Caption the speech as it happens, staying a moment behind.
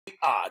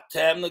are.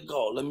 Time to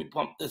go. Let me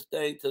pump this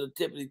thing to the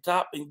tippity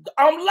top. And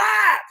I'm live.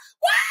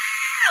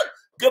 Wow!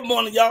 Good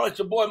morning, y'all. It's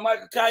your boy,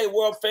 Michael Colyar,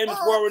 world famous,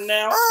 world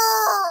renowned,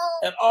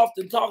 and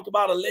often talked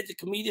about alleged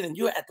comedian. And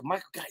you're at the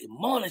Michael Colyar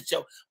Morning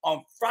Show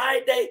on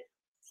Friday,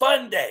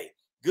 Fun Day.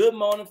 Good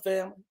morning,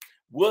 family.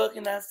 What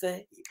can I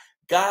say?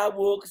 God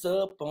woke us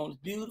up on this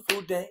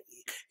beautiful day.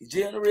 He's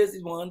generous,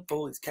 he's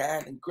wonderful, he's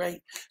kind and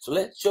great. So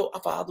let's show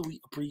our Father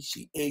we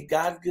appreciate.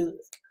 God is good.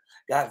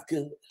 God is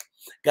good.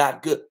 God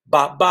is good.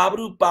 Ba ba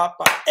ba ba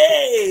ba.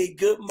 Hey,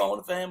 good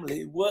morning,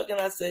 family. What can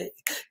I say?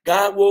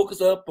 God woke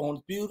us up on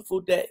this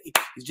beautiful day.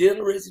 He's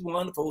generous, he's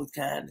wonderful, he's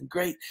kind and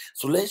great.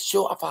 So let's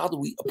show our Father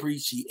we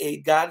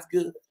appreciate. God is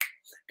good.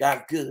 God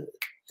is good.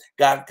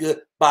 God is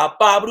good. Ba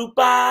ba ba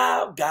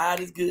ba. God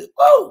is good.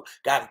 Oh,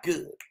 God is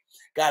good.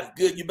 God is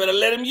good. You better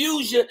let him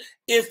use you.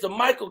 It's the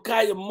Michael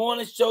Colyar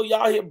Morning Show.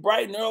 Y'all here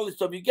bright and early.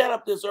 So if you get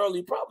up this early,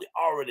 you probably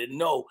already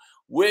know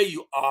where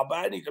you are. But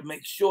I need to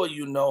make sure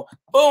you know.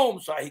 Boom.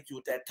 So I hit you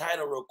with that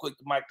title real quick,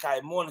 the Michael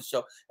Colyar Morning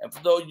Show. And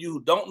for those of you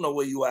who don't know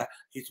where you are,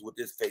 hit you with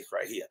this face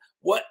right here.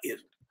 What is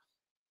it?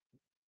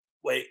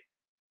 Wait.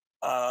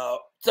 So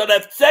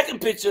that second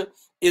picture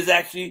is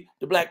actually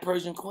the Black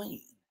Persian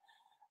Queen.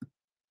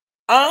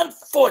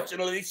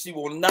 Unfortunately, she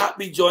will not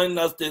be joining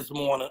us this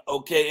morning,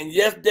 okay? And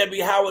yes, Debbie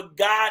Howard,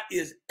 God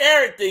is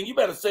everything. You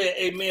better say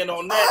amen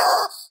on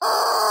that.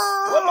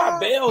 Where my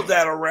bells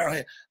at around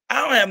here? I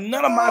don't have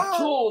none of my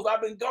tools.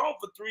 I've been gone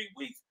for 3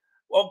 weeks.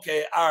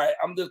 Okay, all right.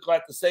 I'm just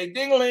glad to say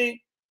ding-a-ling,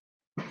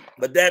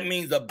 but that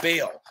means a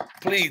bell.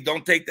 Please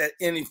don't take that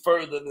any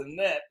further than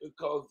that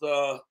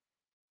because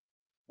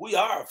we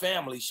are a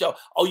family show.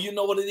 Oh, you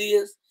know what it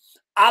is?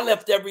 I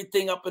left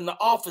everything up in the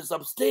office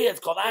upstairs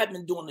because I had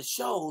been doing the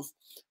shows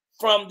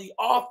from the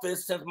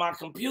office since my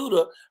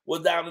computer was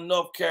down in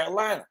North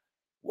Carolina.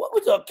 What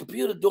was your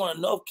computer doing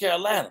in North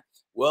Carolina?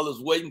 Well, it's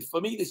waiting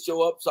for me to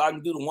show up so I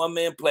can do the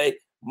one-man play,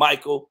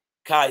 Michael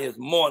Colyar's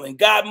Morning.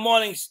 God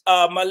morning,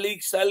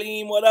 Malik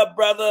Salim. What up,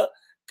 brother?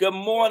 Good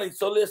morning.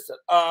 So listen,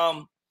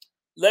 I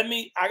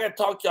got to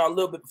talk to y'all a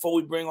little bit before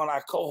we bring on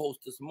our co-host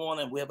this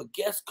morning. We have a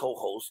guest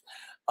co-host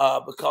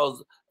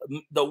because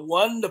the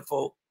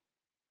wonderful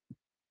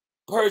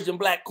Persian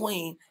Black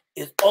Queen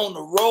is on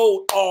the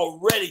road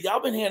already. Y'all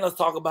been hearing us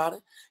talk about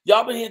it.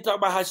 Y'all been hearing talk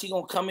about how she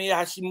gonna come here,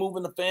 how she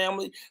moving the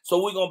family.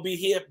 So we're gonna be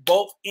here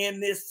both in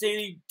this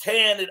city,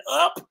 tearing it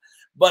up.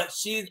 But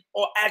she's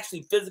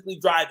actually physically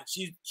driving.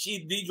 She's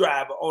the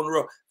driver on the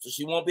road, so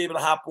she won't be able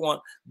to hop on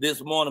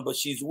this morning. But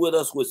she's with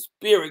us with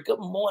spirit. Good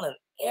morning,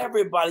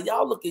 everybody.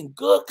 Y'all looking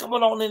good.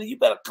 Coming on in. You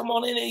better come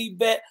on in there,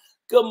 Yvette.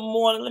 Good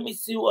morning. Let me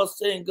see who else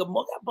saying good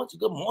morning. Got a bunch of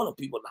good morning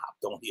people that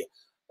hopped on here.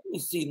 Let me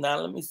see now.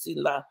 Let me see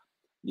now.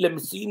 Let me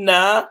see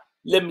now.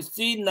 Let me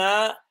see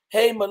now.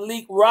 Hey,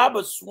 Malik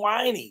Robert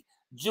Swiney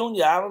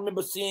Jr. I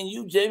remember seeing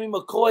you. Jamie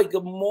McCoy.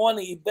 Good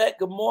morning. Yvette.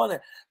 Good morning.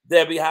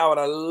 Debbie Howard.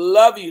 I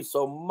love you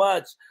so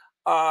much.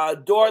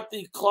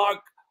 Dorothy Clark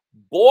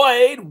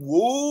Boyd.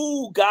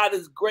 Woo. God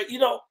is great. You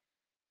know,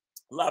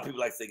 a lot of people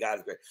like to say God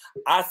is great.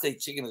 I say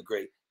chicken is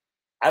great.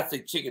 I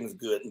say chicken is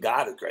good and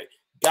God is great.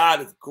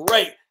 God is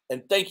great.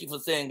 And thank you for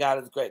saying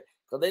God is great.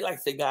 Because they like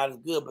to say God is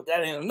good, but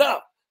that ain't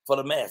enough for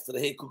the master, the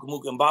head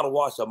kukamuka and bottle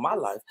washer of my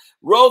life.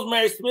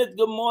 Rosemary Smith,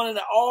 good morning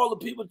to all the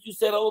people that you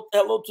said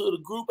hello to the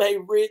group. Hey,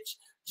 Rich.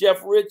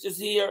 Jeff Rich is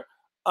here.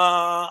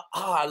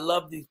 I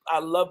love these. I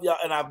love y'all,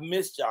 and I've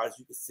missed y'all, as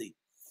you can see.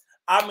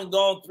 I've been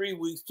gone 3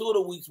 weeks. 2 of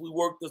the weeks we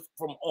worked this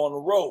from on the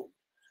road.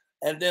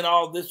 And then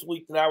all this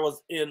week that I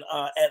was in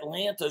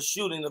Atlanta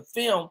shooting the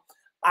film,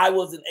 I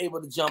wasn't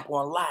able to jump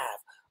on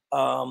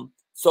live.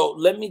 So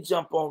let me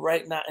jump on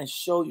right now and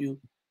show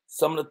you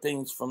some of the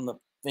things from the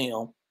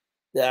film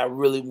that I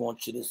really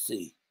want you to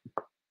see.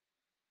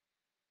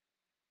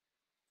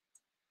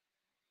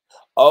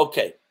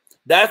 Okay,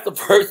 that's the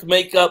first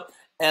makeup,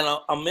 and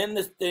I'm in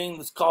this thing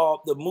that's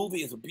called, the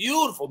movie is a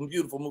beautiful,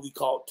 beautiful movie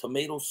called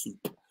Tomato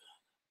Soup.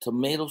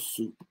 Tomato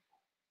Soup.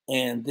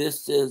 And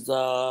this is,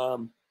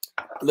 look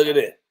at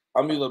it.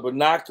 I'm using a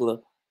binocular.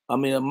 I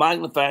mean, a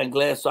magnifying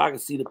glass so I can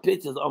see the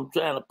pictures I'm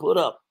trying to put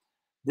up.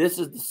 This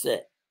is the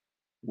set.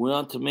 We're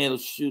on Tomato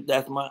Soup.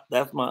 That's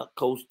my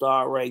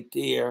co-star right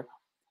there.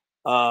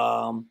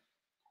 The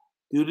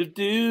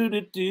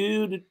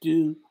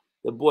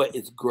boy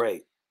is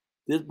great.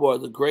 This boy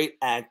is a great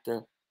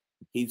actor.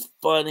 He's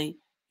funny.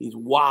 He's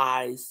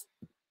wise.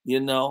 You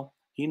know,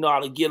 he know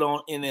how to get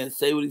on in there and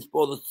say what he's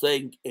supposed to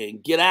say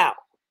and get out.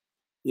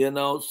 You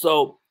know,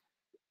 so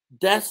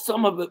that's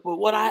some of it. But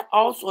what I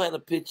also had a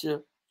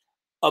picture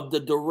of the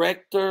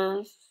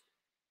directors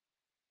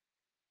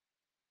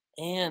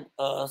and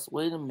us.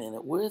 Wait a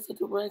minute. Where's the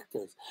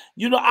directors?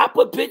 You know, I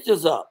put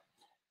pictures up.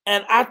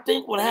 And I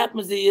think what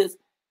happens is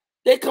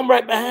they come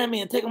right behind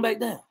me and take them back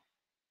down.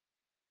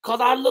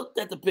 Because I looked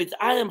at the picture.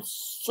 I am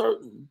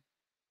certain.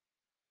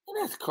 And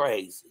that's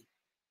crazy.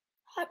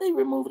 How'd they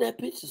remove that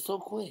picture so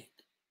quick?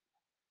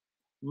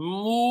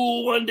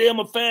 Ooh, one day I'm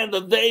a fan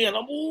of they, and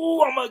I'm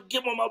going to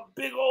give them a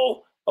big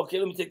old. Okay,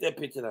 let me take that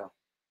picture down.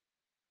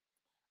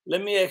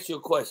 Let me ask you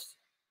a question.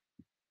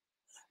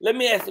 Let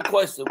me ask the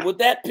question. With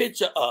that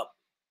picture up,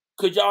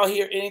 Could y'all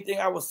hear anything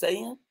I was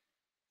saying?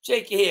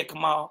 Shake your head,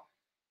 Kamal.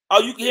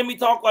 Oh, you can hear me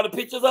talk while the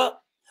picture's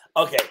up?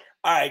 Okay.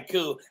 All right,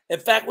 cool. In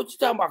fact, what you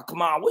talking about,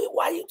 Kamal?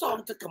 Why are you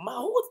talking to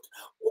Kamal?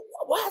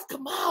 Why is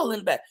Kamal in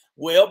the back?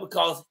 Well,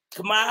 because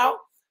Kamal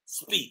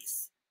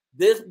speaks.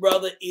 This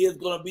brother is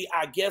going to be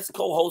our guest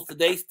co-host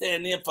today,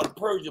 standing in for the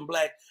Persian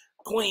Black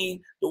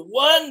Queen, the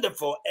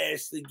wonderful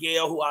Ashley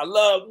Gale, who I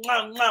love.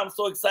 I'm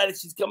so excited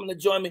she's coming to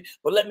join me.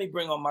 But let me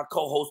bring on my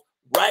co-host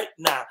right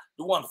now,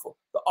 the wonderful,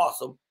 the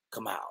awesome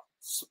Kamal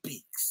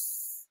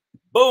speaks.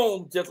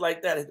 Boom, just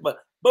like that. But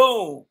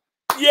boom.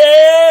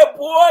 Yeah,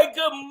 boy,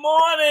 good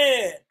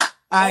morning.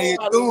 How you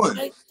doing?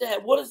 I like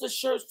that. What does the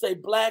shirt say?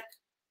 Black?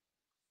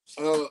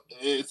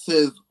 It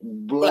says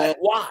Black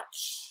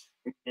Watch.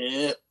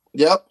 Yeah.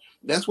 Yep.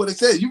 That's what it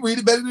says. You read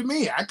it better than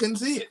me. I couldn't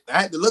see it.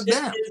 I had to look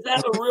down. Is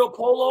that a real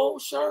polo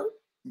shirt?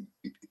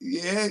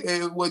 Yeah.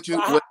 And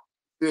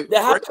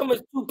how come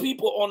there's two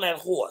people on that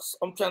horse?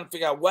 I'm trying to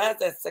figure out why is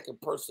that second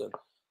person.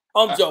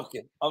 I'm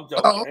joking. I'm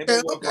joking. Okay.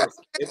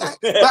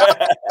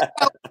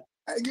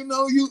 You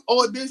know, you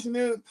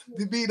auditioning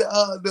to be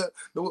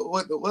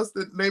what's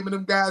the name of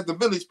them guys? The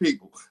Village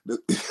People. You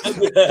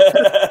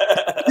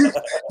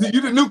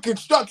the new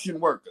construction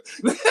worker.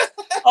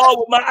 Oh,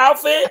 with my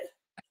outfit?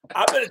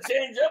 I better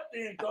change up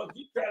then because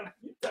you trying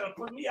to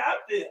put me out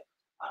there.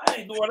 I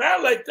ain't doing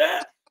out like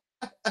that.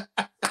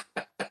 I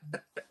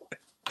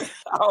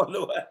don't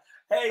know.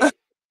 Hey,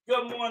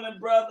 good morning,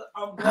 brother.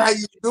 I'm glad how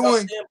you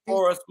doing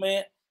for us,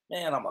 man.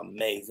 Man, I'm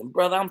amazing,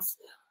 brother.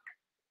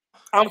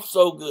 I'm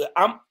so good.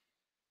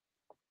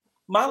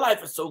 My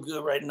life is so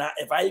good right now.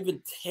 If I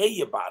even tell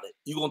you about it,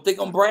 you're gonna think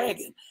I'm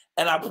bragging.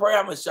 And I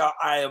promise y'all,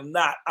 I am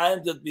not. I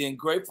am just being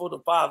grateful to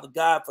Father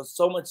God for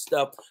so much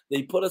stuff that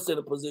He put us in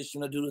a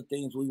position to do the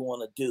things we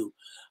want to do.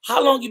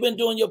 How long you been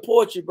doing your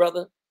poetry,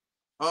 brother?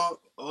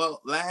 Well,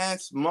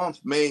 last month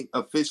made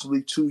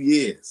officially 2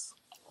 years.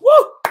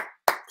 Woo!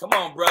 Come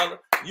on, brother.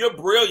 You're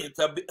brilliant,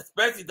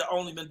 especially to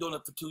only been doing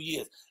it for 2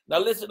 years. Now,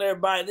 listen,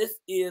 everybody. This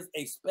is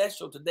a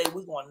special today.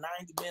 We're going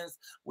 90 minutes.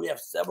 We have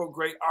several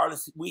great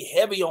artists. We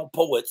heavy on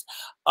poets.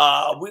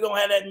 We don't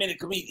have that many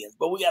comedians,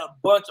 but we got a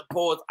bunch of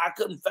poets. I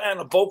couldn't find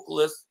a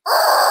vocalist,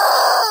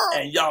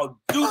 and y'all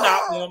do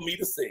not want me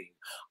to sing.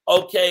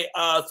 Okay,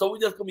 so we're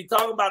just going to be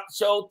talking about the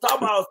show, talking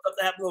about all the stuff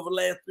that happened over the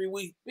last 3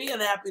 weeks, being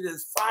happy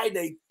this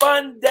Friday,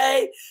 fun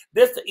day.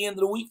 This is the end of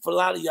the week for a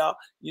lot of y'all.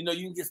 You know,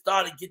 you can get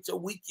started, get your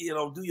weekend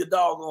on, do your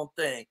doggone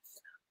thing.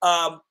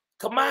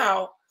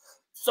 Kamal,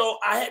 so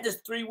I had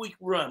this 3-week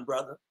run,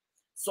 brother.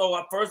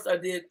 So first I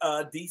did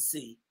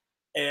DC,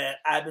 and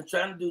I've been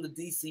trying to do the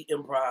DC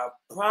improv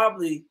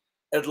probably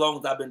as long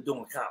as I've been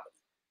doing comedy.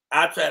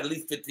 I tried at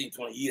least 15,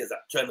 20 years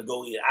trying to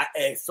go in. I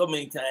asked so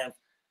many times.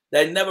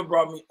 They never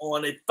brought me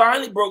on. They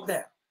finally broke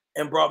down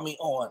and brought me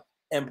on.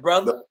 And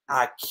brother,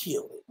 I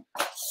killed it.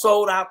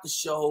 Sold out the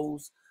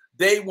shows.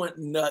 They went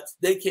nuts.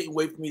 They can't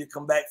wait for me to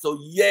come back. So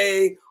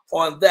yay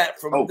on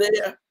that from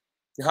there.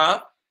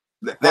 Huh?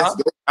 That's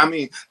good. I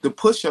mean, the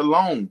push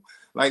alone,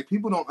 like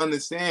people don't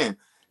understand.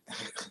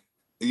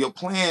 Your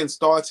plan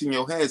starts in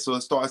your head, so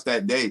it starts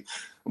that day.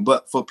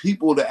 But for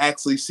people to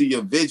actually see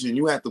your vision,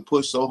 you have to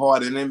push so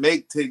hard, and it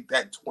may take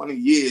that 20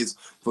 years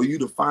for you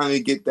to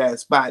finally get that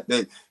spot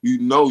that you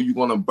know you're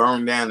gonna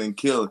burn down and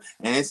kill.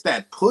 And it's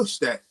that push,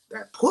 that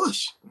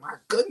push. My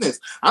goodness,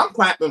 I'm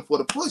clapping for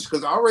the push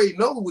because I already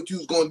know what you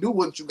was gonna do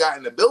once you got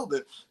in the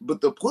building. But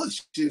the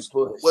push is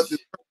what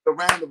deserves a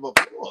round of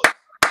applause.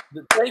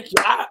 Thank you.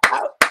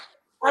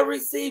 I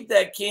received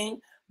that, King,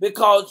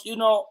 because you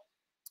know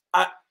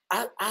I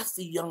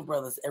see young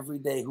brothers every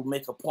day who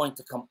make a point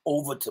to come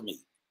over to me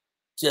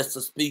just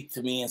to speak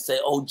to me and say,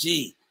 oh,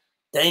 gee,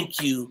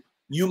 thank you.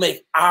 You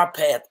make our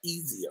path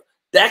easier.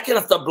 That kind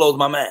of stuff blows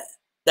my mind.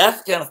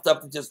 That's the kind of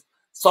stuff that just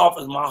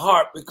softens my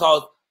heart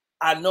because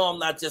I know I'm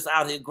not just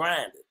out here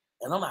grinding.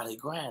 And I'm out here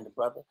grinding,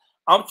 brother.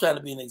 I'm trying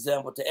to be an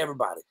example to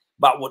everybody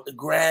about what the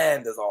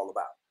grind is all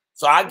about.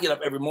 So I get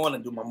up every morning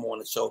and do my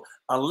morning show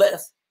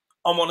unless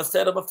I'm on a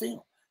set of a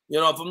film. You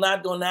know, if I'm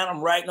not doing that,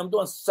 I'm writing, I'm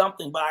doing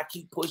something, but I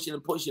keep pushing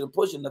and pushing and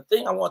pushing. The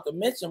thing I want to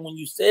mention when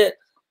you said,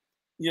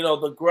 you know,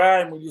 the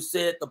grind, when you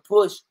said the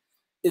push,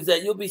 is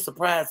that you'll be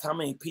surprised how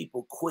many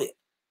people quit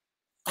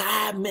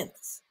 5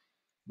 minutes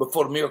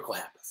before the miracle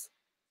happens.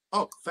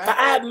 Oh,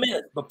 5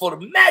 minutes before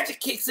the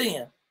magic kicks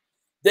in.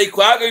 They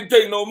quit. I can't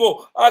take no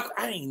more. I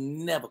ain't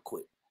never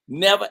quit.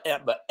 Never,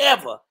 ever,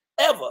 ever,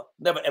 ever,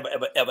 never, ever,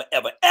 ever, ever,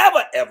 ever,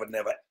 ever, ever,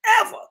 never,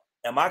 ever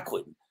am I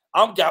quitting.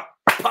 I'm got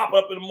pop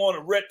up in the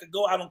morning, ready to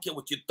go. I don't care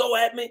what you throw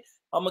at me.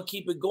 I'm going to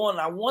keep it going.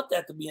 I want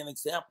that to be an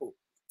example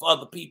for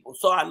other people.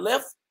 So I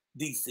left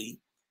DC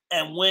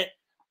and went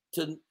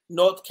to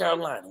North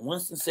Carolina,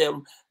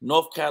 Winston-Salem,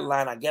 North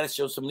Carolina. I got to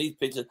show some of these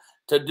pictures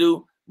to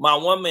do my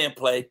one-man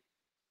play,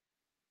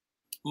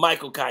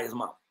 Michael Kaya's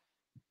mama.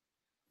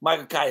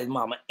 Michael Kaya's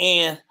mama.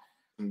 And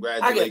I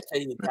got to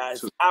tell you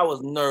guys, I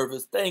was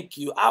nervous. Thank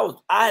you. I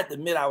had to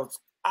admit I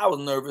was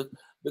nervous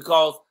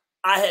because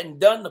I hadn't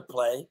done the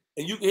play.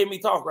 And you can hear me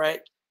talk,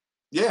 right?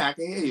 Yeah, I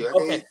can hear you. I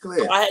can hear you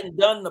clear. So I hadn't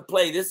done the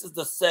play. This is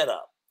the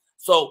setup.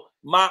 So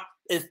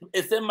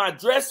It's in my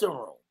dressing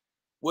room,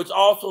 which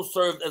also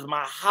serves as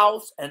my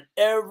house and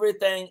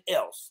everything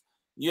else.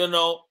 You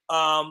know,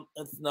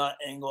 it's not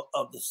angle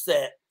of the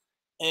set.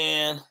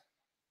 And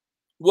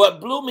what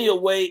blew me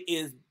away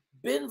is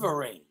Ben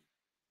Vereen.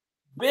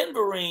 Ben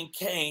Vereen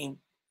came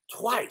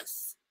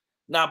twice.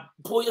 Now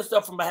pull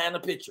yourself from behind the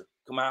picture.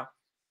 Come out.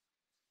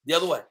 The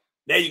other way.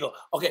 There you go.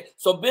 Okay,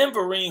 so Ben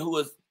Vereen, who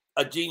is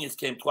a genius,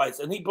 came twice,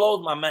 and he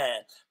blows my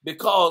mind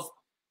because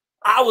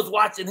I was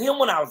watching him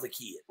when I was a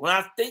kid. When I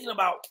was thinking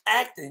about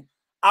acting,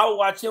 I would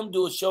watch him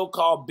do a show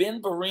called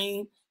Ben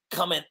Vereen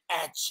Coming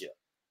at You.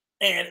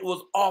 And it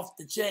was off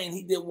the chain.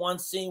 He did one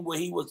scene where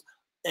he was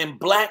in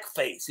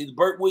blackface. He's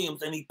Burt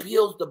Williams, and he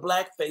peels the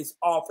blackface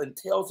off and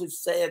tells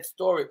his sad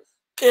story.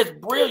 It's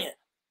brilliant.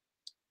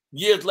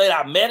 Years later,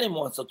 I met him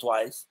once or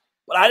twice,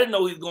 but I didn't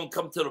know he was going to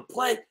come to the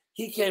play.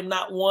 He came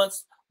not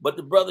once, but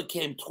the brother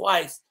came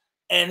twice,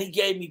 and he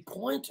gave me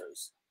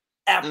pointers.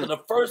 After the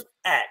first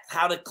act,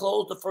 how to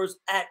close the first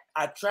act,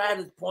 I tried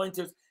his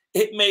pointers.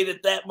 It made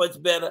it that much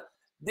better.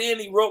 Then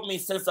he wrote me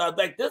since I was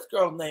back. This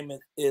girl's name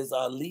is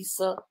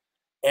Lisa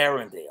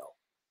Arundel.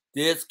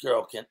 This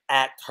girl can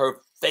act her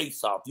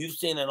face off. You've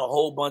seen in a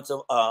whole bunch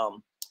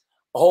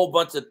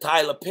of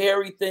Tyler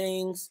Perry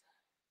things,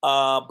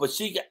 but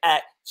she can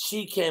act.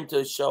 She came to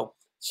the show.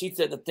 She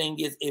said the thing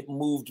is, it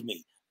moved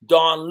me.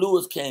 Dawn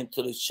Lewis came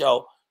to the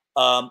show.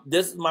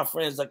 This is my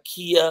friend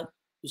Zakia.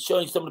 He's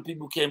showing some of the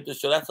people who came to the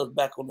show. That's us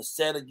back on the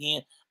set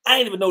again. I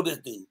didn't even know this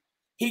dude.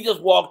 He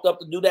just walked up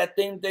to do that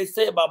thing they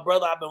say about,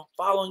 brother, I've been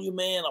following you,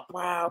 man. I'm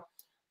proud.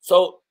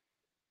 So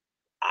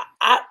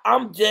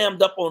I'm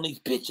jammed up on these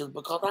pictures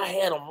because I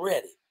had them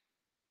ready.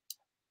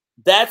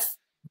 That's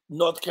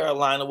North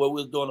Carolina where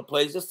we was doing the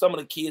plays. Just some of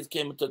the kids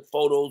came and took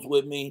photos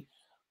with me.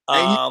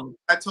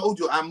 I told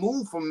you, I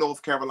moved from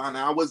North Carolina.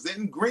 I was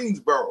in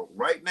Greensboro,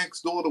 right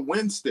next door to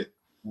Winston.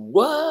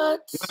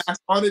 What? When I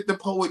started the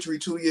poetry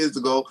 2 years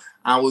ago,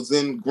 I was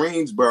in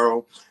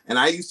Greensboro, and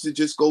I used to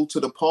just go to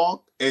the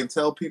park and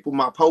tell people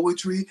my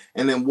poetry,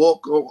 and then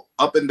walk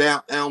up and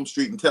down Elm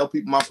Street and tell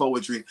people my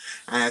poetry.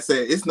 And I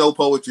said, it's no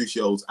poetry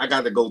shows. I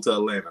got to go to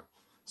Atlanta.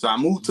 So I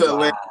moved to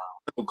Atlanta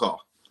in a car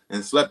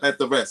and slept at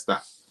the rest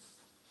stop.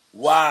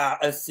 Wow.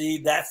 And see,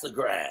 that's a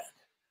grind.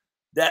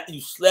 That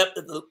you slept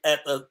at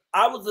the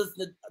I was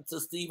listening to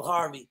Steve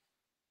Harvey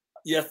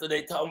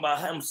yesterday talking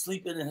about him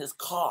sleeping in his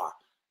car.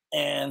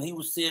 And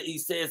he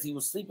says he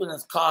was sleeping in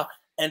his car,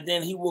 and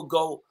then he will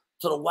go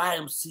to the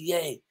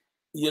YMCA,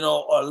 you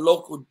know, or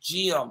local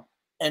gym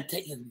and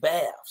take his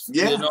baths,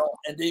 you know,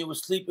 and then he would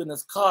sleep in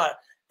his car,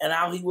 and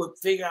how he would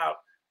figure out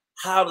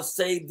how to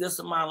save this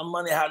amount of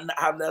money, how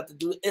not to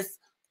do it.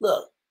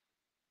 Look,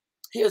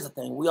 here's the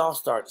thing. We all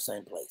start the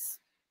same place.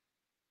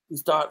 We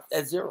start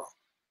at zero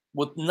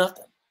with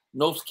nothing,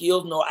 no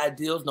skills, no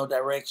ideals, no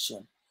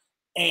direction.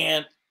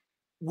 And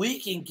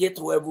we can get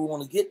to wherever we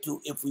want to get to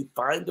if we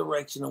find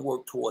direction and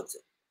work towards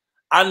it.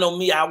 I know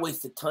me, I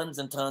wasted tons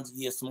and tons of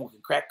years smoking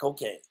crack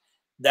cocaine.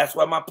 That's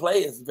why my play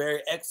is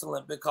very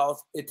excellent,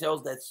 because it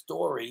tells that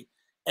story,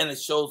 and it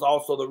shows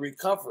also the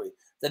recovery.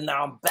 That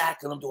now I'm back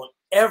and I'm doing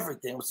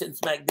everything. I'm sitting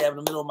smack dab in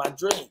the middle of my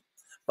dream.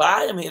 But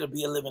I am here to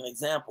be a living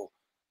example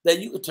that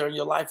you can turn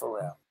your life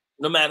around.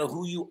 No matter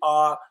who you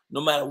are, no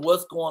matter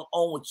what's going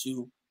on with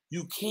you,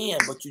 you can,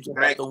 but you just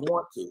have to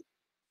want to.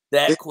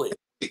 That quick.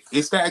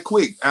 It's that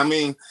quick. I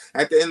mean,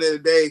 at the end of the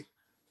day,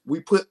 we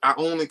put our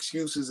own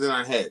excuses in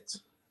our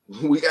heads.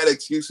 We got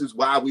excuses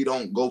why we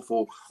don't go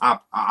for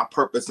our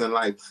purpose in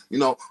life. You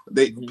know,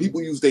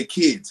 people use their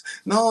kids.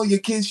 No, your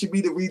kids should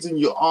be the reason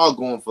you are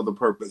going for the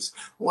purpose.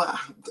 Well,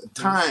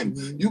 time.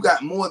 You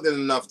got more than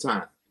enough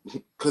time,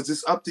 because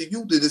it's up to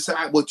you to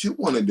decide what you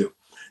want to do.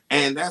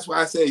 And that's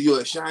why I say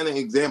you're a shining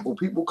example.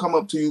 People come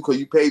up to you because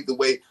you paved the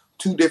way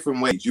two different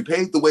ways. You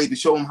paved the way to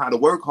show them how to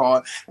work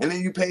hard, and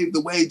then you paved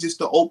the way just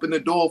to open the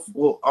door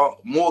for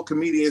more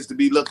comedians to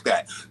be looked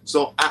at.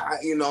 So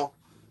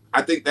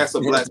I think that's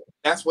a blessing.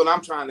 That's what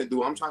I'm trying to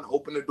do. I'm trying to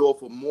open the door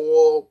for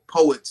more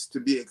poets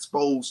to be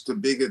exposed to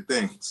bigger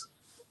things.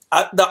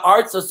 The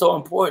arts are so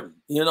important.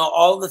 You know,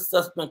 all the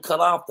stuff's been cut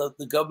off.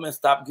 The government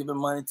stopped giving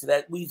money to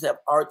that. We used to have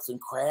arts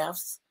and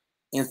crafts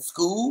in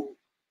school.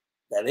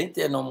 That ain't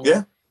there no more.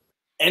 Yeah.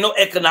 Ain't no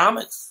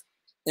economics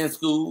in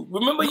school.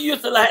 Remember, you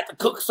used to have to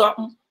cook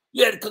something?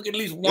 You had to cook at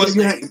least one thing.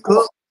 You had to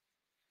cook.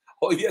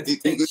 Or you had to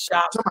take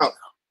shots.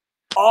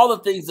 All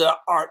the things that are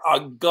art are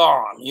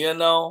gone, you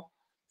know?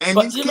 And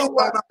but these you kids know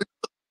what?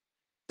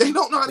 They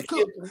don't know how to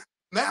cook.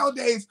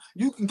 Nowadays,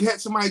 you can catch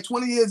somebody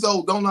 20 years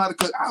old, don't know how to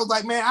cook. I was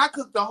like, man, I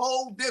cooked the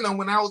whole dinner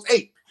when I was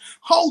 8.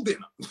 Whole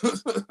dinner.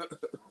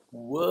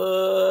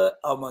 What?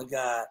 Oh, my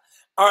God.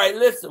 All right,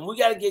 listen, we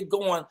got to get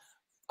going.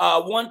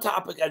 One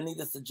topic I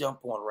need us to jump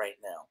on right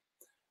now.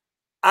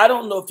 I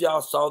don't know if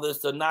y'all saw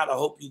this or not. I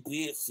hope you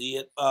did see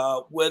it.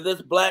 Where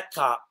this black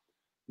cop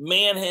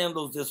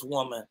manhandles this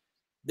woman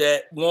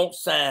that won't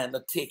sign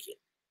a ticket.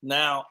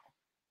 Now,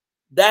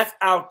 that's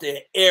out there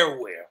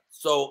everywhere.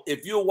 So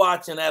if you're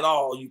watching at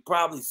all, you've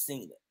probably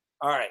seen it.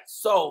 All right.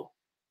 So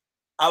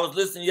I was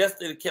listening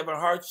yesterday to Kevin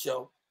Hart's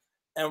show,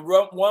 and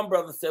one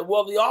brother said,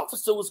 well, the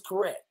officer was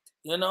correct.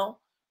 you know,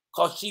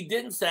 because she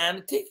didn't sign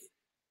the ticket,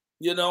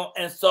 you know,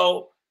 and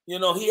so, you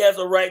know, he has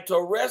a right to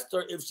arrest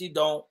her if she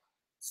don't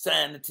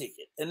sign the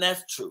ticket, and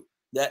that's true.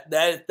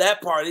 That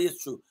part is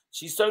true.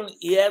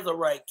 He has a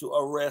right to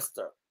arrest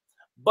her,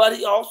 but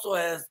he also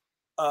has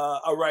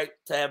a right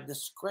to have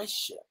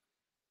discretion.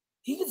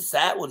 He can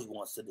decide what he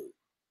wants to do.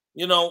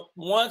 You know,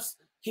 once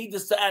he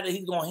decided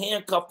he's gonna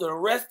handcuff her and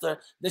arrest her,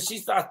 then she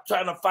starts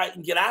trying to fight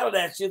and get out of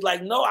that. She's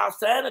like, "No, I'll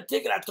sign the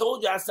ticket. I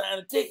told you I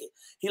signed the ticket."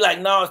 He like,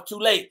 "No, it's too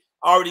late.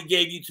 I already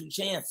gave you 2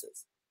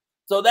 chances."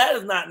 So that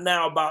is not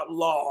now about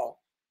law.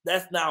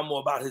 That's now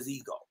more about his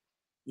ego.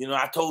 You know,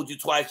 I told you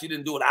twice, you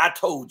didn't do what I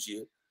told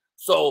you.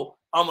 So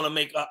I'm gonna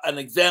make an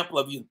example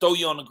of you, throw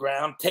you on the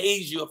ground,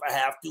 tase you if I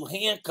have to,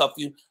 handcuff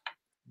you.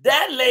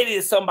 That lady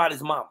is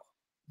somebody's mama.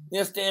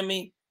 You understand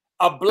me?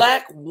 A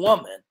black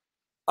woman,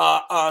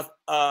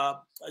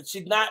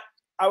 she's not,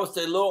 I would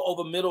say, a little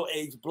over middle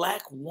age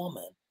black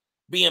woman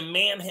being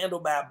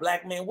manhandled by a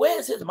black man.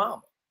 Where's his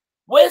mama?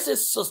 Where's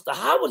his sister?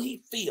 How would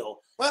he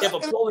feel if a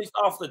police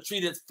officer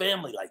treated his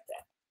family like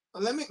that?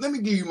 Let me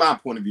give you my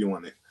point of view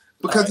on it,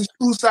 because it's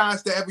 2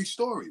 sides to every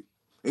story.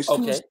 It's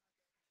 2 sides to every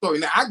story.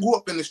 Now, I grew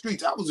up in the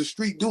streets. I was a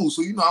street dude,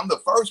 so you know I'm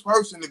the first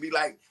person to be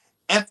like,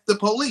 "F the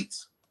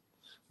police."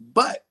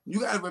 But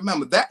you got to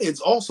remember that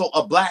is also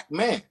a black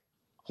man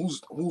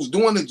who's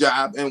doing the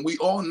job, and we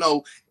all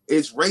know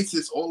it's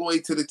racist all the way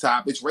to the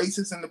top. It's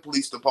racist in the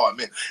police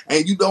department,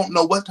 and you don't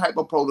know what type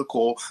of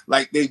protocol.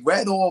 Like, they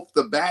read off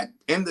the back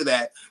end of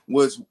that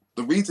was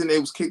the reason they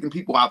was kicking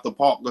people out the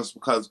park was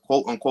because,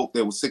 quote unquote,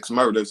 there was 6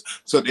 murders,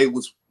 so they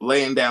was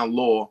laying down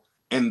law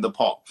in the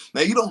park.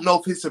 Now, you don't know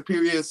if his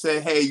superior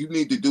said, "Hey, you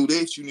need to do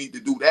this, you need to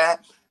do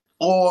that,"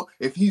 or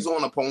if he's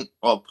on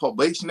a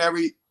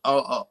probationary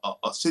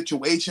a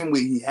situation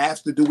where he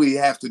has to do what he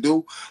has to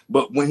do.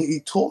 But when he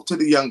talked to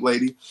the young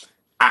lady,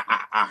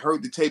 I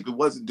heard the tape. It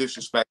wasn't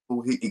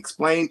disrespectful. He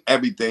explained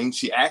everything.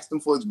 She asked him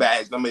for his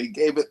badge number. He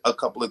gave it a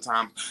couple of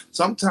times.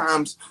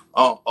 Sometimes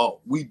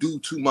we do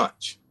too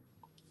much.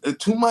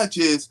 Too much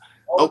is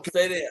okay.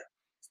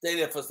 Stay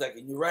there for a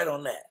second. You're right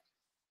on that.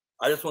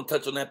 I just want to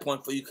touch on that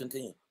point before you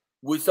continue.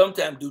 We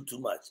sometimes do too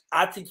much.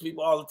 I teach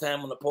people all the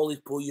time, when the police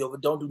pull you over,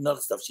 don't do none of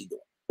the stuff she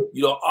doing.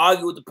 You don't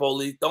argue with the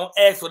police. Don't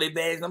ask for their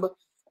badge number.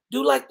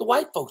 Do like the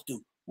white folks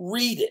do.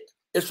 Read it.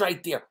 It's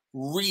right there.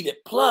 Read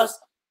it. Plus,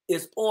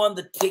 it's on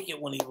the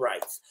ticket when he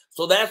writes.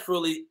 So that's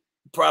really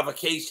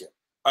provocation.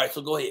 All right,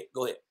 so go ahead.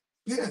 Go ahead.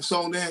 Yeah,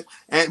 so then,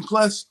 and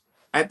plus,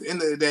 at the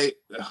end of the day,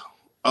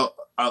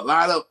 a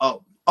lot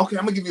of, okay,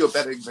 I'm going to give you a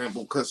better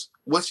example, because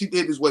what she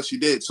did is what she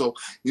did. So,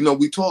 you know,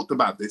 we talked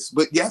about this.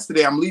 But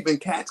yesterday, I'm leaving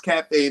Cat's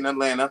Cafe in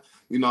Atlanta.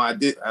 You know, I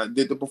did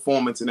the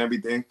performance and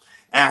everything.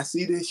 And I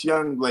see this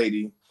young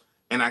lady,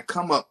 and I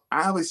come up.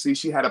 Obviously,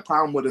 she had a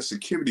problem with a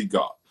security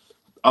guard.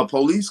 A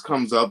police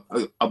comes up,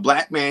 a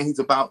black man. He's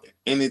about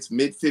in his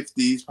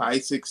mid-50s,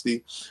 probably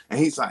 60. And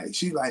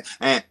she's like,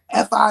 "And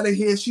F out of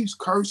here." She's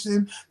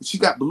cursing. She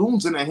got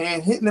balloons in her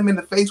hand, hitting him in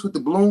the face with the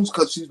balloons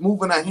because she's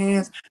moving her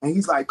hands. And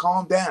he's like,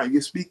 "Calm down.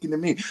 You're speaking to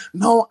me."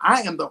 "No,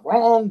 I am the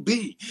wrong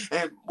B."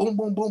 And boom,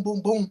 boom, boom,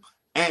 boom, boom.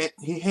 And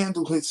he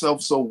handled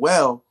himself so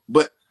well.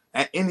 But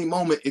at any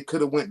moment, it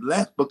could have went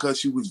left because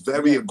she was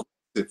very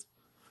aggressive.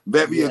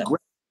 Very aggressive.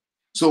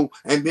 So,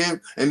 and then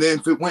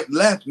if it went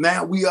left,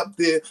 now we up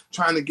there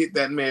trying to get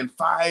that man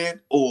fired,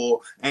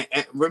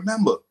 and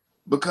remember,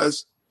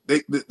 because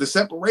the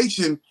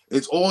separation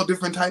is all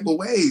different type of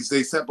ways.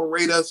 They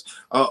separate us.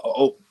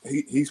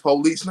 He's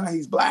police now,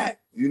 he's black,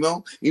 you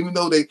know, even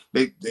though they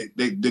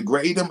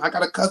degrade him. I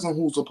got a cousin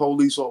who's a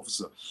police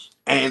officer,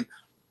 and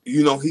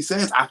you know, he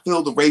says, "I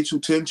feel the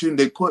racial tension.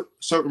 They put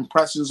certain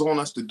pressures on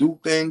us to do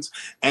things."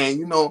 And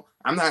you know,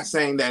 I'm not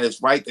saying that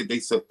it's right that they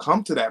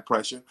succumb to that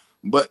pressure,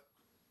 but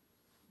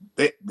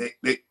they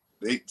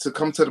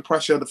succumb to the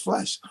pressure of the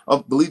flesh,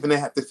 of believing they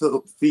have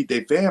to feed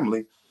their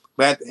family.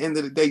 But at the end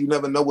of the day, you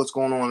never know what's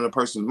going on in a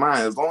person's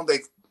mind. As long as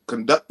they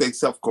conduct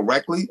themselves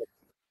correctly.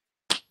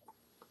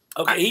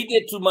 Okay, he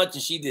did too much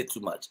and she did too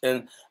much.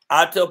 And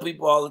I tell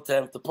people all the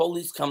time, if the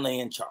police come, they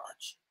in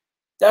charge.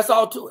 That's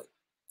all to it.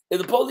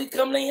 If the police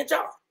come, they in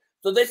charge.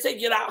 So they say,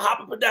 get out, hop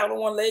up and down on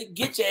one leg,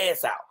 get your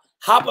ass out.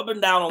 Hop up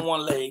and down on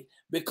one leg,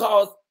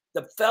 because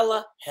the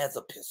fella has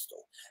a pistol.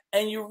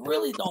 And you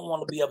really don't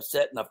want to be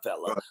upsetting a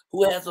fella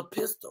who has a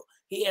pistol.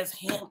 He has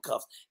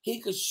handcuffs.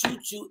 He could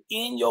shoot you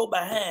in your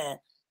behind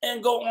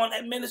and go on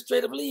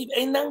administrative leave.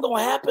 Ain't nothing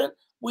going to happen.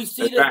 We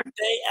see this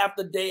day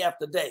after day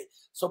after day.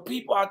 So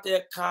people out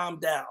there, calm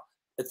down.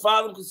 As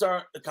far as I'm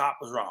concerned, the cop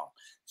was wrong.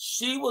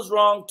 She was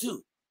wrong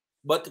too,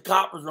 but the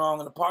cop was wrong.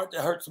 And the part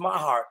that hurts my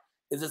heart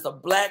is it's a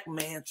black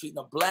man treating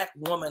a black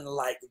woman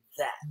like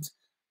that.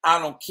 I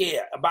don't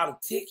care about a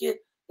ticket.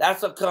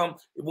 That's a come.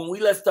 When we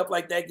let stuff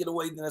like that get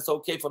away, then it's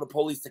okay for the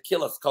police to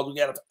kill us because we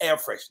got an air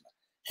freshener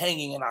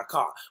hanging in our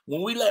car.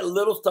 When we let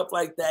little stuff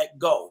like that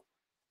go,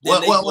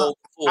 then they go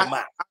full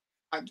mile.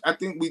 I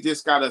think we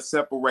just gotta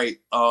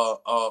separate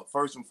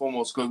first and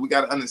foremost, because we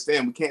gotta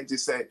understand we can't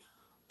just say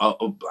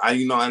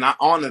you know, and I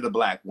honor the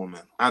black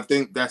woman. I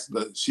think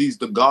she's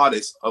the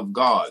goddess of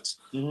gods.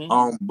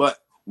 But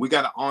we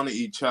got to honor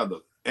each other.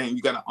 And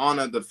you got to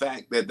honor the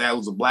fact that that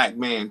was a black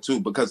man too,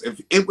 because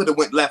if it would have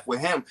went left with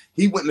him,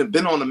 he wouldn't have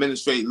been on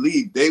administrative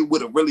leave. They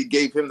would have really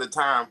gave him the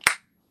time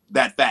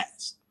that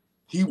fast.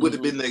 He would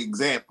have been the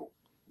example.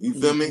 You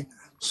feel me?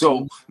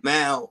 So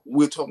now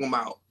we're talking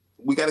about,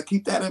 we got to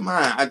keep that in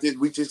mind.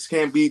 We just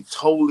can't be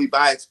totally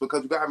biased,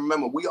 because you got to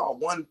remember, we are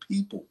one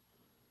people.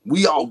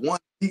 We are one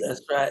people.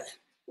 That's right.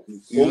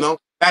 You know?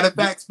 Matter of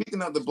fact,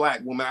 speaking of the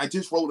black woman, I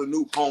just wrote a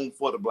new poem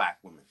for the black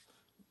woman.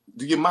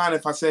 Do you mind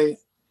if I say it?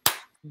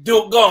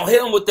 Dude, go on,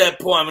 hit him with that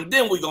poem, and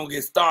then we're going to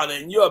get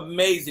started. And you're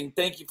amazing.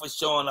 Thank you for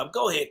showing up.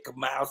 Go ahead,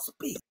 Kamal,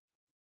 speak.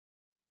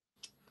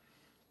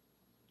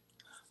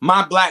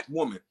 My black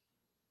woman.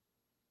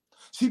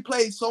 She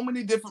plays so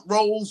many different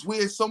roles,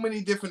 wears so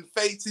many different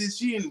faces.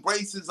 She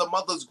embraces a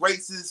mother's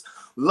graces,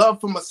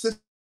 love from a sister.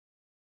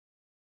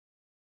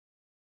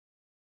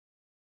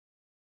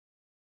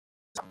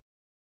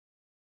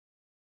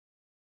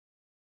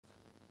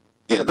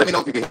 Yeah, let me know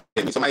if you can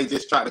hear me. Somebody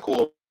just tried to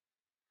call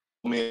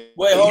me.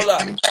 Wait, hold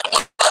up.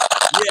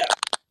 Yeah,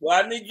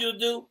 what I need you to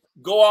do,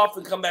 go off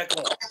and come back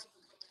on.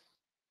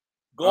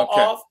 Go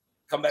off,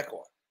 come back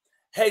on.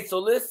 Hey, so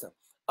listen,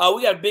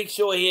 we got a big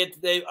show here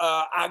today.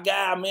 Our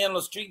guy, Man on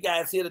the Street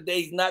guy, is here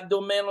today. He's not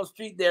doing Man on the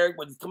Street, Derek,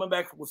 but he's coming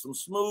back with some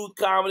smooth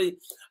comedy.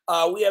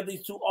 We have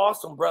these two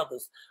awesome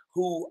brothers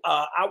who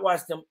I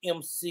watched them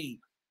MC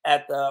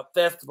at the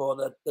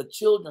festival, the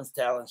Children's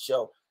Talent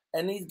Show.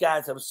 And these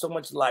guys have so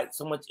much light,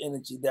 so much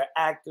energy. They're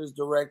actors,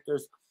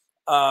 directors.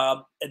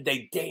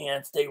 They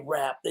dance, they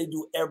rap, they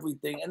do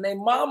everything. And their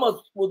mama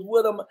was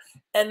with them,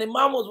 and their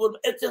mama was with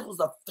them. It just was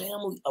a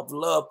family of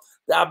love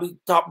that I'll be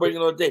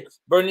bringing all day.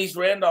 Bernice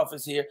Randolph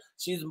is here.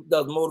 She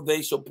does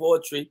motivational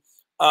poetry.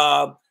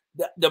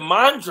 The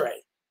Mondre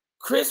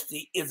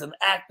Christie is an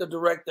actor,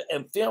 director,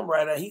 and film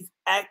writer. He's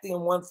acting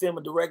in one film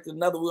and directing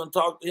another. We're going to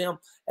talk to him.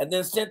 And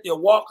then Cynthia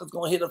Walker's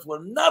going to hit us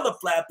with another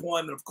flat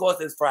poem. And, of course,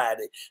 it's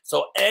Friday.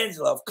 So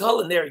Angela of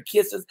Culinary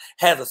Kisses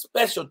has a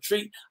special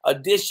treat, a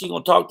dish she's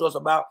going to talk to us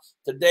about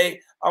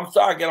today. I'm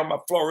sorry I get on my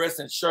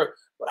fluorescent shirt,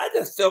 but I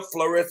just felt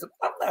fluorescent.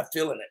 I'm not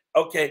feeling it.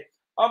 Okay,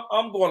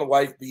 I'm going to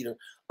wife beater.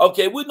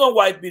 Okay, we're going to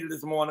wife beater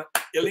this morning.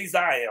 At least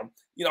I am.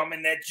 You know, I'm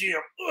in that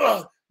gym.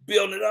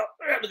 Building it up.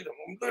 Look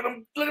at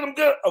them. Look at them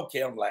good.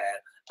 Okay, I'm lying.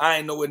 I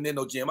ain't nowhere near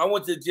no gym. I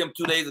went to the gym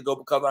 2 days ago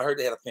because I heard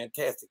they had a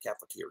fantastic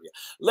cafeteria.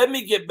 Let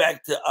me get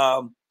back to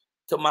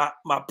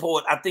my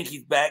poet. I think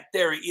he's back.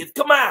 There he is.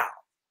 Come out.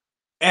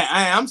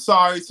 I'm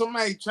sorry.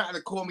 Somebody tried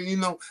to call me. You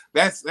know,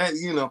 that's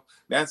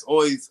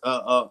always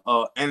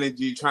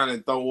energy trying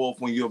to throw off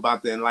when you're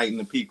about to enlighten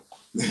the people.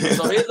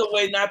 So here's a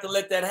way not to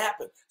let that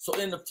happen. So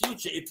in the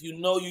future, if you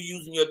know you're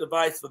using your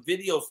device for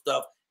video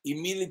stuff,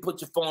 immediately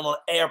put your phone on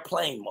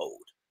airplane mode.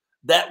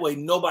 That way,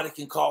 nobody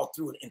can call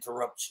through and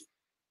interrupt you.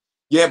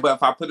 Yeah, but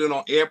if I put it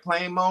on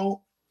airplane mode,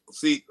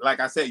 see, like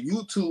I said,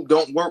 YouTube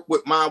don't work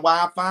with my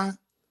Wi-Fi.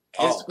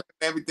 Instagram,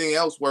 everything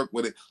else work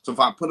with it. So if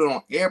I put it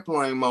on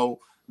airplane mode,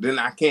 then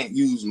I can't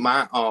use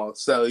my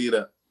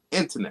cellular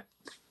internet.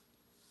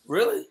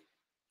 Really?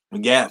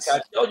 Yes. I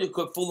told you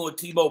quit fooling with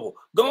T-Mobile.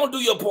 Go on, do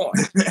your point.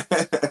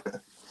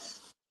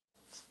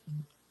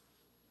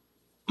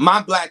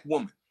 My black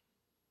woman.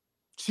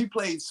 She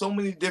plays so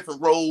many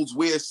different roles,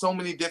 wears so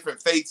many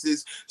different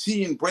faces.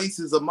 She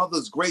embraces a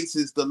mother's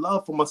graces, the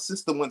love from a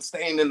sister when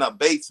staying in her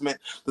basement,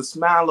 the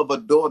smile of a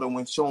daughter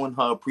when showing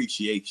her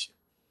appreciation.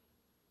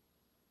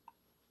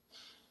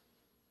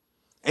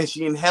 And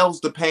she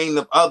inhales the pain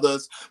of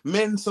others.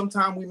 Men,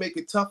 sometimes we make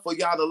it tough for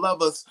y'all to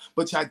love us,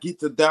 but y'all get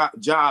the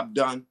job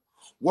done.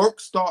 Work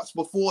starts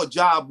before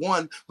job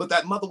one, but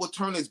that mother will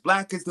turn as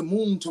black as the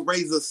moon to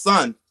raise a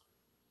son.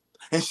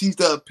 And she's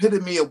the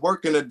epitome of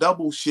working a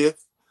double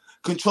shift,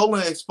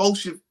 controlling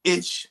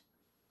exposure-ish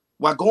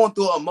while going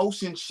through an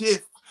emotion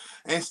shift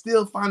and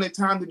still finding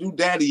time to do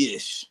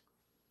daddy-ish.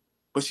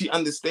 But she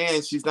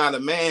understands she's not a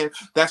man.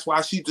 That's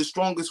why she's the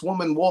strongest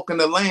woman walking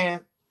the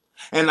land.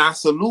 And I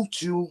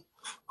salute you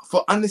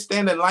for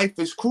understanding life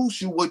is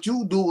crucial. What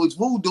you do is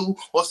voodoo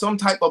or some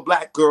type of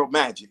black girl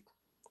magic.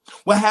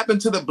 What happened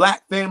to the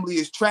black family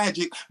is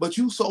tragic, but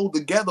you sold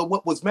together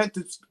what was meant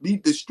to be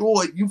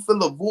destroyed. You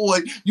fill a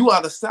void. You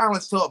are the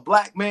silence to a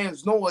black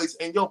man's noise,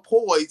 and you're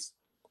poised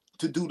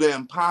to do the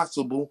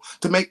impossible,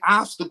 to make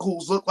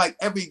obstacles look like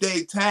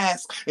everyday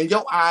tasks. In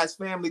your eyes,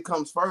 family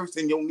comes first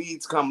and your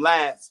needs come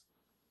last.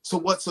 So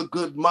what's a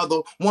good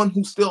mother? One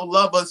who still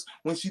loves us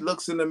when she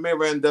looks in the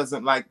mirror and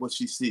doesn't like what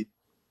she sees.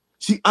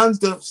 She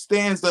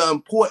understands the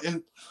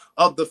importance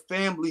of the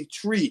family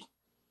tree.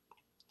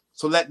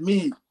 So let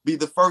me be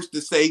the first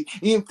to say,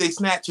 even if they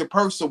snatch your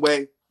purse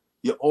away,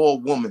 you're all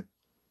woman.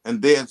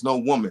 And there's no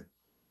woman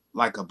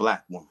like a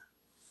black woman.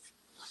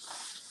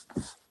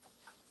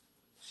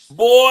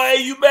 Boy,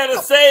 you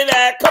better say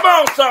that. Come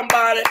on,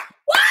 somebody.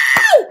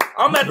 Woo!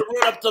 I'm going to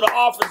run up to the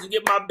office and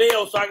get my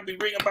bill so I can be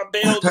ringing my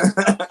bills.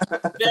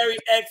 Very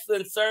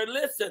excellent, sir.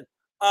 Listen,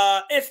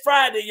 it's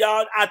Friday,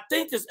 y'all. I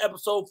think this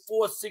episode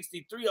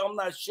 463. I'm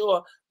not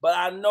sure, but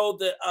I know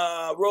that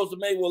Rosa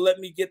May will let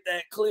me get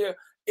that clear.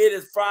 It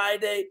is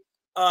Friday.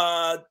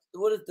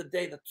 what is the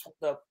day? The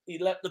 12th.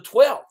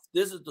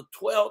 This is the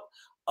 12th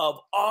of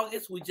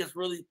August. We just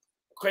really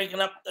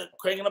cranking up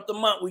the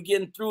month. We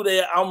getting through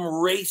there. I'm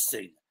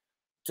racing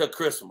to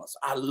Christmas.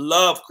 I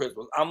love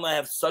Christmas. I'm gonna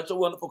have such a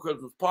wonderful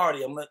Christmas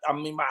party. My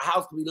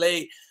house will be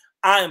laid.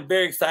 I am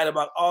very excited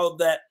about all of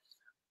that.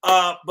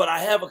 But I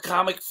have a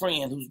comic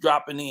friend who's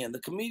dropping in. The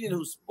comedian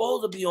who's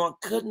supposed to be on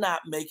could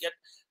not make it.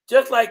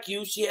 Just like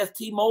you, she has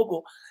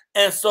T-Mobile.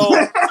 And so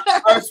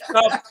her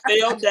stuff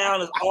fell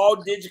down. It's all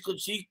digital.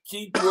 She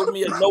wrote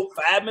me a note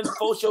 5 minutes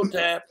before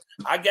showtime.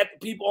 I got the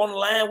people on the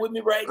line with me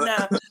right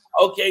now.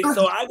 Okay,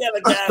 so I got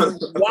a guy who's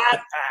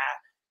Wi-Fi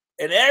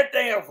and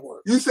everything else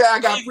works. You say I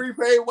got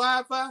prepaid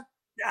Wi-Fi?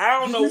 I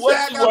don't know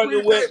what you're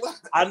working with.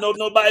 I know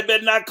nobody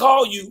better not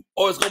call you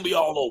or it's going to be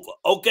all over.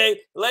 Okay?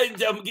 Ladies and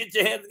gentlemen, get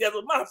your hands together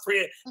with my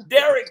friend.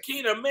 Derek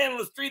Keener, man on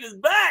the street, is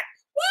back.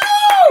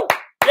 Woo!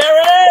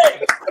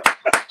 Derek!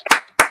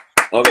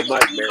 Okay,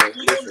 Mike, man.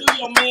 We're going to do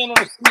your man on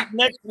the street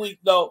next week,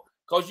 though,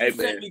 because you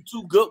sent me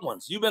 2 good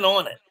ones. You've been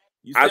on it.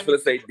 I was going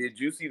to say, did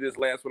you see this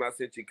last one I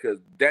sent you? Because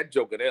that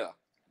joker there,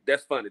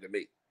 that's funny to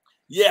me.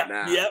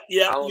 Yeah.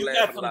 You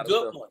got some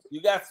good ones.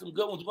 You got some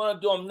good ones. We're going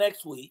to do them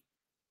next week.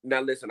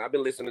 Now listen, I've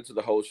been listening to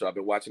the whole show. I've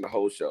been watching the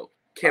whole show.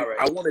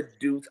 I want to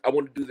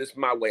do this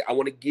my way. I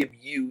want to give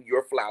you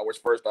your flowers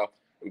first off.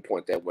 Let me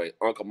point that way,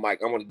 Uncle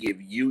Mike. I want to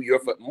give you your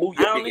move.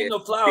 I don't need no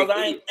flowers.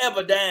 I ain't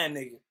ever dying,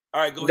 nigga.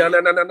 All right, go ahead.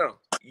 No.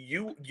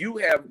 You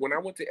have, when I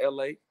went to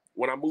LA,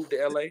 when I moved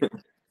to LA,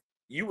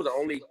 you were the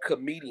only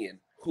comedian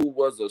who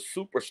was a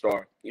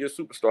superstar. You're a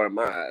superstar in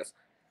my eyes.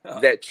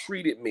 That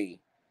treated me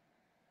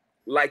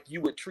like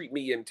you would treat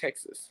me in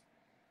Texas.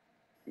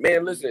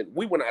 Man, listen,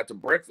 we went out to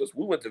breakfast.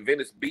 We went to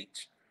Venice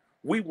Beach.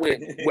 We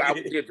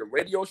did the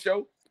radio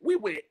show. We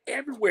went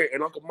everywhere,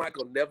 and Uncle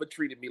Michael never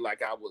treated me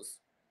like I was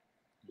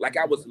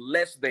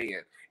less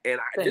than. And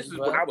this is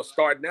when I was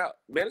starting out.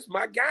 Man, it's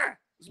my guy.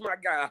 It's my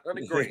guy,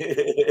 100 grand.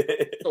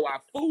 So I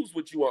fools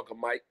with you, Uncle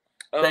Mike.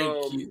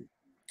 Thank you.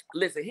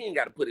 Listen, he ain't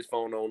got to put his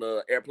phone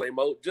on airplane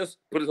mode. Just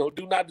put it on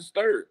do not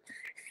disturb.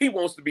 He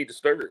wants to be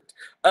disturbed.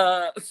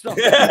 So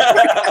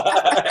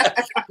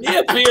he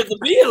appears to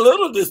be a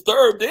little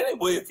disturbed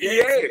anyway.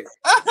 Hey,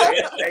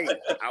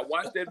 I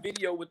watched that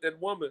video with that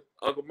woman.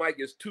 Uncle Mike,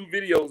 there's 2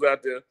 videos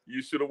out there.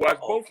 You should have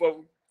watched both of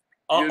them.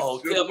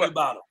 Tell me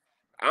about them.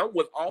 I'm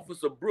with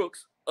Officer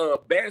Brooks,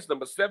 badge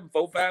number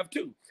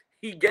 7452.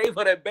 He gave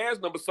her that badge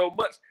number so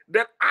much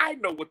that I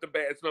know what the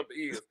badge number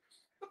is.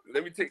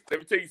 Let me tell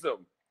you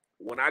something.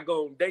 When I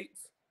go on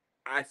dates,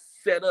 I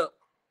set up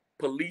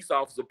police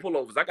officer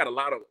pullovers. I got a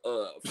lot of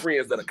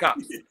friends that are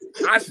cops.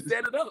 I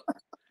set it up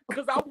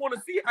because I want to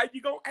see how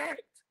you gonna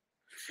act.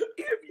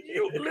 If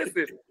you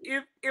listen,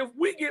 if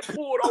we get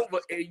pulled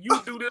over and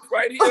you do this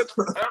right here,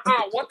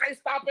 what they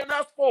stopping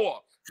us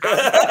for?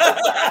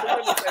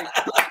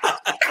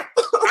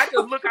 I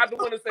just look out the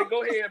window and say,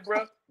 "Go ahead,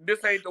 bro.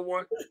 This ain't the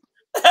one."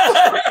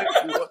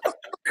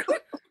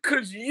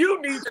 Because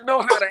you need to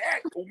know how to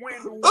act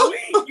when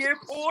we get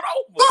pulled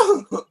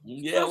over.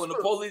 Yeah, when the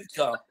police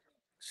come.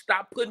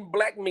 Stop putting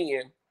black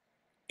men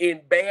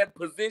in bad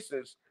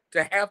positions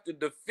to have to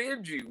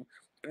defend you.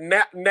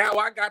 Now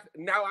I got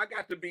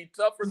to be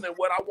tougher than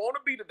what I want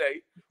to be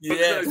today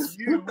because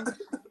you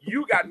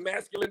got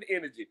masculine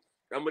energy.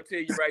 I'm gonna tell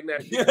you right now.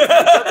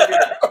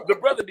 The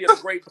brother did a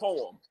great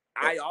poem.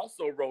 I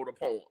also wrote a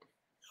poem.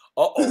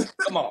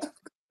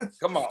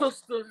 Come on,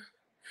 sister.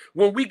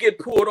 When we get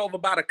pulled over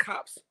by the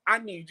cops, I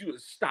need you to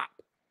stop.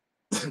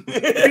 Be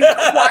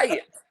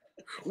quiet.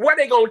 Where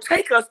they gonna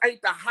take us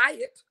ain't the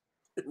Hyatt,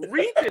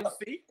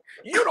 Regency.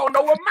 You don't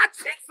know what my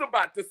chick's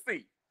about to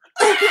see.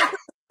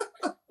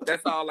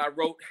 That's all I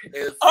wrote.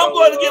 So, I'm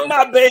going to get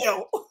my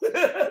bail.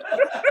 That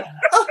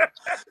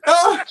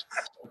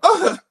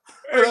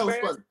was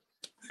funny.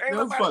 Ain't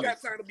nobody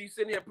got time to be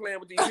sitting here playing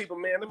with these people,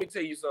 man. Let me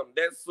tell you something.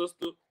 That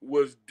sister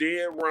was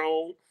dead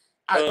wrong.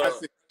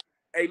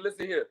 Hey,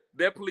 listen here.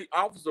 That police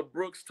officer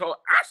Brooks told.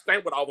 I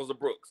stand with Officer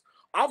Brooks.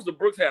 Officer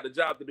Brooks had a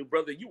job to do,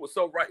 brother. You were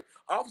so right.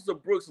 Officer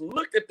Brooks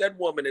looked at that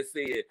woman and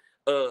said,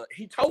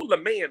 he told the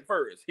man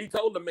first. He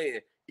told the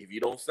man, if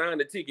you don't sign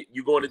the ticket,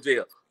 you're going to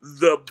jail.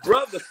 The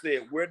brother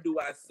said, where do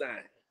I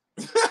sign?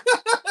 This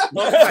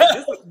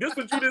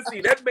what you didn't see.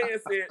 That man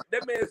said,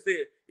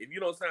 if you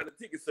don't sign the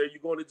ticket, sir,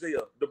 you're going to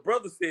jail. The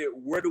brother said,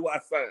 where do I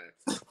sign?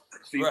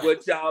 See,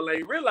 what y'all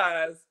ain't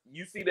realized,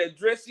 you see that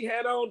dress she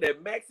had on,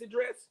 that maxi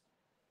dress?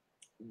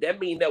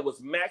 That mean that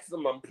was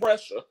maximum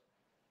pressure.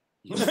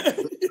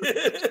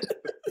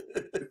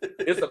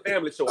 It's a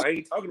family show. I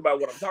ain't talking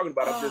about what I'm talking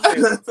about. I'm just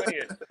saying what I'm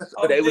saying.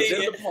 But they was in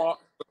the park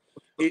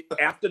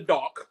after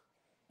dark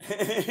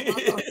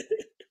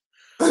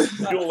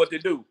doing what they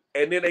do.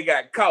 And then they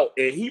got caught.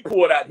 And he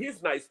pulled out his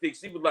nightstick.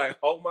 She was like,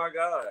 oh my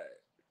God.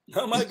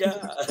 Oh my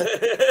God.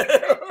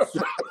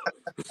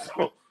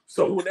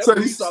 So when that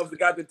police officer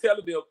got to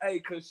telling them, hey,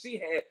 because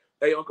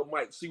hey, Uncle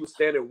Mike, she was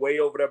standing way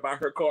over there by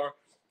her car.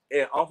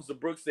 And Officer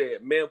Brooks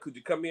said, ma'am, could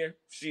you come here?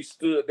 She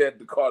stood there at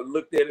the car,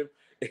 looked at him.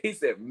 And he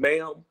said,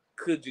 ma'am,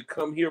 could you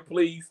come here,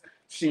 please?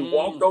 She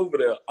walked over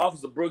there.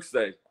 Officer Brooks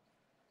said,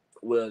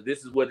 well,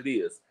 this is what it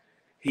is.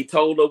 He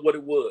told her what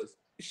it was.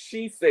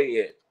 She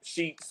said,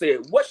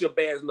 "What's your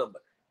badge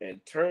number?"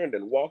 And turned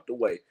and walked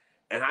away.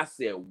 And I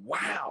said,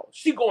 wow,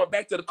 she going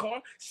back to the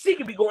car. She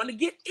could be going to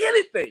get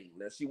anything.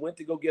 Now, she went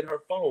to go get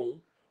her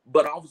phone,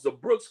 but Officer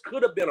Brooks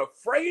could have been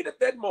afraid at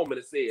that moment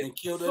and said, and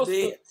killed her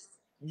dead.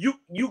 You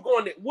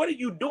going to, what are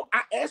you doing?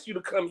 I asked you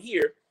to come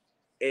here,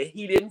 and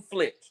he didn't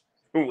flinch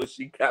when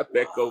she got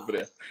back over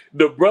there.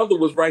 The brother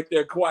was right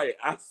there quiet.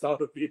 I saw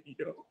the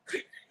video.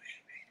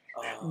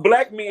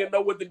 Black men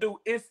know what to do.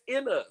 It's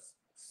in us.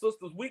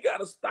 Sisters, we got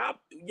to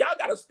stop. Y'all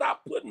got to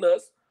stop putting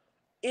us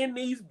in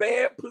these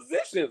bad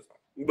positions.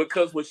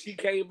 Because when she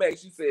came back,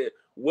 she said,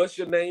 "What's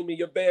your name and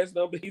your badge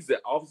number?" He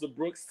said, "Officer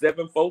Brooks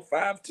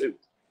 7452."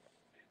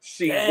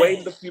 She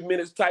waited a few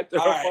minutes, typed to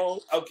her phone.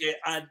 Okay,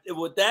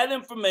 with that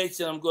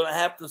information, I'm going to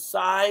have to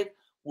side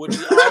with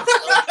the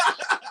officer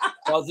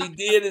because he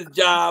did his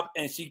job,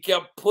 and she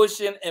kept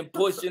pushing and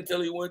pushing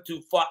until he went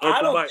too far.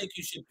 I don't think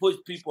you should push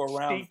people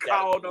around. She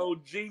called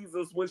on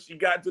Jesus when she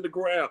got to the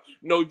ground.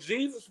 No,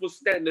 Jesus was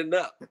standing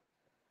up.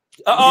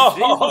 Jesus was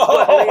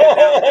laying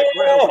down on the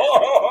ground.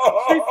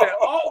 She said,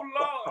 "Oh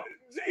Lord,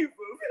 Jesus,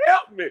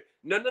 help me."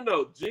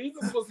 No.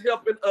 Jesus was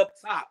helping up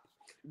top.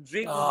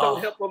 Jesus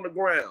don't help on the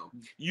ground.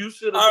 You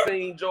should have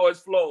seen George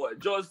Floyd.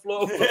 George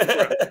Floyd was on the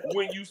ground.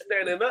 When you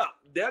standing up,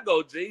 there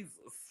go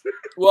Jesus.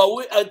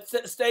 Well,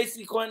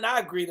 Stacey Quinn, I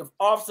agree. The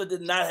officer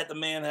did not have to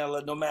manhandle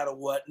her no matter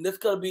what. And this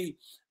could be,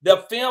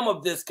 the film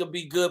of this could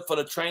be good for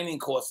the training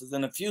courses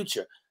in the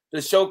future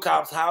to show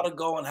cops how to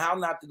go and how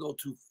not to go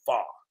too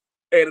far.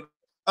 And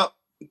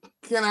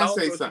can I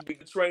say something?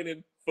 Be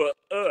training for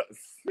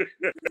us.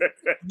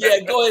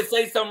 Yeah, go ahead,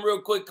 say something real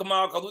quick,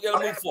 Kamal, because we got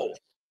to move forward.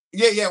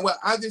 Yeah. Well,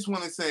 I just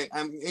want to say,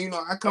 I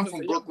come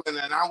from Brooklyn,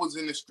 and I was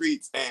in the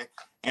streets, and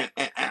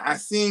I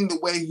seen the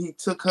way he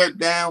took her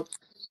down.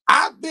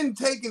 I've been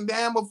taken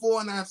down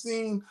before, and I've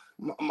seen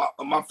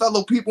my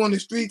fellow people in the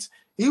streets.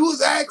 He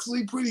was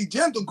actually pretty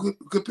gentle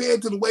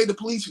compared to the way the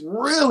police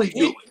really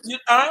do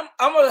it. I'm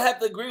going to have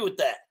to agree with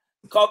that.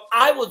 Because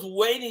I was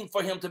waiting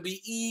for him to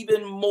be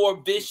even more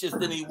vicious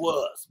than he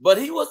was, but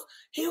he was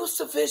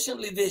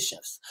sufficiently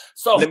vicious.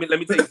 So let me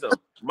tell you something.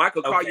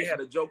 Michael Colyar had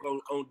a joke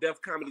on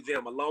Def Comedy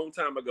Jam a long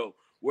time ago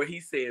where he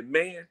said,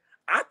 "Man,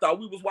 I thought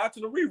we was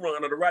watching a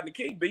rerun of the Rodney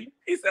King beat."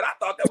 He said, "I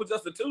thought that was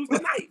just a Tuesday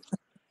night."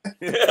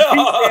 He said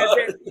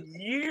that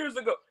years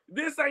ago.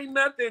 This ain't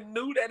nothing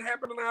new that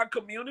happened in our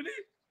community.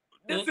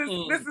 This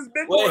has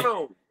been going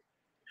on.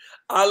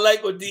 I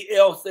like what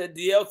DL said.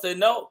 DL said,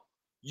 "No.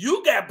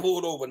 You got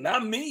pulled over,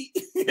 not me."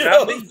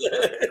 Not me.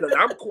 Because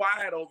I'm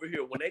quiet over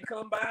here. When they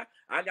come by,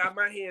 I got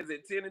my hands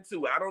at 10 and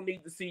 2. I don't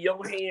need to see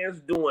your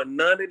hands doing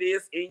none of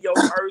this in your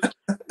purse.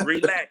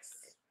 Relax.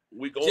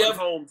 We going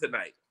home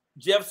tonight.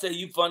 Jeff said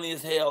you funny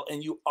as hell,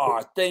 and you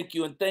are. Thank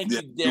you, and thank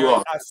you,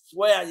 Derek. I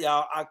swear,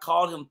 y'all, I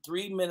called him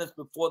 3 minutes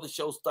before the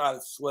show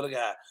started, swear to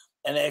God,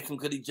 and asked him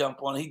could he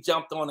jump on. He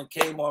jumped on and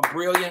came on.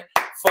 Brilliant,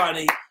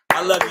 funny.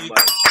 I love you.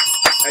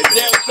 Hey,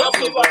 Derek, I'm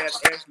so glad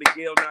Ashley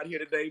Gale not here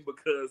today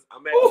because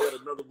I'm actually at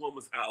another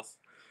woman's house.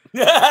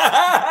 And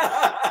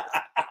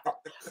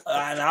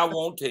I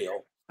won't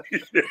tell.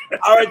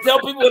 All right,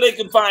 tell people where they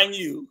can find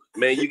you.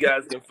 Man, you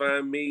guys can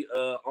find me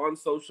on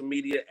social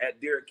media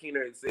at Derek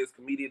Keener. It says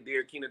comedian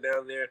Derek Keener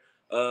down there.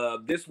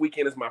 This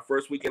weekend is my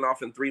first weekend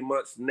off in 3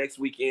 months. Next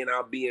weekend,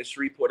 I'll be in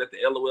Shreveport at the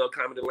LOL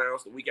Comedy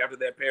Lounge. The week after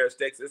that, Paris,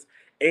 Texas.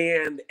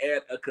 And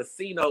at a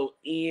casino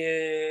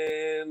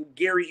in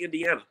Gary,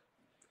 Indiana.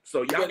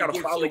 So y'all gotta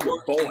follow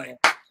your boy.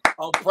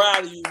 I'm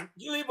proud of you.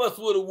 You leave us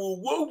with a woo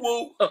woo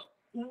woo.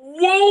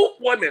 Woo!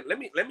 1 minute. Let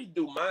me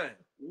do mine.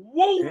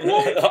 Woo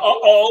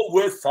woo.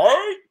 West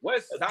Side.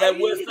 West Side. That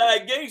West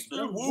Side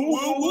gangster. Woo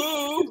woo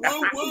woo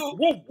woo woo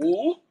woo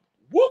woo.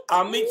 Woo.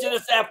 I'll meet you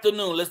this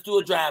afternoon. Let's do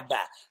a drive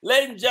by,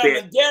 ladies and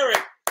gentlemen.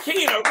 Derek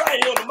Keener,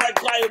 right here on the Mike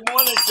Colyar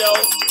Morning Show.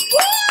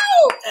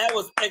 Woo! That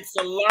was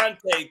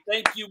excellente.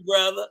 Thank you,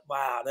 brother.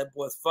 Wow, that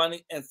boy's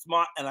funny and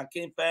smart, and I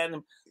can't find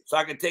him, so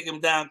I can take him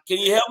down. Can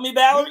you help me,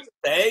 Valerie?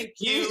 Thank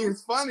you. He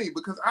is funny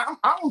because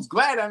I was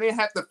glad I didn't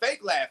have to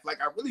fake laugh.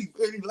 Like I really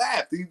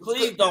laughed.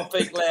 Please don't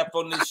fake laugh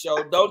on this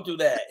show. Don't do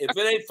that. If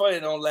it ain't funny,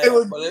 don't laugh. It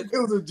was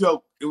a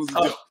joke. It was a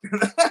joke.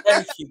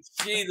 Thank you.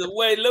 Jesus,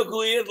 wait, look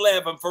who is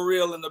laughing for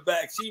real in the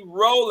back. She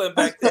rolling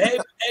back there.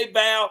 Hey,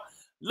 Val.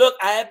 Look,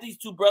 I have these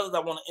two brothers I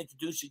want to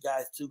introduce you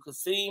guys to,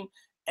 Kasim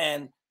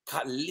and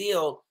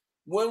Khalil.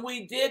 When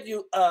we did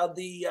the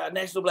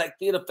National Black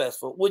Theater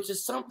Festival, which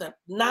is something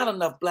not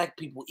enough Black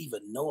people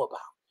even know about.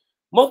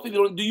 Most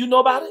people don't. Do you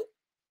know about it?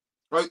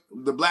 Right,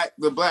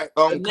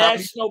 the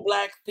National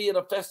Black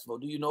Theater Festival.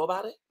 Do you know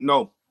about it?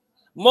 No.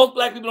 Most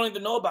Black people don't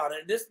even know about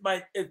it.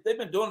 They've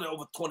been doing it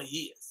over 20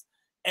 years.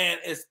 And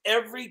it's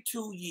every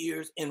 2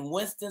 years in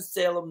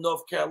Winston-Salem,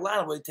 North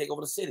Carolina, where they take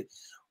over the city.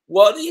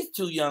 Well, these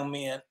two young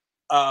men,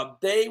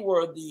 they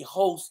were the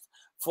host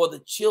for the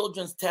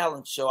Children's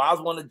Talent Show. I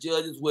was one of the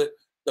judges with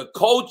the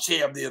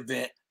co-chair of the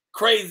event,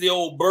 crazy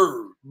old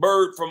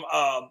Bird from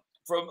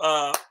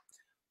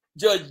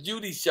Judge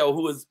Judy's show,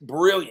 who is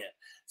brilliant.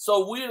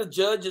 So we're the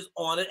judges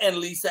on it, and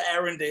Lisa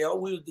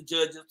Arundel. We were the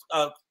judges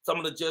some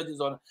of the judges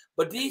on it.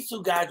 But these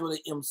two guys were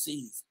the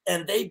MCs,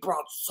 and they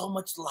brought so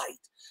much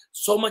light,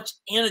 so much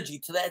energy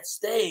to that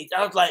stage.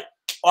 I was like,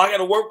 oh, I got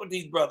to work with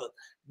these brothers.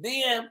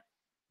 Then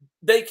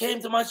they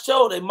came to my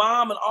show. Their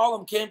mom and all of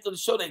them came to the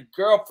show. Their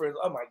girlfriends,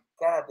 oh my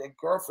God, their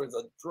girlfriends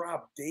are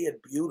drop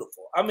dead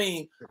beautiful. I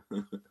mean,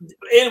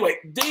 anyway,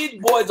 these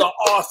boys are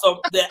awesome.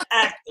 They're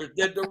actors,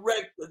 they're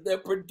directors, they're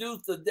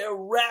producers, they're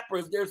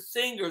rappers, they're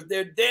singers,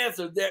 they're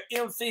dancers, they're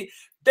MC.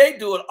 They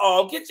do it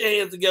all. Get your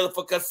hands together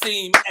for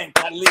Kasim and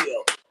Khalil.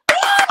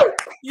 Woo!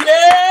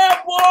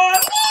 Yeah, boy.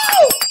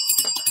 Woo!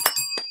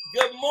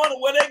 Good morning.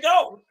 Where they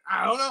go?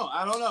 I don't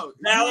know.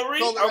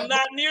 Valerie, I'm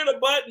not near the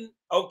button.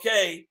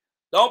 Okay.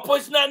 Don't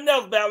push nothing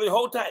else, Valerie.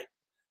 Hold tight.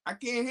 I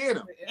can't hear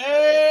them.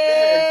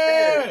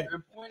 Hey!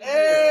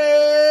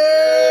 Hey!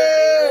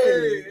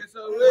 It's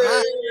a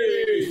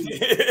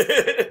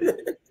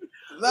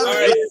All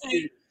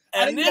right.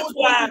 And this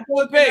why I'm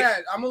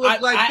gonna look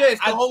like this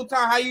the whole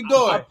time. How you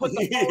doing? I put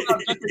the phone up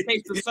just in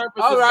case the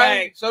surface is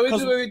bag. So we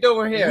do what we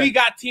doing here. We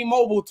got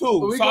T-Mobile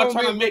too, so I'm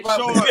trying to make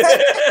sure.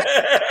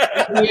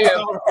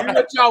 Yeah, we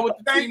with y'all with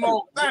the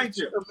T-Mobile. Thank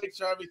you. Make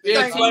sure everything.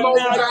 Yeah, T-Mobile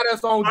got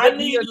us on. I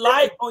need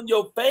light on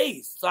your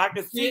face so I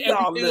can see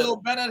y'all. A little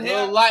better here.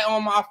 Little light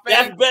on my face.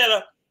 That's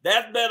better.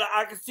 That's better.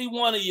 I can see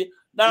one of you.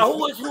 Now,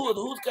 who's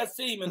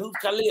Kasim and who's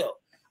Khalil?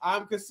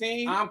 I'm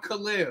Kasim. I'm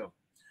Khalil.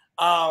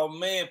 Oh,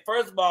 man.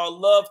 First of all,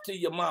 love to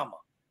your mama.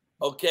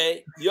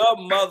 Okay? Your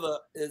mother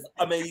is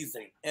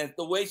amazing. And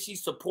the way she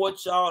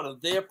supports y'all and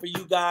is there for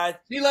you guys.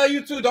 She love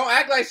you too. Don't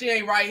act like she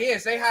ain't right here.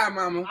 Say hi,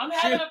 mama. I'm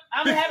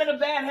having a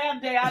bad hair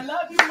day. I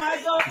love you,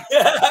 Michael.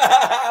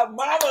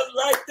 Mama's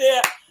right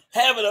there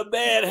having a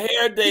bad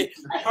hair day.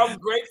 I'm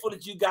grateful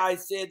that you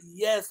guys said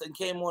yes and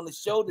came on the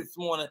show this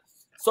morning.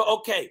 So,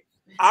 okay.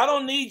 I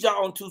don't need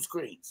y'all on two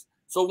screens.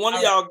 So one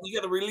of y'all, you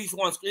got to release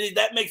one screen.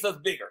 That makes us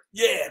bigger.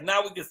 Yeah,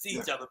 now we can see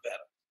each other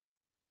better.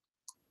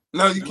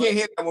 No, you can't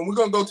hit that one. We're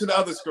gonna go to the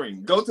other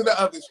screen. Go to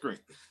the other screen.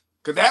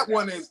 Cause that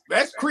one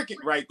that's cricket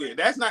right there.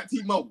 That's not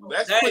T-Mobile.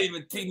 That ain't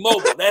even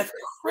T-Mobile. That's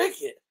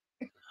cricket.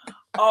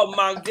 Oh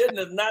my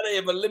goodness. Now they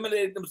have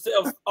eliminated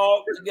themselves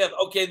all together.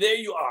 Okay, there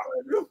you are.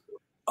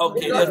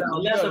 Okay, let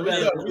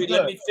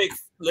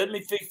me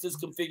fix this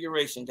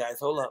configuration, guys.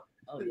 Hold up.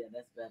 Oh yeah,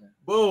 that's better.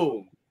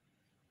 Boom.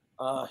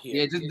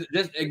 Here. Yeah,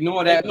 just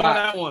ignore that. Ignore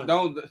that one.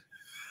 Don't.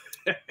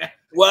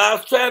 What I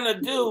was trying to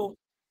do.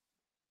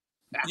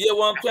 Yeah,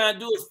 what I'm trying to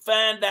do is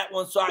find that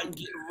one so I can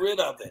get rid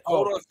of it.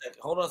 Hold on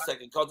a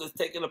second, because it's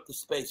taking up the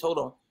space. Hold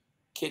on.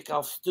 Kick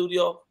off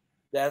studio.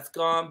 That's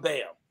gone.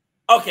 Bam.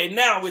 Okay,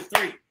 now we're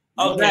three.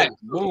 Okay.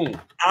 Boom.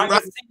 I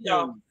can see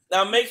y'all.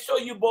 Now make sure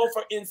you both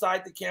are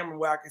inside the camera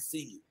where I can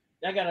see you.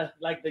 I gotta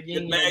like the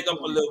game. Bag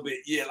up a little bit.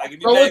 Yeah, like if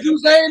you So what you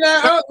saying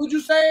now? What you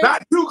saying?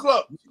 Not too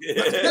close.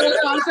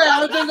 I'm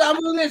saying, I'm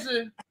gonna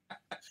listen.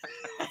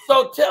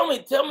 So tell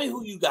me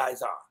who you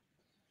guys are.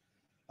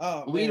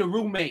 Oh, we the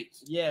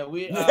roommates. Yeah,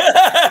 we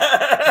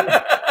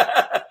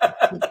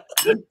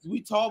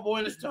Tall Boy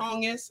and the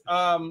Strongest.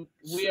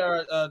 We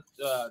are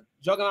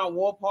Juggernaut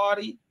War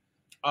Party.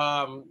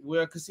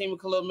 We're Kasim and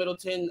Khalil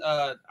Middleton.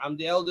 I'm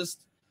the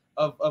eldest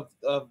of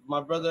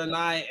my brother and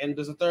I, and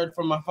there's a third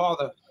from my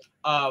father.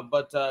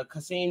 But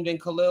Kasim, then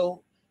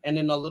Khalil, and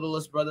then the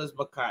littlest brother is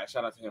Bakai.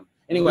 Shout out to him.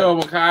 Anyway,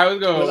 let's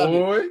go,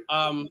 boy.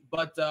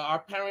 But our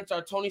parents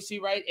are Tony C.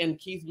 Wright and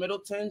Keith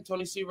Middleton.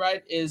 Tony C.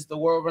 Wright is the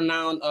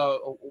world-renowned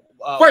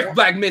first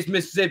black Miss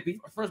Mississippi,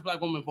 first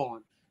black woman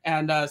born,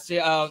 and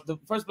the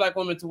first black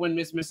woman to win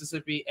Miss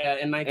Mississippi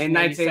in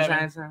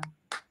 1997.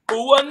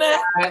 Who won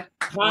that?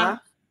 Huh?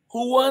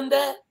 Who won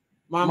that?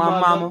 My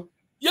mama.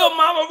 Your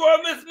mama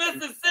won Miss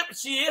Mississippi.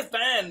 She is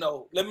fine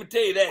though. Let me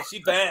tell you that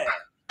she fine.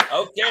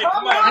 Okay,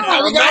 come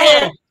on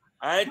now.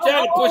 I ain't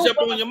trying to push up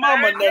on your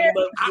mama, nothing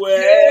but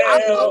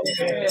well.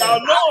 Y'all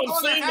know I'm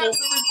single. Have to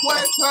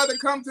request her to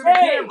come to the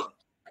camera.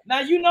 Now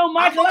you know,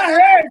 Michael. I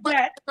heard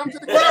that. Come to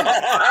the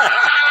camera.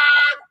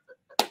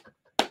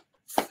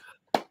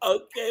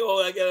 Okay, well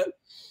I gotta.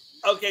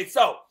 Okay,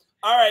 so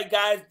all right,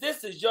 guys,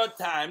 this is your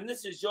time.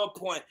 This is your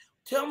point.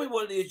 Tell me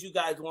what it is you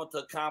guys want to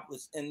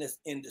accomplish in this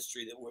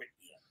industry that we're in.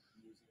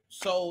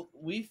 So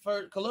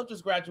Khalil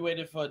just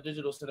graduated for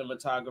digital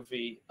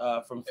cinematography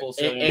from Full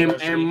Sail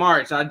University. In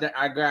March,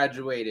 I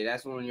graduated.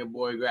 That's when your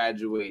boy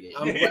graduated.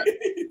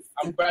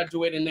 I'm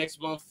graduating next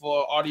month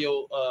for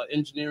audio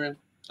engineering.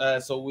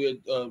 So we're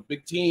a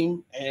big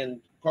team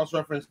and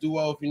cross-reference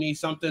duo. If you need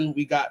something,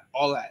 we got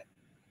all that.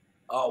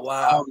 Oh,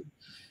 wow.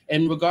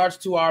 In regards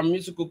to our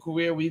musical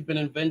career, we've been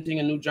inventing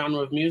a new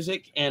genre of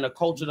music and a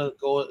culture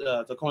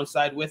to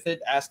coincide with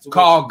it.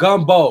 Called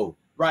gumbo.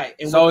 Right.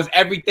 And so it's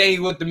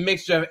everything with the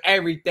mixture of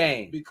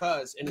everything.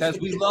 Because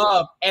we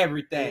love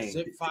everything.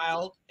 Zip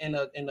filed in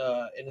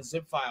a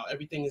zip file.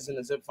 Everything is in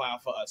a zip file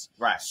for us.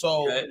 Right.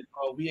 So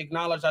we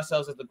acknowledge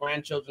ourselves as the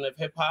grandchildren of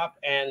hip hop,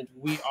 and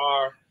we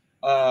are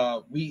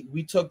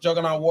we took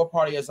Juggernaut War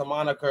Party as a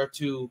moniker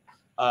to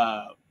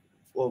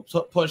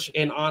push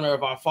in honor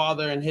of our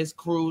father and his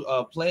crew,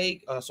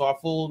 Plague. So our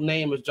full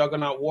name is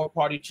Juggernaut War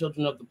Party,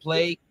 Children of the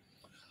Plague.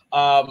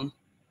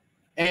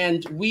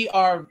 And we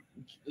are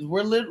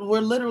we're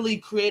literally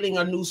creating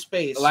a new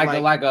space,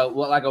 like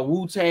a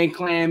Wu-Tang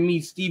Clan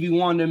meets Stevie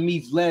Wonder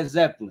meets Led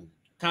Zeppelin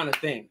kind of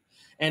thing.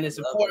 And it's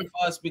important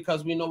for us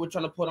because we know we're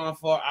trying to put on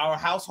for our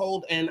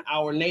household and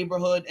our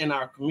neighborhood and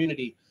our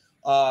community.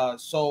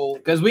 So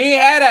because we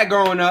ain't had that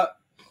growing up.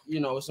 You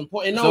know, it's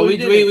important. No, so we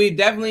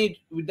definitely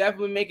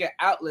make an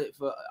outlet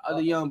for other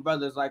young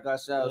brothers like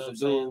ourselves to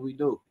do what we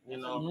do. You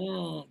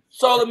know.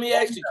 So let me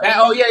ask you.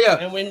 Oh yeah.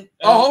 And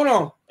hold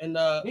on. And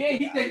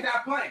he thinks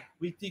I'm playing.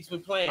 We teach we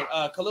playing.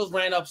 Khalil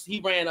ran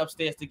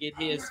upstairs to get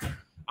his.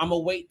 I'm gonna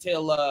wait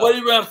till. What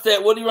did he run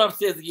upstairs? What did he run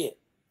upstairs to get?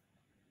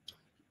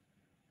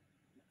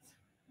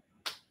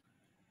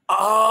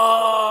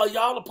 Oh,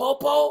 y'all the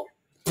popo?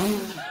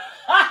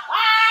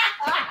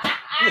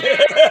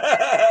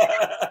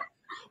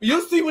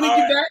 You'll see when he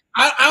get back.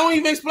 I don't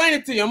even explain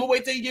it to you. I'm gonna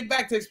wait till you get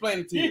back to explain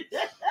it to you.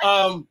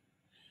 And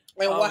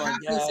what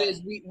happens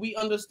is we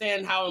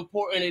understand how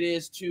important it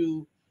is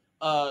to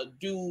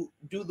do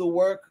the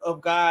work of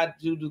God,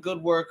 do the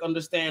good work,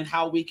 understand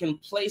how we can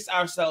place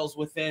ourselves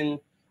within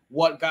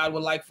what God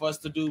would like for us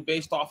to do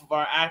based off of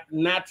our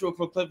natural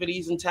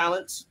proclivities and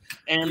talents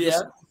and the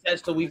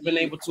success that we've been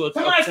able to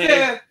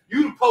obtain.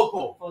 You the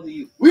popo.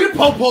 We the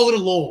popo of the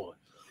Lord.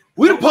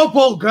 We the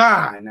popo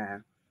God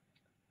now.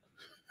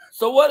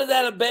 So what is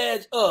that a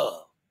badge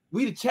of?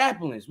 We the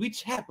chaplains. We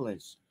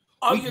chaplains.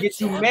 Oh, we get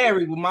you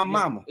married with my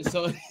mama.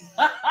 So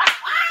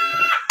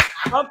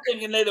I'm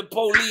thinking they the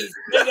police.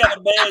 They got a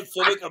badge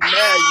so they can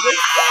marry you.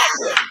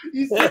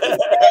 You shouldn't have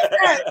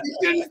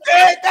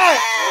said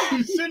that.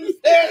 You shouldn't have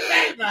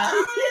said that.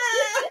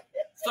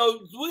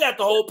 So we got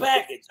the whole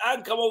package. I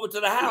can come over to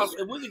the house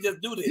and we can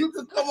just do this. You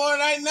can come on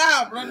right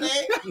now, bro.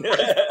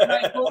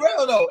 Like, for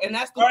real though. And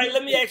that's all right.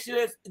 Let me ask you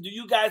this: do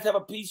you guys have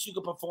a piece you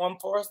can perform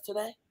for us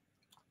today?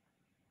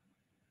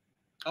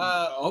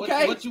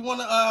 Okay. What you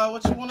wanna do?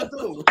 What you wanna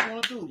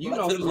do? You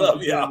know,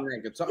 love y'all.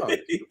 Guitar. Oh,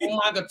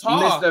 my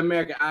guitar, Mr.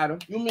 American Idol.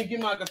 You want me to get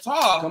my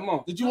guitar? Come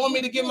on. Did you want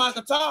me to get my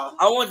guitar?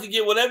 I want you to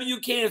get whatever you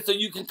can so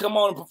you can come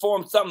on and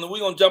perform something. And we're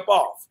gonna jump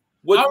off.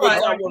 All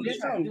right.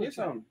 Get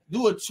something.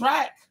 Do a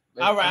track.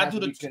 All right. I do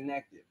the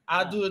connected.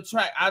 I do the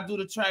track. I do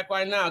the track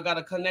right now. I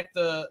gotta connect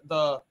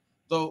the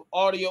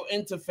audio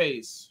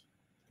interface.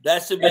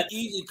 That should be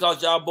easy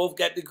because y'all both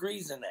got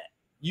degrees in that.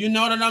 You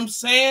know what I'm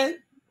saying?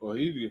 Well,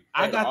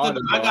 I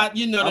got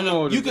you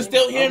know you can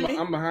still hear me.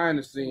 I'm behind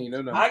the scene.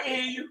 I can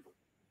hear you.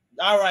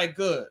 All right,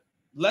 good.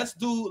 Let's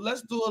do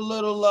a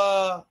little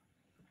of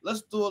this.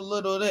 Let's do a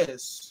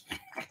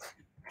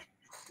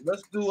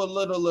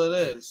little of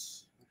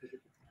this.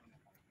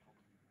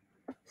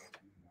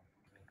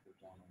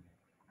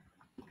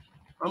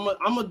 I'm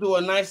gonna do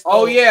a nice.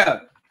 Oh yeah.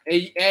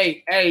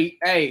 Hey.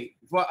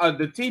 For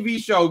the TV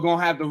show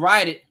gonna have to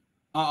write it.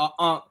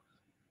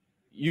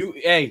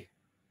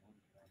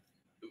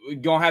 We're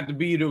gonna have to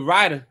be the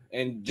writer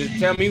and just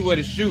tell me where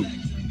to shoot.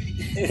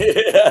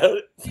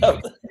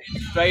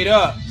 Straight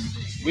up.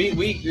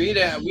 We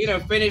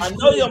done finished. I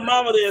know your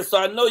mama there, so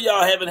I know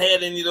y'all haven't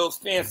had any of those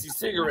fancy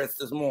cigarettes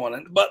this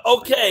morning. But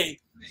okay,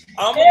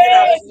 I'm gonna get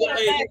out of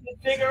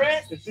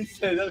cigarettes.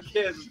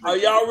 Are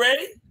y'all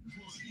ready?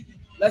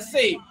 Let's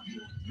see.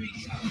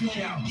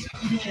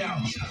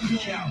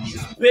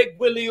 Big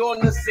Willie on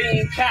the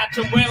scene, catch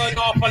him, wailing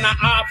off on the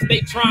ops,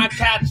 they try and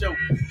catch him.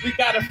 We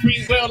got a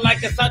free will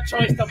like it's our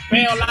choice to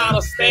bail out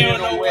or stay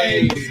on the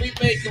way. We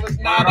make it was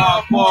not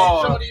our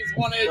fault. Shorties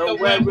wanted the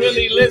wet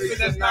Willie,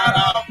 listen, it's not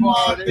our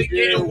fault. They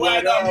getting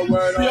wet up.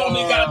 We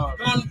only got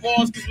gun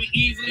balls because we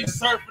easily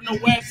surfing the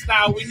wet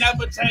style. We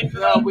never change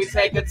it up, we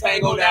take a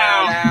tango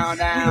down.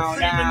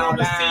 On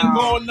the scene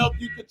going up,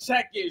 you can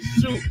check it,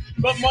 shoot.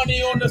 But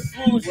money on the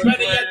swoosh,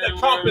 ready at the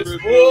compass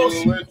rules.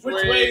 Which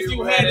ways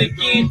you headed?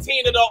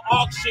 Guillotine to the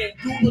auction.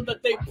 Do what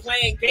that they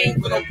playing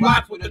games with the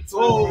block with the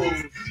tools.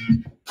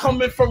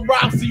 Coming from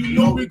Roxy, you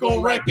know we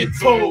gon' wreck it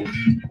too.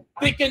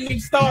 Thinking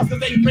these stars cause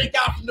they break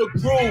out from the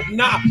groove.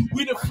 Nah,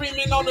 we the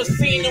Freeman on the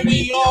scene and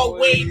we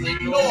always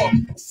ignore.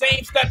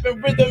 Same step in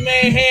rhythm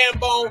and hand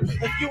bone.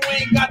 If you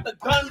ain't got the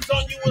guns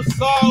on you,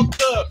 it's all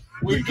good.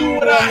 We do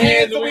with our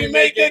hands and we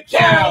make it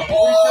count.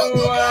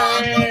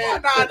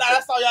 Nah,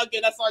 that's all y'all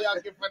get. That's all y'all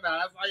get for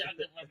now.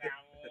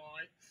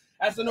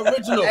 That's an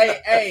original.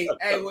 Hey,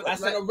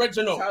 that's an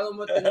original. Tell them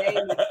what the name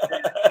is.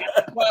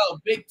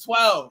 12, Big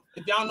 12.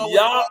 If y'all know,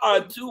 y'all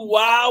are two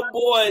wild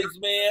boys,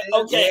 man.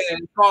 Okay, yeah,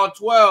 it's called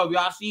 12.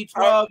 Y'all see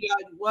 12? Y'all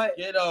what?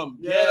 Get them.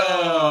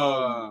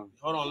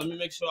 Hold on, let me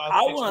make sure.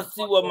 I want to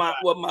see what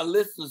my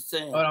listeners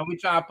saying. Hold on, we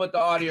trying to put the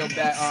audio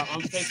back.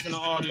 I'm fixing the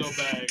audio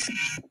bag.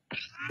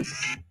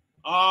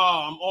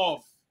 Oh, I'm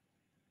off.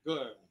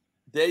 Good.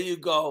 There you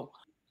go.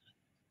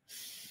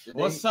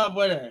 What's up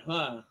with it,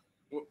 huh?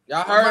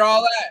 Y'all heard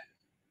all that?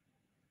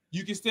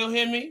 You can still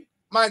hear me,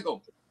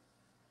 Michael?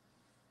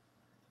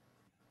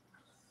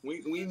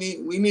 We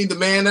need the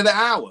man of the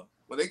hour.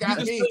 Well, they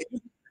got me.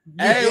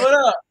 Hey, what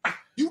up?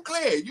 You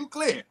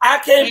clear. I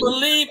can't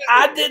believe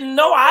I didn't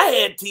know I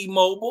had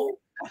T-Mobile.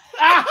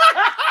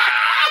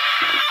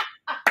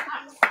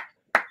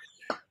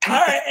 All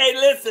right, hey,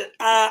 listen.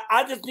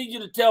 I just need you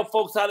to tell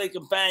folks how they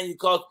can find you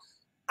because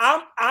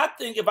I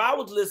think if I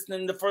was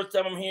listening the first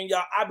time I'm hearing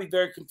y'all, I'd be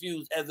very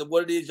confused as to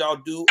what it is y'all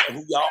do and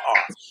who y'all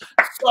are.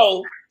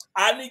 So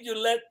I need you to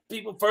let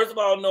people, first of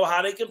all, know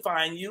how they can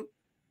find you.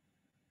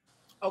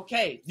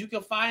 Okay, you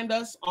can find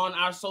us on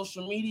our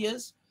social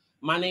medias.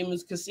 My name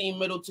is Kasim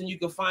Middleton. You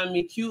can find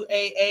me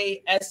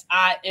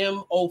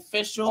QAASIM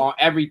official on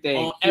everything.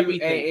 On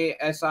everything.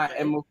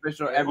 QAASIM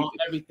official. Everything. On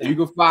everything. You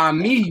can find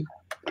me,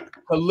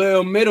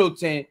 Khalil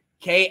Middleton,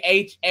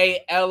 KHALILM,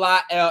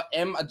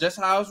 just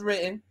how it's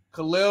written.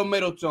 Khalil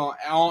Middleton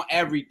on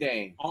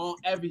everything. On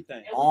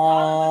everything.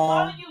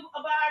 On you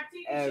about our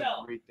TV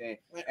show. everything.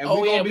 And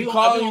we're going to be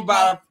calling you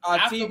about our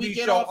after TV we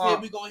get show. off here,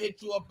 we're going to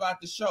hit you up about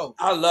the show.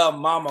 I love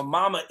Mama.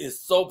 Mama is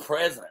so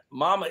present.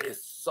 Mama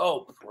is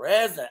so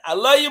present. I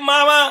love you,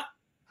 Mama.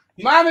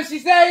 Mama, he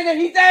said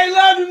he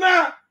love you,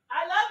 Mama.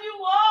 I love you,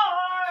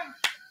 Warren.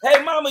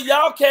 Hey, Mama,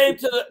 y'all came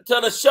to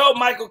the show,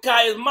 Michael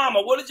Kaya's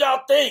mama. What did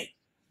y'all think?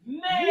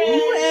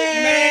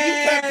 Man,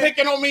 you kept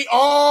picking on me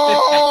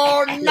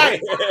all night.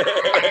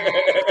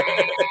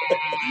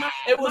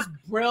 It was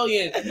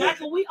brilliant.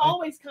 Michael, we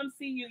always come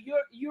see you.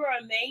 You're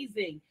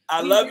amazing.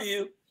 I love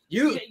you.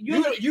 You the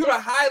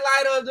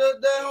highlight of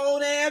the whole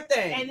damn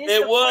thing. And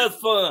It was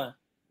fun.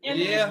 And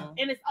Yeah.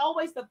 and it's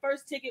always the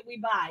first ticket we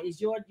buy is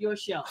your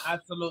show.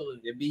 Absolutely.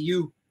 It be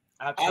you.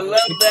 I love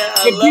that.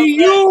 I It love be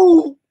that.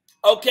 you.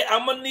 Okay,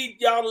 I'm gonna need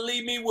y'all to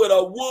leave me with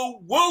a woo,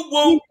 woo,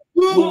 woo.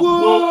 Woo.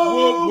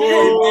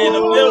 And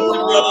the Milton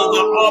brothers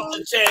are off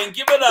the chain.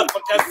 Give it up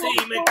for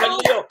Kasim and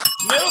Khalil.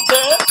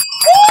 Milton.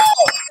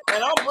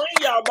 And I'll bring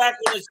y'all back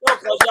on the show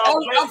because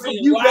y'all crazy.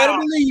 You Wow. better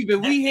believe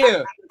it. We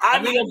here. I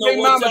We need to gonna know bring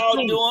what Mama y'all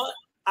too. doing.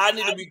 I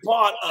need to be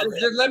part of it.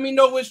 Just let me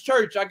know which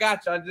church. I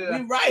got you.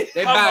 We right.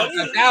 They about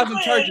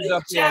 1,000 churches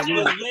up there.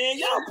 Man,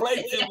 y'all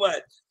play too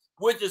much.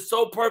 Which is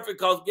so perfect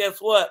because guess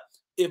what?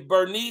 If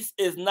Bernice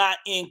is not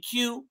in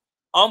queue,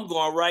 I'm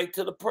going right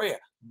to the prayer.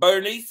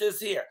 Bernice is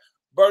here.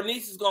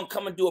 Bernice is going to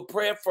come and do a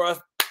prayer for us.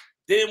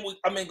 Then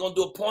going to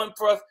do a poem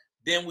for us.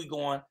 Then we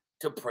going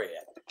to prayer.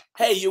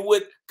 Hey, you're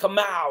with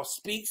Kamal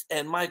Speaks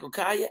and Michael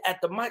Kaya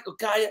at the Michael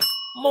Kaya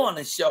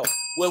Morning Show,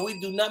 where we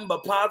do nothing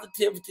but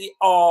positivity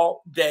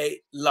all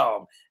day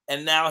long.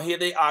 And now here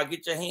they are.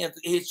 Get your hands.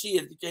 Here she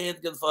is. Get your hands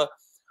together for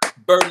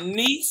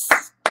Bernice.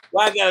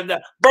 Well, I got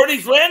it.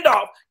 Bernice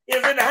Randolph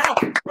is in the house.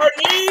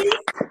 Bernice.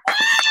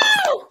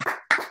 Woo!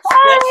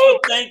 Special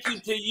thank you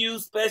to you.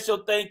 Special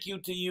thank you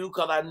to you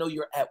because I know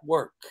you're at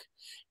work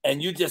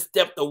and you just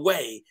stepped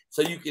away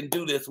so you can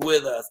do this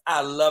with us.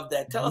 I love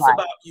that. Tell us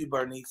about you,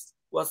 Bernice.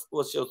 What's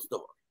your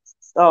story?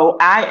 So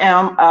I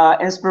am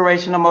an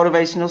inspirational,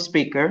 motivational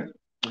speaker.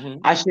 Mm-hmm.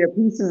 I share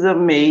pieces of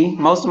me.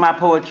 Most of my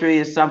poetry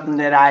is something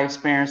that I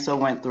experienced or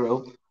went through.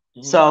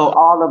 Mm-hmm. So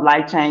all of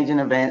life-changing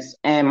events.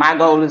 And my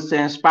goal is to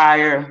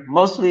inspire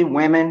mostly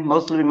women,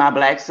 mostly my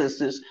Black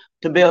sisters,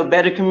 to build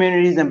better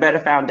communities and better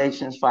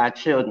foundations for our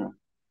children.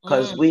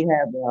 Because we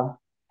have a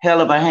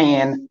hell of a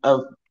hand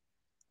of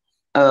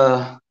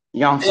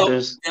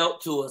youngsters.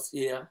 Dealt to us,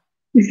 yeah.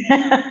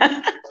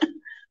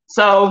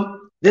 So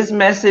this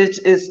message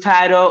is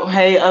titled,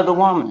 Hey, Other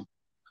Woman.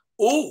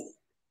 Ooh,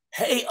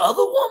 Hey,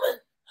 Other Woman?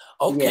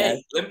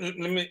 Okay, yes. let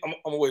me I'm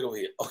gonna wait over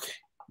here. Okay.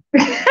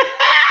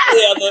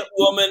 Hey, Other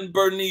Woman,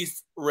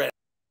 Bernice Red.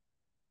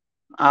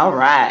 All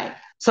right.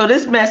 So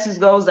this message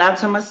goes out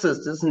to my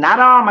sisters,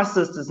 not all my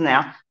sisters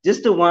now,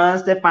 just the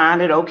ones that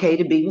find it okay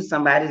to be with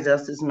somebody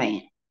else's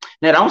man.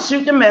 Now, don't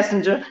shoot the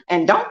messenger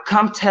and don't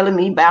come telling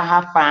me about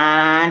how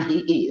fine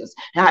he is.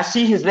 Now, I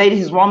see his lady,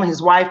 his woman,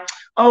 his wife.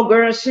 Oh,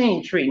 girl, she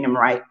ain't treating him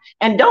right.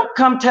 And don't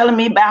come telling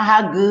me about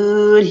how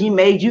good he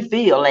made you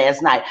feel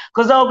last night.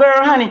 Because, oh,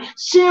 girl, honey,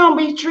 she don't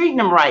be treating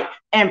him right.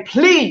 And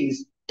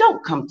please,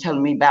 don't come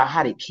telling me about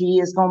how the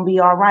kid's gonna be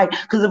all right.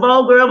 Because if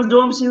old girl was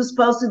doing what she was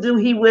supposed to do,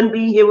 he wouldn't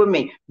be here with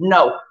me.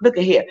 No, look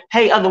at here.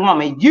 Hey, other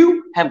woman,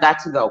 you have got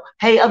to go.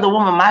 Hey, other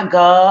woman, my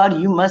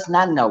God, you must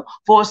not know.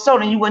 For so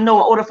then you would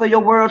know in order for your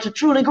world to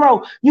truly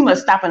grow, you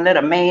must stop and let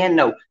a man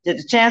know that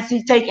the chance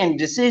he take and the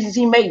decisions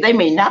he make, they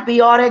may not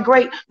be all that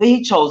great, but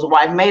he chose a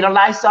wife, made a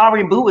life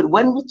sorry, boo, it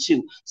wasn't with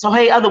you. So,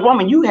 hey, other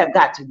woman, you have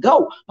got to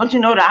go. Don't you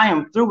know that I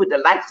am through with the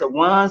likes of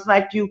ones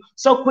like you?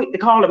 So quick to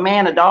call a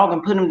man a dog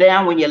and put him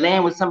down when you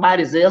land with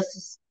somebody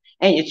else's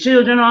and your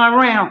children are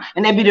around,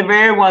 and they be the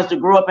very ones to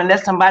grow up and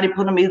let somebody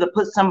either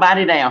put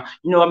somebody down.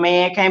 You know, a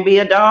man can't be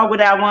a dog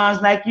without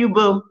ones like you,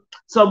 boo.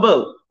 So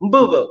boo,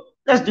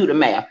 let's do the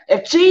math.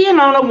 If cheating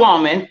on a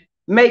woman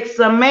makes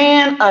a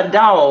man a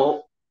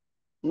dog,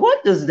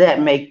 what does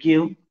that make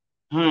you?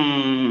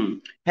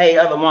 Hey,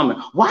 other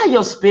woman, why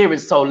your spirit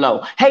so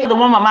low? Hey, other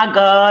woman, my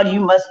God, you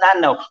must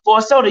not know.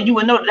 For so that you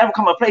would know that there will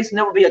come a place and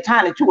there will be a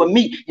time that you will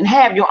meet and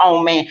have your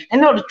own man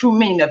and know the true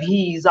meaning of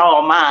he's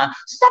all mine.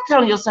 Stop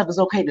telling yourself it's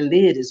okay to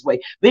live this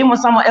way. Being when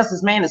someone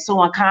else's man is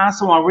so unkind,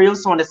 so unreal,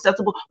 so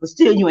unacceptable, but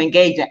still you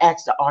engage in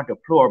acts that are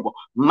deplorable.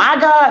 My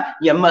God,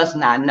 you must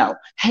not know.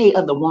 Hey,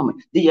 other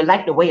woman, do you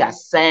like the way I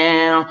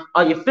sound?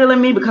 Are you feeling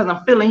me? Because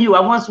I'm feeling you.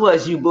 I once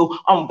was you, boo,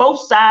 on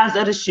both sides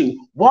of the shoe.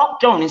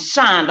 Walked on and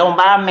shined on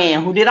by a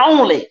man who did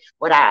only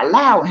what I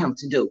allowed him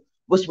to do.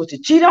 was to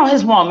cheat on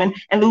his woman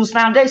and lose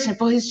foundation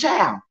for his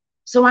child.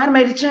 So I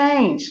made a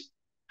change.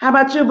 How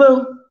about you,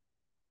 boo?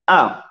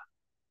 Oh,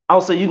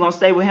 so you gonna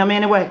stay with him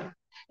anyway?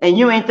 And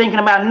you ain't thinking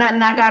about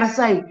nothing I gotta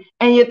say.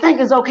 And you think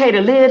it's okay to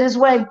live this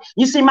way?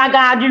 You see, my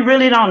God, you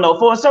really don't know.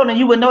 For a certain,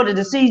 you would know that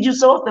the seed you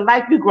sow, the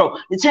life you grow,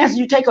 the chances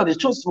you take are the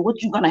choice for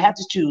what you're gonna have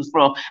to choose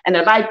from. And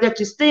the life that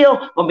you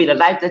still gonna be the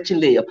life that you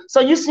live.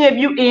 So you see, if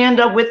you end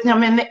up with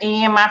him in the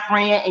end, my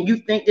friend, and you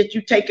think that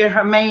you taking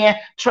her man,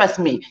 trust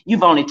me,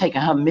 you've only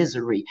taken her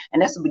misery.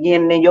 And that's the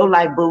beginning in your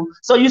life, boo.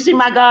 So you see,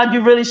 my God,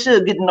 you really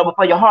should get to know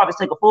before your harvest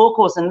take a full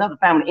course and another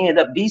family end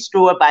up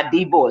destroyed by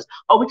divorce.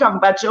 Oh, we're talking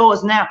about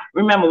yours now.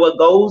 Remember, what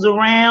goes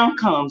around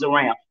comes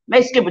around.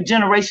 May skip a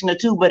generation or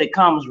two, but it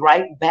comes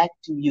right back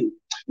to you.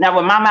 Now,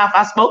 with my mouth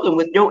I spoken,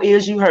 with your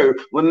ears you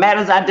heard. With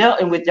matters I dealt,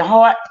 and with your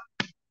heart,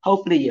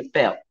 hopefully you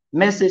felt.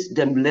 Message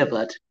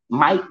delivered.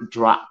 Mic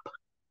drop.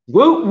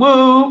 Woo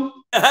woo.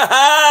 Yeah.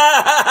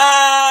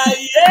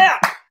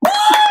 Woo!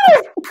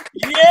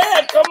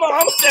 Yeah, come on.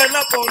 I'm standing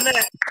up on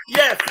that.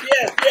 Yes.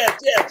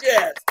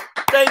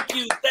 Thank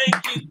you.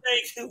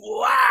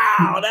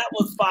 Wow, that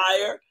was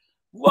fire.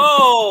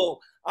 Whoa.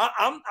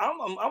 I'm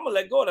gonna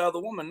let go of the other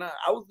woman now.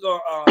 I was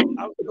still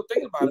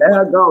thinking about it. Let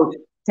her go.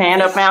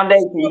 Stand up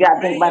foundation. You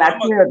gotta think about our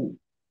children.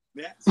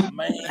 Yes,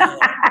 man.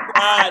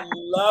 I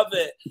love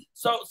it.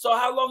 So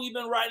how long you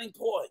been writing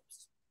poems?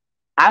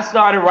 I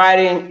started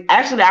writing,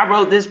 actually I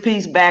wrote this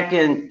piece back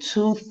in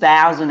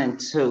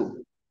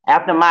 2002.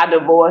 After my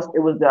divorce,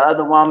 it was the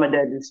other woman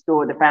that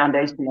destroyed the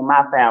foundation of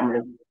my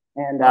family.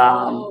 And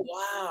oh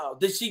wow.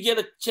 Did she get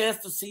a chance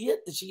to see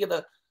it? Did she get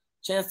a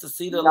chance to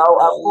see the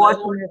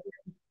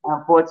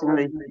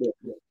unfortunately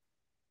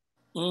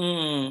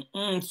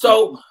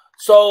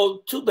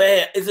So too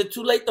bad. Is it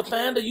too late to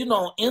find her? You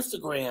know, on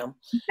Instagram.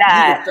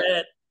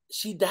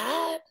 She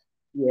died?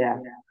 Yeah.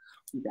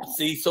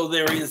 See, so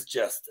there is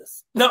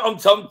justice. No, I'm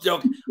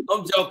joking.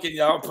 I'm joking,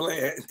 y'all. I'm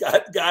playing.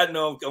 God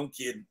knows I'm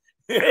kidding.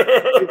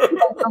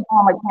 Some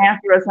form of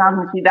cancer or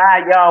something. She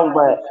died young,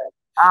 but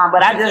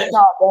I just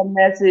thought that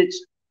message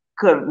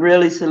could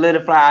really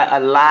solidify a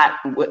lot.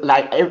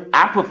 Like, if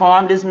I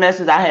performed this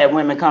message, I had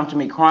women come to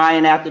me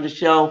crying after the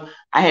show.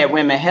 I had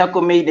women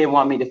heckle me. They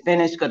want me to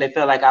finish because they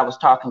felt like I was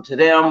talking to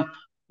them.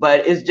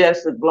 But it's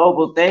just a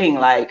global thing.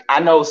 Like, I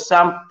know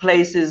some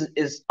places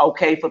it's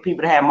okay for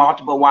people to have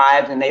multiple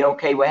wives and they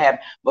okay with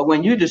having, but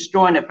when you're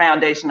destroying the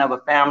foundation of a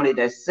family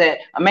that's set,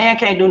 a man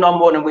can't do no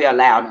more than we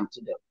allow him to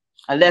do,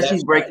 unless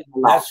he's breaking the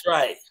law. That's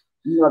right.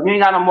 You know, if you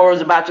ain't got no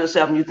morals about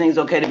yourself and you think it's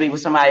okay to be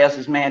with somebody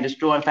else's man,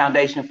 destroying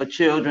foundation for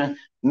children,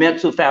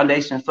 mental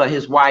foundation for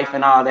his wife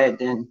and all that,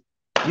 then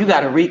you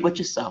got to reap what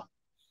you sow.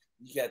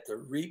 You got to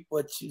reap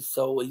what you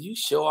sow, and you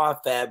sure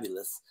are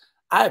fabulous.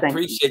 I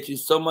appreciate you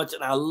so much,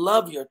 and I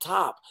love your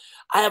top.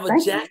 I have a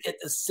jacket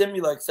that's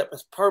similar, except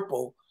it's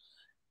purple.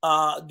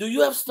 Do you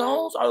have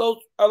stones? Are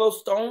those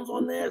stones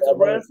on there? Is it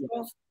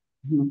rhinestones?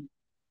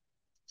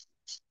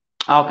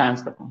 All kinds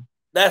of stuff.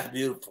 That's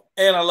beautiful,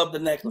 and I love the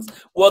necklace.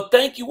 Well,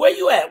 thank you. Where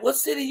you at? What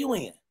city you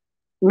in?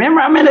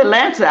 Remember, I'm in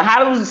Atlanta.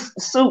 How does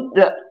soup?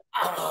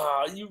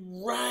 Oh, you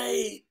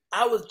right.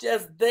 I was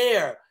just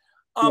there.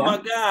 Oh my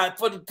God,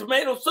 for the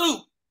tomato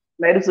soup.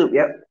 Tomato soup.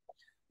 Yep.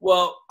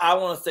 Well, I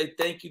want to say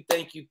thank you.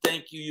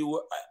 You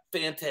were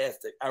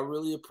fantastic. I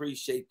really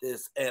appreciate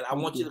this. And I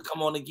want you to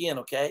come on again,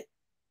 okay?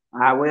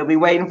 I will be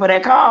waiting for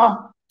that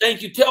call.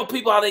 Thank you. Tell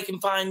people how they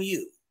can find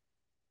you.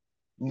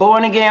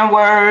 Born Again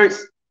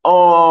Words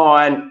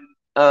on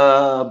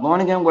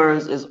Born Again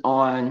Words is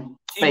on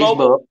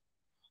Facebook.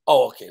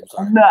 Oh, okay. I'm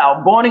sorry.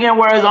 No, Born Again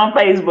Words on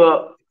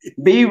Facebook.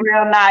 Be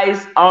Real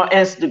Nice on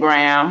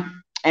Instagram.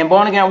 And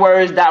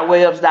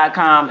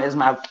bornagainwords.webs.com is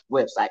my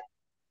website.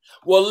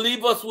 Well,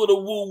 leave us with a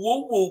woo,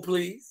 woo, woo,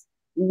 please.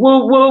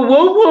 Woo, woo,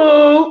 woo,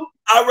 woo.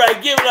 All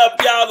right, give it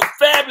up, y'all. The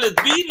fabulous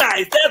Be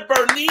Nice. That's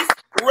Bernice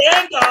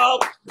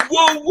Randolph.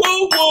 Woo,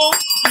 woo, woo.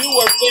 You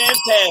were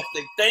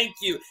fantastic. Thank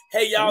you.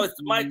 Hey, y'all, it's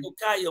the Michael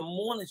Colyar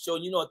Morning Show.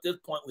 You know, at this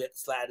point, we had to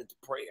slide into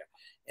prayer.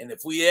 And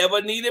if we ever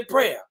needed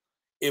prayer,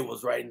 it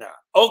was right now.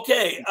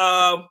 Okay.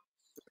 Oh,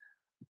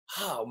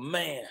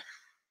 man.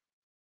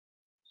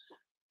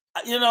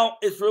 You know,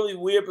 it's really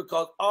weird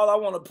because all I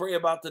want to pray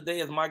about today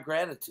is my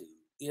gratitude.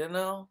 You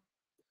know,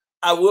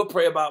 I will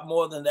pray about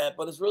more than that,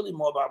 but it's really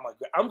more about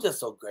I'm just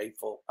so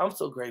grateful. I'm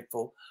so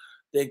grateful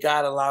that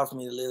God allows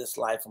me to live this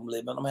life I'm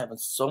living. I'm having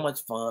so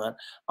much fun.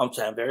 I'm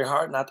trying very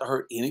hard not to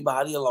hurt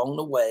anybody along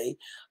the way.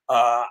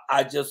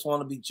 I just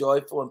want to be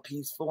joyful and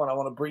peaceful, and I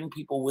want to bring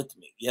people with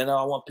me. You know,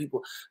 I want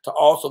people to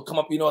also come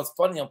up. You know, it's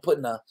funny. I'm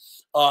putting a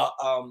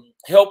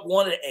help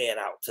wanted ad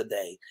out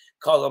today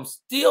because I'm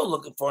still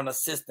looking for an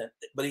assistant,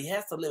 but he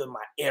has to live in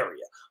my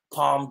area,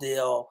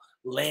 Palmdale,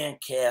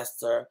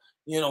 Lancaster.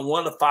 You know,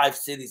 one of the 5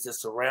 cities that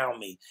surround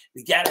me.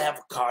 You got to have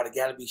a car. They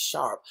got to be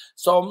sharp.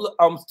 So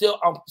I'm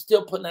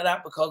still putting that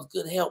out because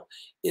good help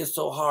is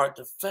so hard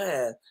to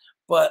find.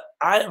 But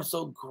I am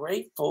so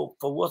grateful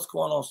for what's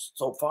going on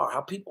so far.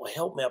 How people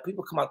help me. How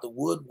people come out the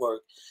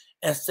woodwork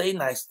and say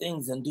nice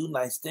things and do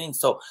nice things.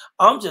 So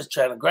I'm just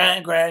trying to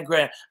grind. I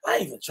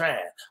ain't even trying.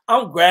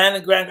 I'm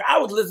grinding. I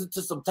was listening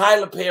to some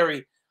Tyler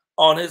Perry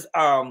on his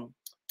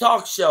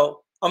talk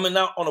show. I mean,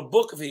 now on a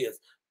book of his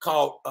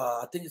called,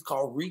 I think it's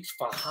called Reach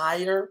for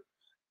Higher,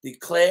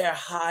 Declare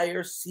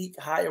Higher, Seek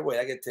Higher. Wait,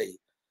 I gotta tell you,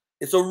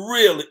 it's a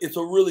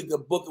really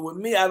good book. And with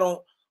me, I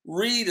don't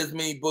read as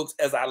many books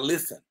as I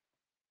listen.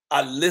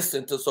 I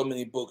listen to so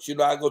many books. You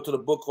know, I go to the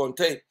book on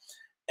tape,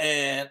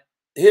 and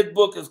his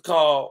book is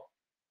called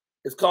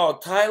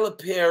Tyler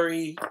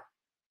Perry.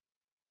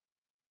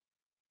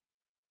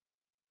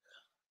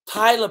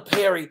 Tyler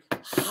Perry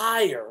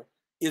Higher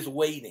is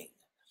Waiting.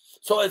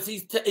 So as he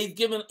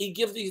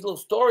gives these little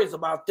stories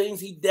about things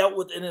he dealt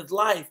with in his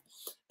life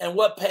and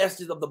what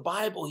passages of the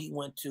Bible he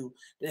went to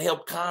that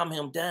helped calm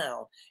him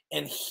down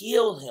and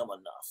heal him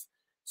enough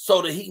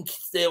so that he can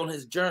stay on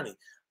his journey.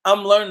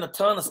 I'm learning a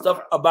ton of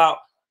stuff about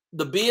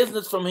the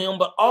business from him,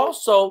 but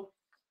also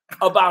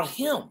about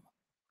him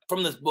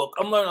from this book.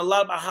 I'm learning a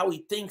lot about how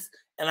he thinks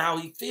and how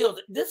he feels.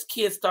 This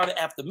kid started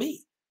after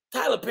me.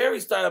 Tyler Perry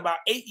started about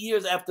 8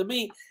 years after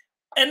me.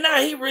 And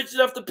now he rich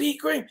enough to Pete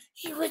Cream.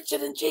 He richer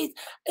than Jesus.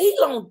 He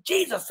loaned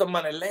Jesus some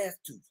money last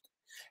Tuesday.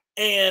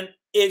 And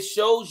it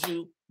shows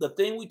you the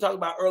thing we talked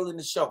about earlier in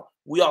the show.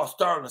 We all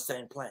start on the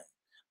same plane.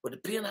 But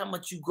depending on how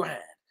much you grind,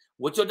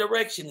 what your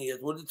direction is,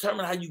 will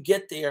determine how you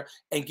get there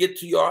and get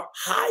to your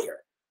higher.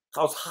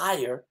 Because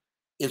higher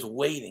is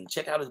waiting.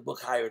 Check out his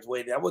book, Higher is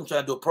Waiting. I wasn't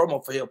trying to do a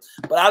promo for him,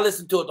 but I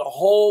listened to it the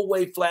whole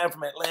way flying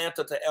from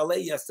Atlanta to LA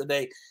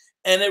yesterday.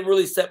 And it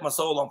really set my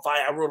soul on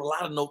fire. I wrote a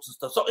lot of notes and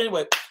stuff. So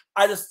anyway,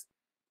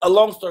 a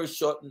long story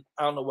short, and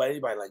I don't know why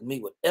anybody like me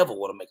would ever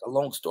want to make a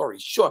long story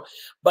short,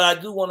 but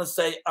I do want to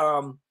say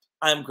I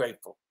am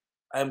grateful.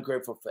 I am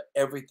grateful for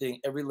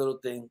everything, every little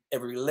thing,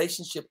 every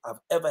relationship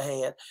I've ever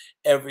had,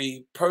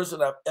 every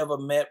person I've ever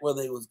met,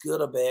 whether it was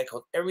good or bad,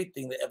 because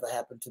everything that ever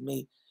happened to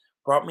me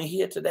brought me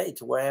here today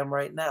to where I am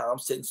right now. I'm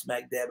sitting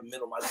smack dab in the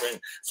middle of my dream.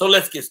 So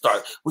let's get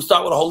started. We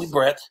start with a holy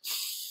breath.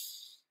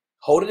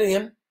 Hold it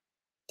in.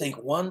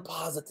 Think one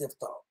positive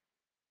thought.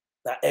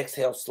 Now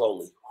exhale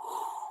slowly.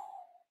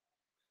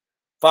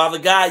 Father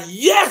God,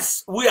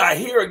 yes, we are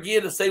here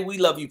again to say we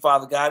love you,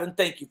 Father God, and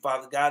thank you,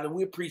 Father God, and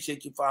we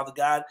appreciate you, Father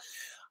God.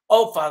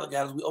 Oh, Father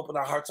God, as we open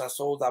our hearts, our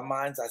souls, our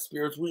minds, our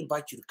spirits, we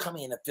invite you to come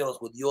in and fill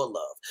us with your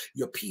love,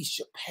 your peace,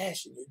 your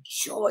passion, your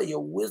joy,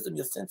 your wisdom,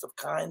 your sense of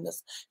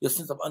kindness, your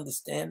sense of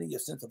understanding, your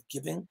sense of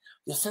giving,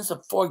 your sense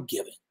of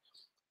forgiving.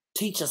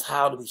 Teach us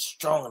how to be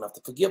strong enough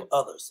to forgive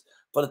others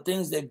for the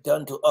things they've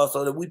done to us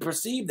or that we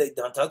perceive they've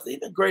done to us,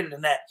 even greater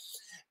than that.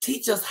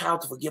 Teach us how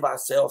to forgive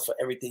ourselves for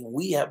everything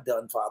we have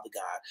done, Father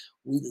God.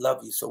 We love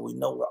you, so we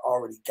know we're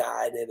already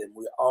guided and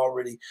we're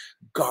already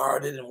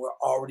guarded and we're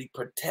already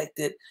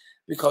protected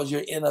because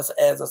you're in us,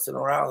 as us, and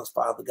around us,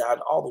 Father God.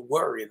 And all the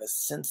worrying is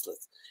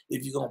senseless.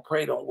 If you're going to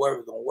pray, don't worry.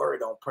 If you're going to worry,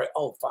 don't pray.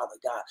 Oh, Father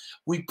God,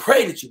 we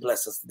pray that you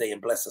bless us today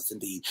and bless us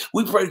indeed.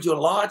 We pray that you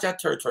enlarge our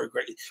territory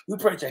greatly. We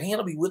pray that your hand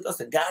will be with us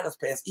and guide us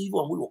past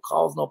evil and we will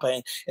cause no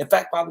pain. In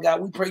fact, Father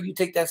God, we pray you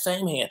take that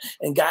same hand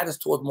and guide us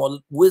towards more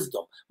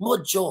wisdom, more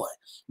joy,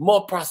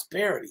 more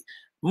prosperity,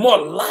 more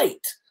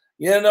light.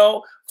 You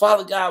know,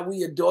 Father God,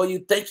 we adore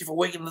you. Thank you for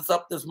waking us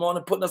up this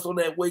morning, putting us on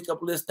that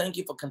wake-up list. Thank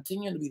you for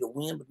continuing to be the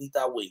wind beneath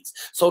our wings.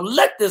 So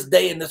let this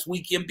day and this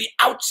weekend be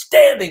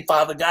outstanding,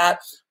 Father God.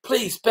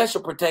 Please,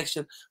 special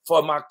protection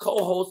for my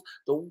co-host,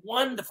 the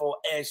wonderful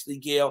Ashley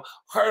Gale.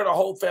 Her and the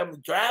whole family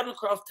driving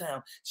across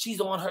town.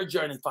 She's on her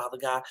journey, Father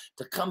God,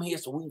 to come here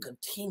so we can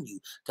continue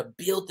to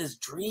build this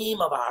dream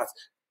of ours.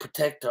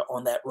 Protect her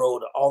on that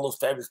road. All those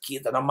fabulous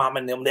kids and her mom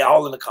and them, they're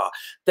all in the car.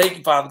 Thank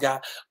you, Father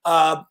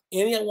God.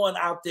 Anyone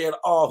out there at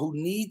all who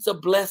needs a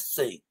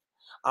blessing,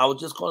 I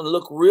was just going to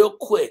look real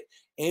quick.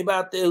 Anybody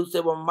out there who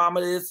said, well,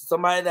 mama is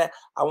somebody that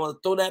I want to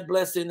throw that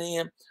blessing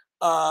in.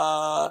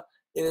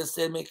 It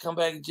said, may come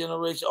back a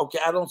generation. Okay,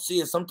 I don't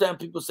see it. Sometimes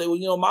people say, well,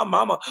 you know, my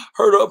mama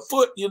hurt her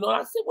foot. You know,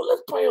 I said, well,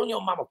 let's pray on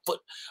your mama foot.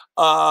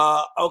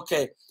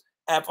 Okay.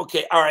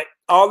 Okay, all right.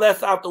 All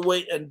that's out the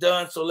way and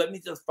done. So let me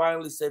just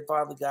finally say,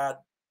 Father God,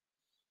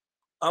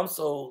 I'm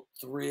so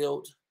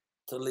thrilled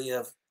to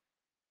live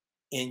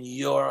in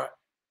your,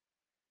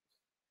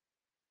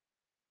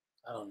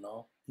 I don't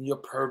know, in your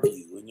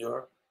purview, in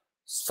your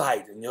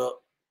sight, in your,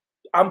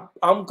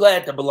 I'm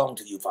glad to belong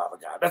to you, Father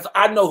God.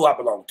 I know who I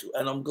belong to,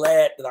 and I'm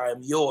glad that I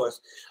am yours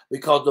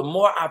because the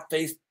more I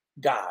face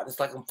God,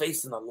 it's like I'm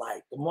facing the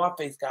light. The more I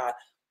face God,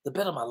 the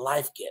better my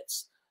life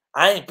gets.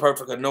 I ain't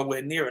perfect or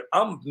nowhere near it.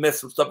 I'm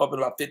messing stuff up in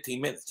about 15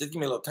 minutes. Just give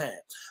me a little time.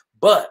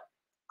 But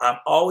I'm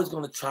always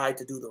going to try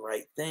to do the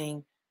right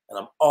thing. And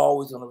I'm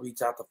always going to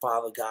reach out to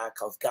Father God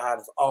because God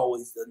is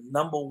always the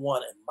number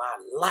one in my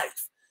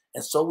life.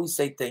 And so we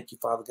say thank you,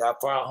 Father God,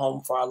 for our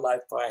home, for our life,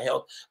 for our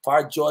health, for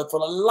our joy, for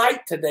the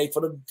light today,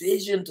 for the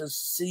vision to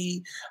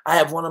see. I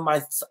have one of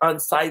my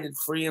unsighted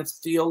friends,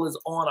 Phil, is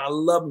on. I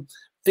love him.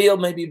 Phil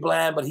may be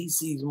blind, but he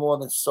sees more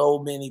than so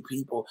many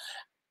people.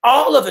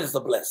 All of it is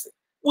a blessing.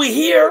 We're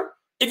here.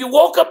 If you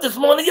woke up this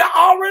morning, you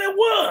already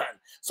won.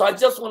 So I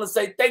just want to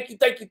say thank you,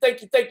 thank you,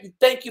 thank you, thank you,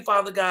 thank you,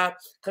 Father God.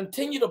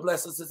 Continue to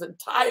bless us this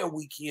entire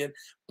weekend.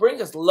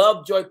 Bring us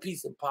love, joy,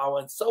 peace, and power.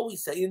 And so we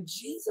say in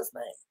Jesus'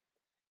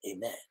 name,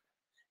 amen.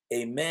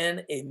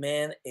 Amen,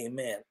 amen,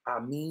 amen.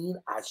 Amin,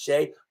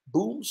 Ashe,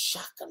 boom,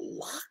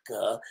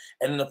 shakalaka.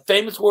 And in the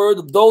famous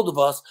words of those of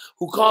us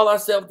who call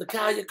ourselves the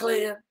Colyar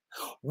clan,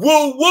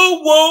 woo,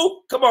 woo,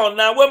 woo. Come on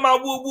now, where my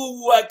woo,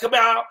 woo, woo at? Come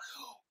out.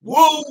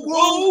 Woo,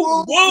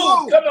 woo,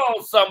 woo. Come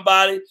on,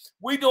 somebody.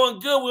 We doing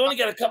good. We only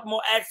got a couple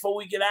more acts before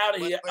we get out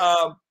of here.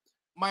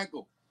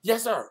 Michael.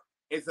 Yes, sir.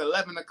 It's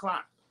 11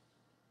 o'clock.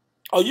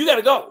 Oh, you got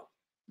to go.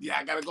 Yeah,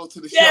 I got to go to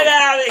the show. Get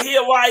out of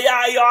here, why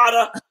y'all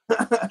oughta.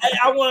 Hey,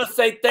 I want to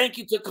say thank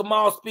you to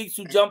Kamal Speaks,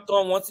 who jumped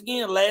on once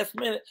again last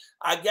minute.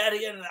 I got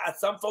here, and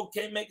some folk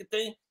can't make a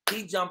thing.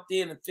 He jumped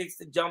in and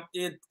fixed it, jumped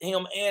in.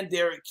 Him and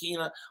Derek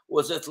Keena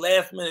was just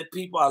last minute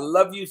people. I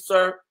love you,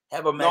 sir.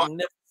 Have a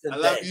magnificent I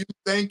love day. you.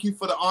 Thank you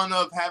for the honor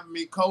of having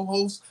me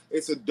co-host.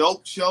 It's a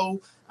dope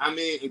show. I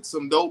mean, it's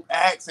some dope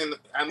acts, and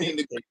I mean,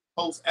 the greatest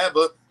host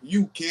ever,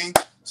 you, King.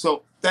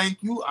 So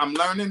thank you. I'm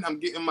learning. I'm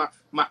getting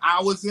my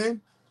hours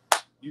in.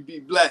 You be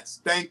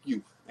blessed. Thank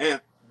you.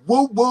 And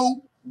woo,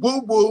 woo,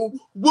 woo, woo,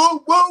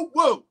 woo, woo,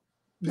 woo.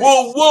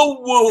 Woo, woo,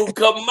 woo.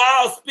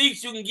 Kamal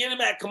Speaks. You can get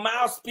him at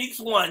Kamal Speaks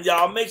 1,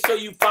 y'all. Make sure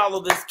you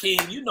follow this king.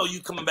 You know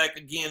you coming back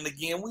again and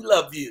again. We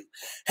love you.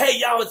 Hey,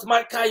 y'all, it's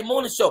Mike Colyar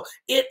Morning Show.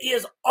 It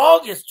is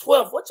August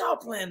 12th. What y'all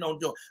planning on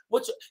doing?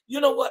 You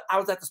know what? I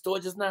was at the store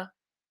just now.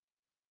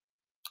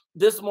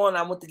 This morning,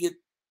 I went to get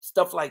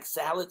stuff like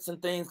salads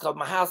and things because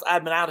my house,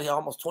 I've been out of here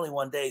almost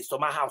 21 days, so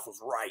my house was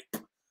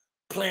ripe.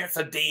 Plants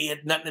are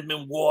dead. Nothing has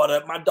been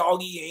watered. My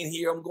doggy ain't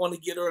here. I'm going to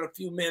get her in a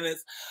few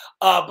minutes.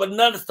 But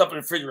none of the stuff in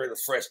the refrigerator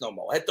is fresh no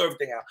more. I had to throw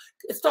everything out.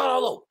 It started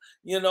all over.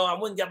 You know, I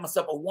went and got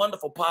myself a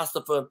wonderful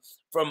pasta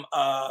from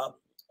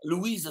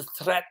Louisa's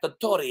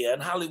Trattoria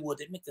in Hollywood.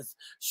 They make this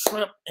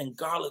shrimp and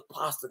garlic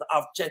pasta.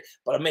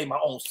 But I made my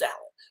own salad.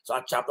 So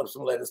I chopped up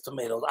some lettuce,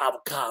 tomatoes,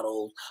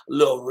 avocados, a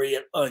little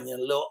red onion,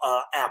 a little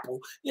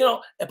apple, you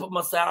know, and put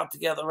my salad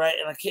together, right?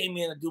 And I came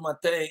in to do my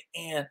thing,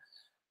 and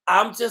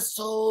I'm just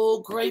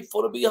so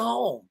grateful to be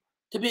home,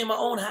 to be in my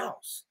own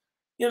house,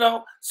 you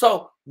know?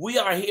 So we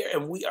are here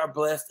and we are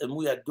blessed and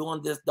we are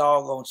doing this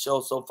doggone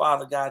show. So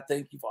Father God,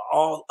 thank you for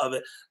all of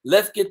it.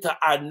 Let's get to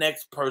our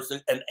next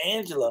person. And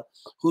Angela,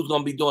 who's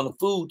going to be doing the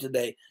food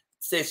today,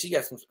 says she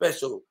got some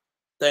special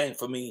thing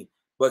for me,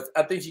 but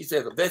I think she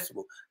says a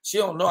vegetable. She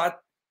don't know.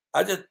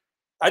 I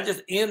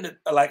just ended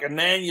like a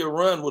 9-year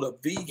run with a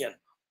vegan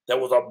that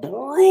was a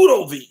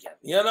brutal vegan,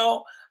 you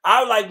know?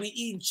 I would like be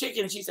eating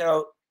chicken. She said,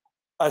 oh,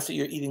 I see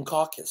you're eating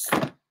carcass.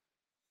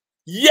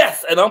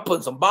 Yes, and I'm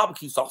putting some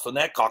barbecue sauce on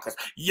that carcass.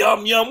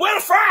 Yum, yum. Where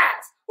the fries?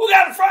 Who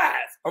got the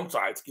fries? I'm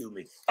sorry, excuse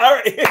me. All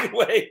right,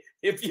 anyway,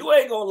 if you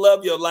ain't going to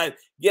love your life,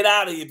 get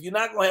out of here. If you're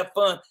not going to have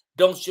fun,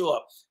 don't show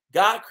up.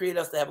 God created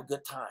us to have a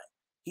good time.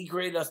 He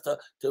created us to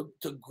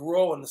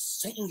grow and to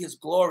sing his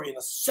glory and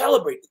to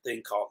celebrate the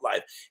thing called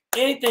life.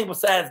 Anything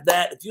besides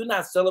that, if you're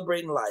not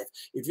celebrating life,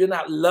 if you're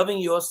not loving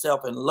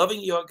yourself and loving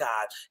your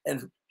God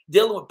and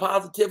dealing with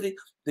positivity,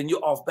 then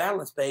you're off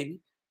balance, baby.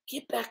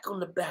 Get back on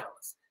the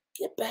balance.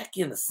 Get back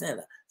in the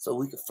center so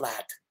we can fly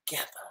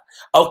together.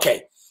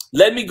 Okay,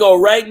 let me go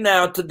right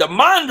now to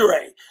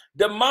Demondre.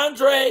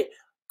 Demondre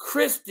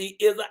Christie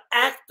is an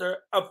actor,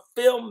 a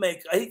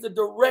filmmaker. He's a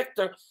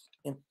director.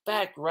 In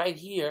fact, right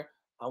here,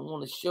 I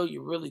want to show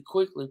you really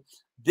quickly.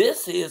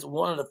 This is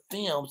one of the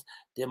films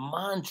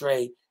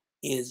Demondre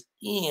is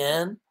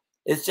in.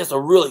 It's just a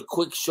really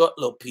quick, short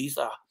little piece.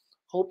 I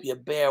hope you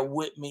bear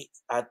with me.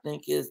 I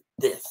think it's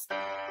this.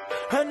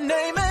 Her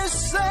name is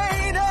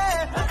Sadie.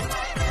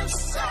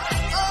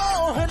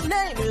 Oh, her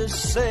name is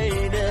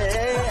Sadie.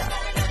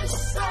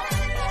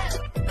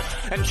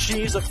 And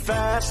she's a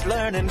fast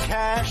learning,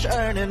 cash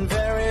earning,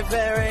 very,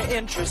 very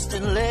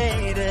interesting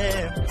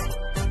lady.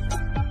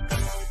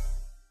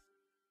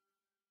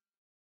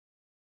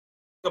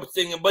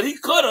 Singing, but he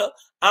could have.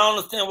 I don't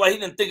understand why he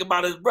didn't think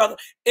about his brother.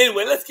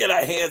 Anyway, let's get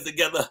our hands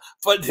together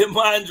for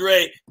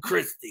Demondre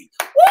Christie.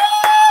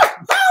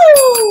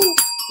 Woo!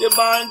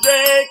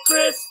 Demondre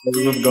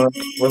Christie.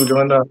 What's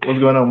going on? What's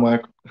going on,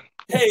 Michael?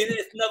 Hey, it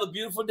is another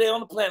beautiful day on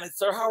the planet,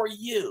 sir. How are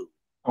you?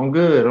 I'm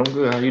good. I'm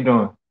good. How you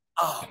doing?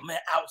 Oh man,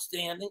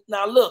 outstanding.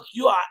 Now look,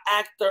 you are an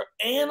actor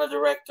and a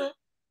director.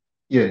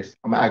 Yes,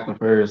 I'm an actor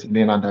first, and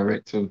then I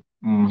direct too.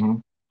 Mm-hmm.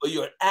 But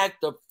you're an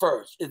actor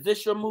first. Is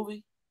this your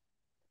movie?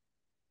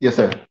 Yes,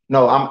 sir.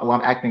 No,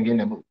 I'm acting in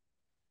that movie.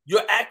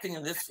 You're acting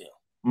in this film.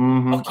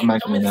 Mm-hmm. Okay,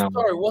 tell me the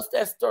story. What's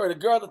that story? The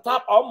girl at the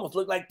top almost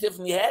looked like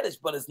Tiffany Haddish,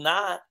 but it's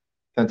not.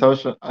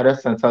 Santosha. Oh,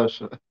 that's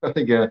Santosha.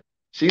 Yeah,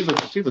 she's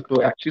a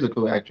cool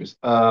actress.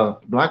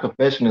 Blind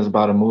Confession is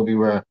about a movie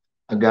where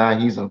a guy,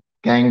 he's a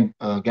gang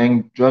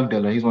drug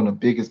dealer. He's one of the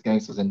biggest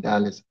gangsters in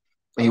Dallas.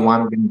 But he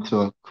wound up getting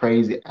into a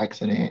crazy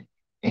accident,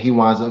 and he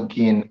winds up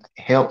getting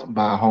helped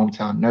by a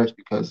hometown nurse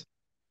because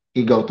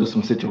he go through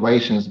some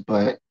situations,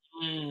 but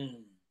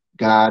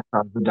God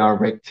tries to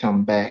direct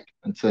him back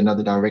into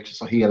another direction.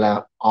 So he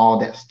allowed all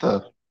that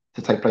stuff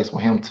to take place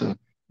for him to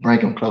bring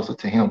him closer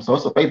to him. So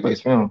it's a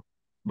faith-based film,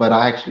 but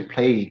I actually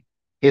played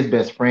his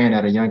best friend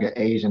at a younger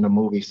age in the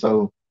movie.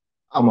 So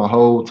I'm a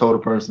whole total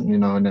person, you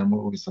know, in that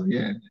movie. So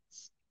yeah.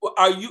 Well,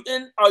 are you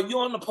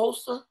on the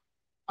poster?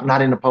 I'm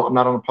not I'm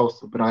not on the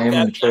poster, but I am Okay,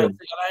 in the trailer.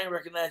 I didn't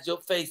recognize your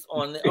face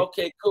on it.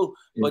 Okay, cool.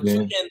 But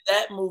you in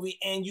that movie,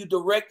 and you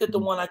directed the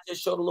one I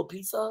just showed a little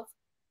piece of?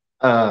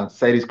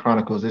 Sadie's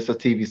Chronicles. It's a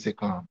TV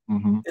sitcom.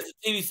 It's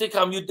a TV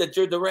sitcom that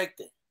you're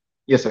directing.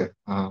 Yes, sir.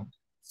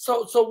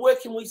 So where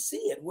can we see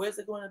it? Where's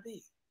it going to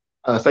be?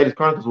 Sadie's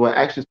Chronicles was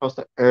actually supposed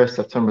to air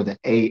September the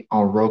 8th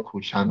on Roku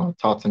channel,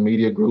 Talk to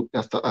Media Group.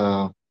 That's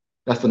the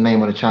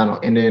name of the channel.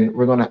 And then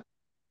we're gonna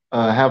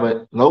have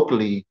it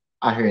locally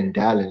out here in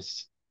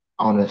Dallas,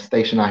 on a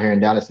station out here in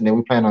Dallas, and then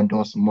we plan on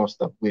doing some more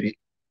stuff with it.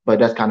 But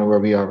that's kind of where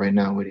we are right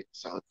now with it.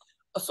 So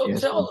yeah,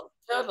 tell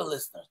the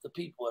listeners, the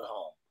people at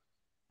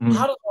home,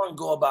 how does one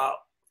go about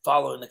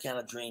following the kind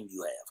of dream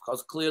you have?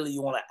 Because clearly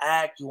you want to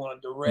act, you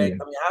want to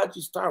direct. I mean, how'd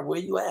you start? Where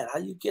you at? How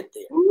you get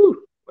there?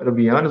 But to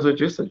be honest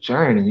with you, it's a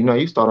journey. You know,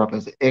 you start off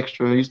as an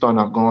extra, you start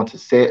off going to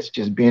sets,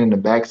 just being in the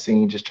back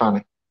scene, just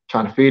trying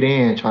to fit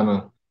in, trying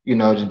to, you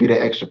know, just be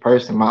that extra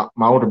person. My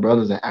older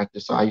brother's an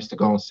actor, so I used to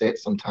go on set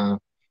sometime,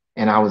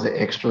 and I was an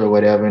extra or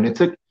whatever. And it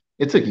took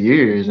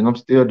years, and I'm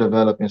still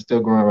developing,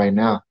 still growing right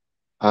now.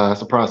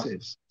 It's a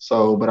process.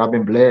 So, but I've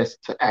been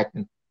blessed to act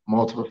in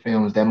multiple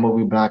films. That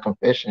movie, Blind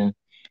Confession,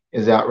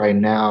 is out right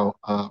now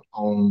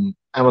on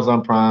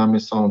Amazon Prime.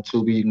 It's on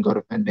Tubi. You can go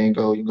to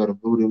Fandango. You can go to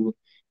Vudu.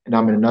 And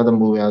I'm in another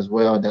movie as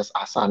well that's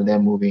outside of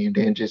that movie. And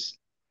then just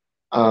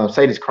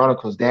Sadie's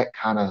Chronicles, that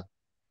kind of,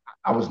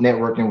 I was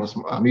networking with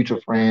some mutual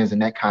friends,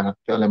 and that kind of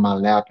fell in my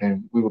lap.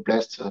 And we were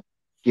blessed to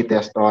get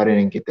that started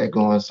and get that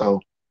going.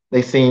 So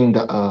they seen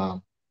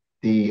the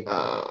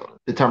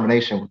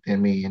determination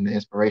within me and the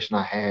inspiration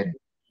I had,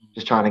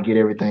 just trying to get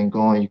everything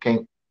going. You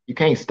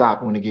can't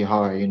stop when it get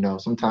hard. You know,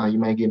 sometimes you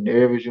may get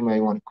nervous, you may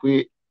want to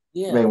quit,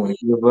 you may want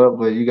to give up,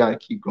 but you got to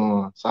keep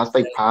going. So I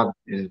stay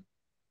positive.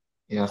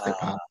 Yeah, I stay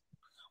positive.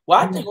 Well,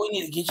 I think we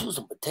need to get you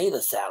some potato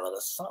salad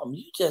or something.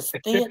 You just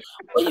thin.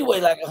 Well, you weigh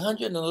like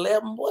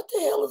 111. What the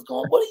hell is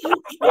going on?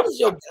 What is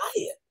your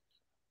diet?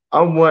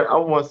 I'm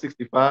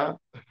 165.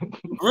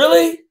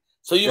 Really?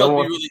 So you must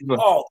be really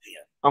tall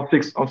then. I'm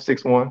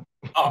 6'1".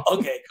 Oh,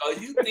 okay.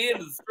 Cause you thin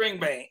as a string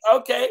bang.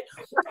 Okay.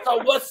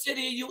 So what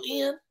city are you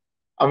in?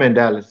 I'm in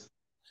Dallas.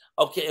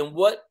 Okay, and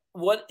what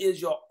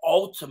is your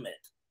ultimate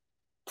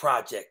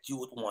project you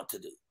would want to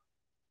do?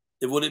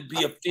 Would it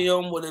be a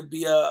film? Would it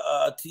be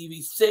a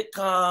TV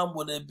sitcom?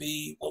 Would it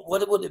be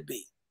what would it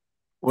be?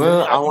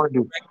 Well, I want to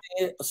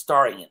do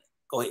starring in it.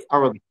 Go ahead.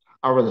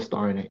 I rather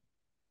star in it.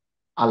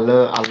 I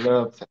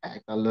love to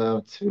act. I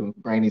love to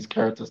bring these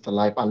characters to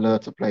life. I love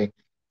to play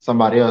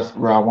somebody else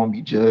where I won't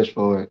be judged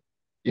for it.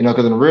 You know,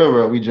 because in the real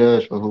world, we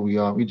judge for who we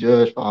are. We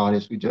judge for all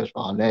this. We judge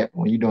for all that.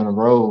 When you're doing a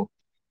role,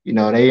 you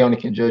know, they only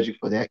can judge you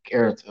for that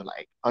character.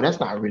 Like, oh,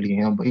 that's not really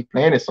him, but he's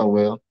playing it so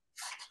well.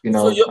 You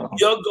know, so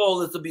your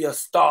goal is to be a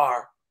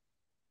star,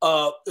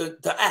 to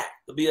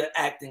be an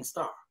acting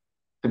star.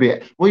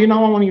 Well, you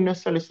know, I won't even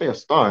necessarily say a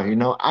star. You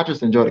know, I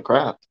just enjoy the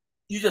craft.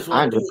 You just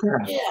want to do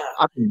it.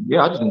 I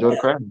just enjoy the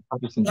craft. I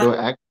just enjoy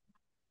acting.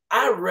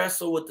 I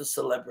wrestle with the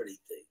celebrity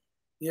thing.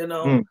 You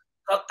know,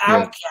 I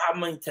don't care how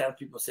many times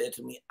people say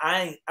to me,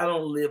 I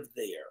don't live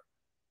there.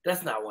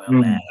 That's not where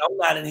I'm at. I'm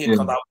not in here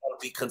because I want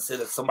to be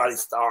considered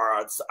somebody's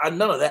star.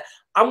 None of that.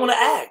 I want to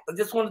act. I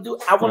just want to do.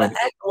 I want to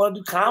act. I want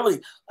to do comedy.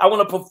 I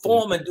want to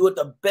perform and do it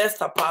the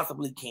best I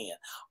possibly can.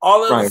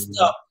 All of the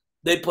stuff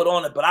they put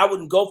on it, but I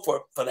wouldn't go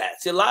for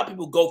that. See, a lot of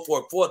people go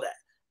for that.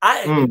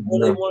 I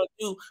what they want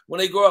to do when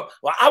they grow up.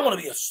 Well, I want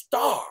to be a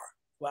star.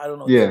 Well, I don't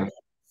know. What that means.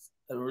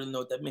 I don't really know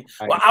what that means.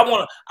 Well,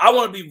 I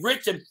want to be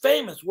rich and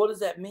famous. What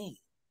does that mean?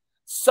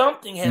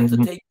 Something has to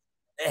take.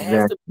 It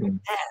has to be a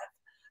path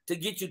to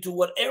get you to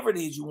whatever it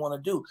is you want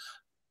to do.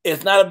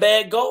 It's not a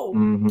bad goal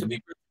to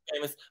be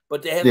famous,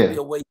 but there has to be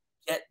a way to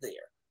get there.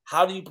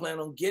 How do you plan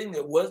on getting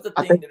there? What's the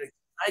thing that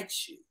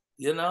excites you?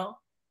 You know?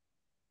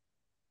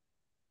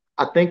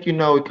 I think, you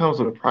know, it comes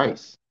with a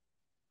price.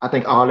 I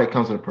think all that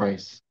comes with a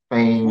price.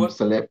 Fame,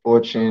 select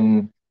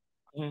fortune.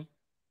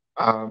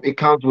 It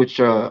comes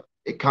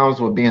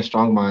with being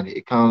strong-minded.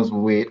 It comes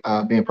with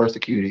being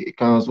persecuted. It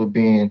comes with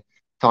being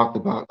talked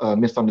about,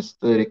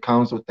 misunderstood. It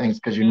comes with things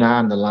because you're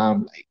not in the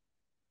limelight.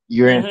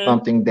 You're in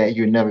something that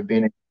you've never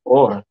been in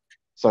before.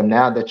 So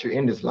now that you're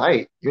in this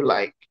light, you're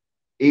like,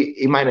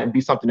 it might not be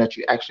something that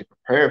you actually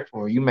prepared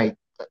for. You may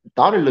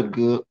thought it looked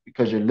good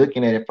because you're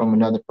looking at it from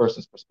another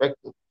person's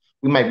perspective.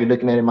 We might be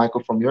looking at it,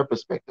 Michael, from your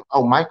perspective.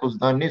 Oh, Michael's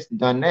done this and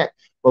done that.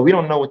 But we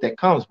don't know what that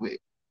comes with.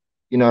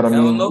 You know what I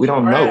mean? We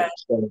don't know.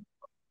 So,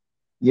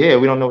 yeah,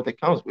 we don't know what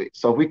that comes with.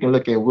 So if we can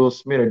look at Will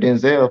Smith or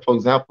Denzel, for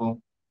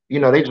example, you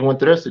know, they just went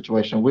through their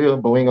situation,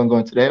 but we ain't going to go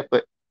into that.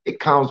 But it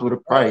comes with a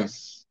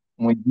price.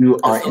 When you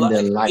are in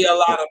the light, it could be a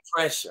lot of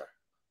pressure.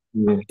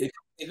 Yeah.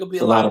 It could be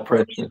a lot of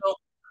pressure. You know,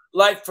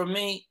 like for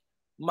me,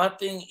 my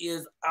thing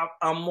is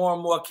I'm more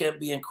and more can't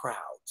be in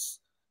crowds.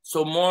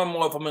 So more and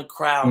more if I'm in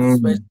crowds,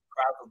 especially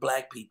crowds of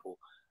Black people,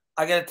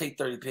 I got to take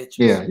 30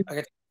 pictures. Yeah. I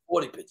got to take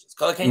 40 pictures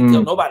because I can't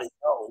tell nobody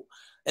no.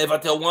 If I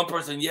tell one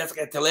person yes, I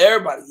can tell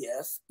everybody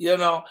yes. You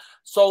know,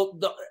 so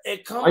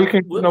it comes. Why you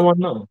can't tell no one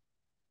no?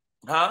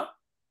 Huh?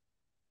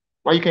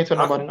 Why you can't tell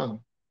nobody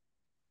no?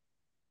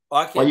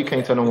 Why you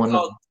can't tell no one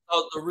no?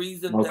 Because the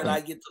reason that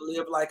I get to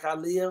live like I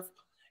live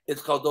is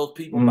because those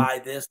people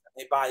buy this and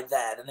they buy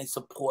that and they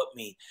support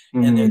me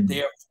and they're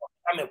there for me.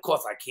 I mean, of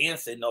course, I can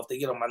say no if they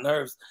get on my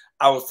nerves.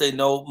 I will say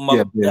no.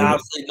 I'll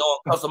say no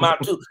and cuss them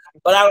out too.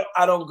 But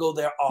I don't go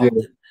there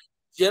often.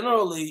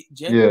 Generally,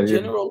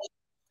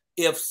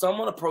 if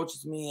someone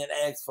approaches me and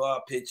asks for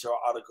a picture or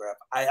autograph,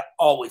 I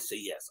always say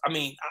yes. I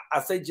mean, I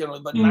say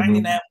generally, but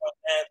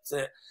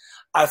 99.9%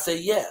 I say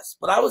yes.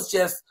 But I was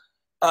just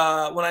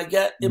when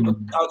I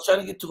was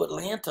trying to get to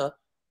Atlanta,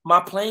 my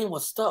plane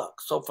was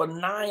stuck. So for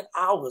 9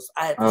 hours,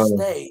 I had to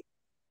stay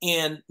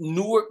in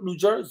Newark, New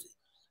Jersey.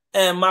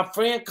 And my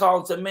friend called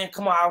and said, man,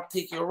 come on, I'll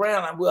take you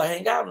around and we'll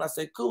hang out. And I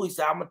said, cool. He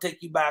said, I'm going to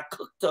take you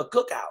to a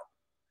cookout.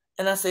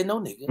 And I said,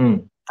 no, nigga, I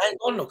ain't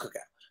going to no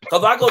cookout. Because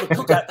if I go to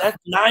cookout, that's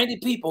 90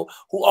 people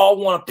who all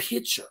want a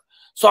picture.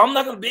 So I'm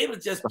not going to be able to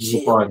just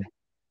chill.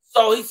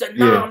 So he said,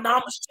 no, I'm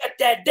going to shut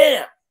that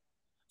down.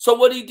 So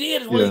what he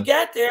did is when he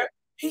got there,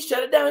 he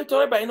shut it down. He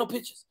told everybody, ain't no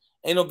pictures,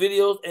 ain't no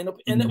videos, and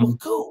it was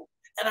cool.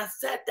 And I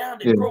sat down,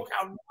 they broke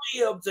out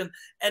ribs and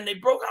they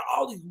broke out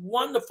all these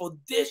wonderful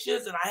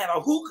dishes. And I had a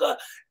hookah.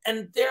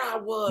 And there I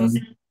was,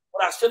 when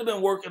I should have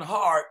been working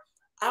hard.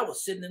 I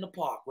was sitting in the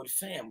park with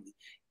family,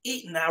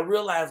 eating. I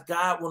realized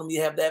God wanted me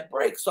to have that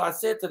break. So I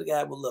said to the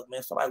guy, well, look,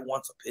 man, somebody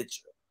wants a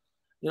picture.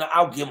 You know,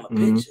 I'll give him a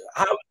picture.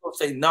 How are you going to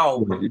say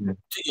no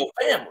to your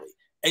family?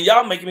 And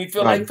y'all making me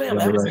feel like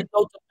family. I haven't said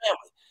no to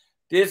family.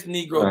 This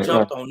Negro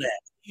jumped on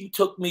that. He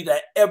took me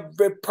to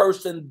every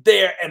person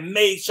there and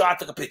made sure I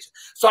took a picture.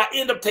 So I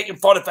ended up taking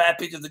 45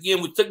 pictures again,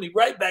 which took me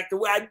right back to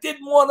where I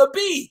didn't want to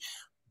be.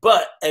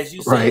 But as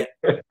you said,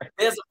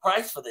 there's a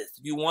price for this.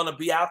 If you want to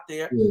be out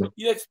there,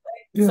 you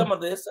expect some of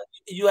this.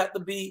 You have to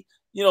be,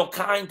 you know,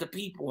 kind to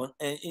people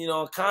and you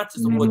know,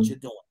 conscious of what you're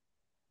doing.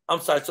 I'm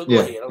sorry. So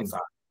go ahead. I'm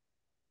sorry.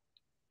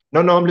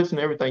 No, I'm listening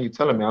to everything you're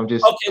telling me. I'm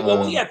just okay.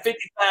 Well, we have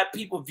 55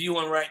 people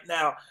viewing right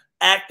now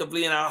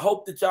actively, and I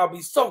hope that y'all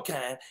be so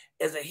kind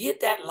as to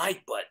hit that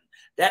like button.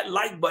 That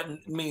like button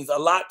means a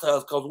lot to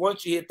us because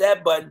once you hit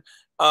that button,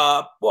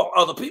 well,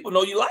 other people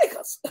know you like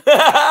us.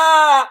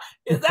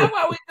 Is that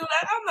why we do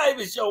that? I'm not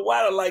even sure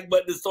why the like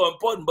button is so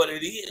important, but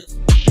it is.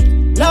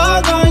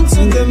 Log on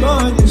to the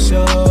morning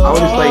show. I would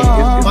just say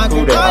it's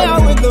cool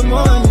that with the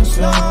morning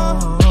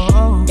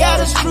show. Get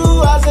us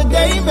through as the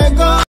day may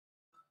go.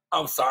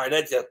 I'm sorry,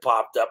 that just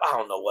popped up. I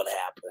don't know what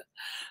happened.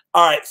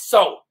 All right,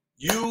 so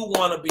you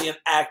want to be an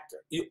actor.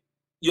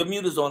 Your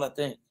mute is on, I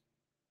think.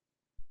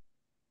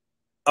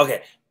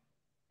 Okay.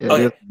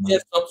 Okay.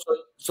 Yes,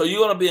 so you're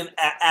going to be an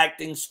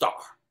acting star.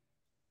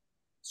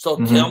 So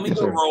tell me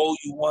the role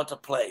you want to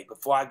play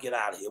before I get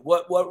out of here.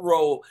 What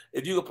role,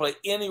 if you could play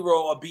any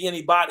role or be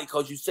anybody,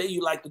 because you say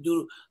you like to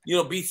do, you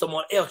know, be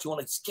someone else, you want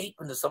to escape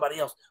into somebody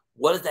else.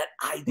 What is that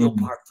ideal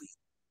part for you?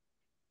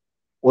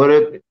 Well,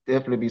 it'd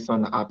definitely be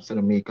something opposite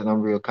of me because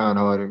I'm real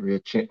kind-hearted, real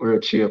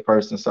chill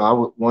person. So I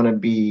would want to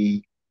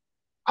be.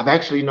 I've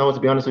actually known, to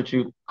be honest with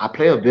you, I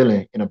play a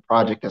villain in a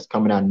project that's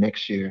coming out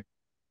next year.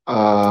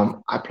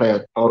 I play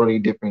a totally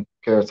different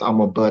character. I'm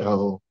a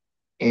butthole,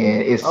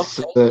 and it's I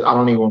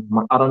don't even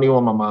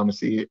want my mom to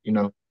see it, you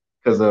know,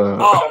 because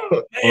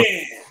oh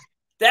man,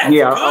 that's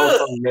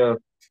good.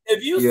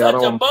 If you such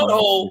a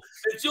butthole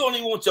that you don't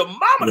even want your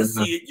mama to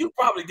see it, you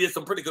probably did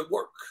some pretty good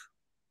work.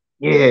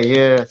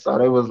 Yeah. So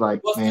they was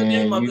like, what's man, the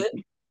name of it?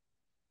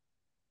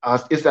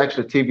 It's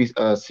actually a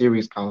TV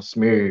series called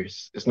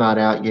Smears. It's not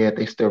out yet.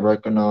 They still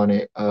working on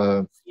it.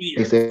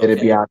 They said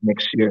it'd be out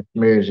next year.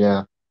 Smears,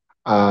 yeah.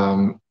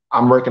 I'm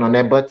working on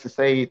that. But to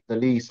say the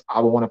least, I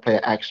would want to play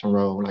an action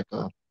role, like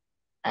a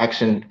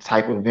action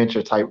type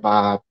adventure type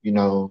vibe. You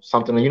know,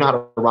 something. You know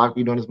how The Rock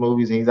be doing his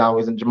movies, and he's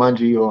always in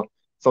Jumanji or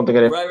something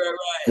of that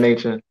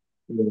nature.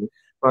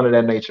 Something of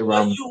that nature.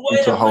 Well, you weigh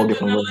into a whole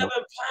different world.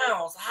 111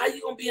 pounds. How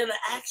you gonna be in an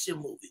action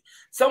movie?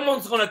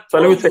 Someone's gonna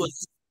throw you a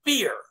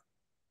spear.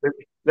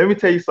 Let me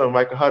tell you something,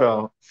 Michael. Hold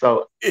on.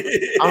 So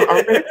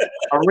I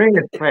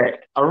ran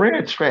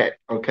track,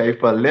 okay,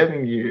 for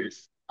 11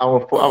 years. I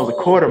was a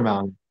quarter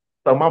mile.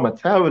 So my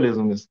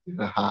metabolism is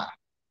still high.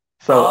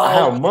 So I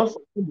have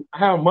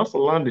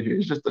muscle under here.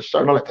 It's just a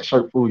shirt. I don't let the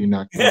shirt fool you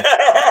now. But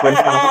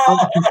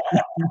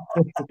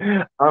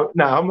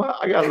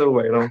I got a little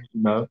weight on,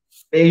 you know.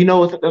 And you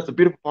know that's a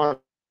beautiful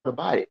part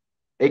about it.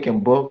 They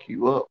can bulk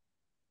you up.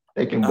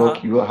 They can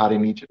bulk you up how they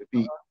need you to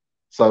be.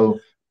 So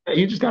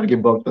you just got to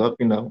get bulked up,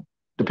 you know.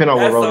 Depending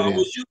on what role it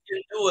is. You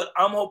can do it.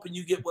 I'm hoping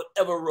you get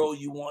whatever role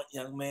you want,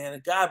 young man.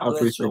 And God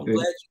bless you. I'm glad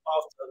you're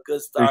off to a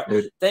good start.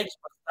 Thank you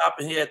for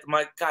stopping here at the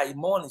Mike Kai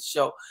Morning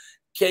Show.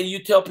 Can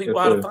you tell people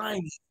how to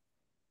find you?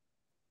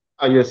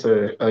 Yes,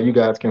 sir. You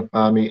guys can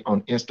find me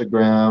on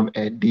Instagram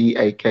at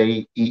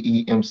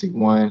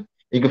DAKEEMC1.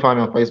 You can find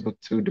me on Facebook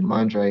too,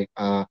 Demondre.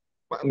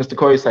 Mr.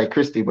 Corey say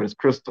Christy, but it's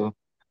Crystal.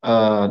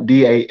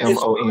 DAMONDRY.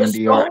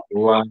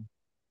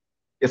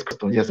 It's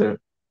Crystal, yes, sir.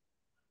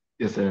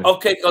 Yes, sir.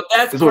 Okay, because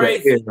that's It's what I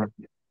crazy. hear.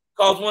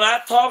 Because when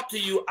I talked to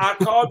you, I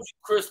called you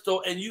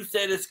Crystal, and you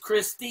said it's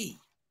Christy,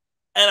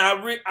 and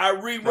I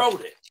rewrote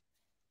it.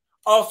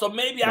 Also,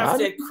 maybe I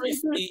said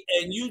Christy,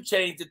 and you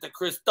changed it to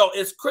Crystal.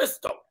 It's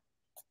Crystal.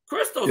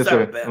 Crystal Yes,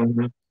 sounds sir. better.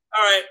 Mm-hmm.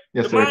 All right,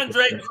 Yes, the sir.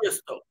 Mondre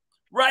Crystal,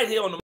 right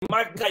here on the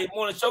Michael Kite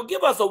Morning Show.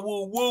 Give us a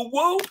woo, woo,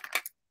 woo.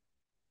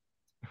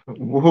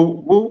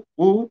 Woo, woo,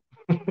 woo.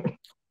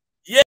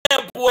 Yeah,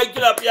 boy,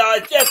 get up, y'all.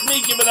 It's just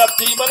me giving up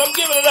to you, but I'm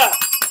giving it up.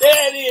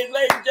 There it is,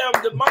 ladies and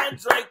gentlemen, the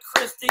Mondre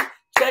Christie.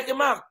 Check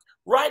him out.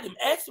 Write him.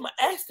 Ask him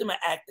an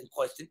acting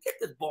question. Get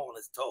this ball on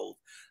his toes.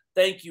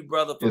 Thank you,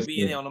 brother, for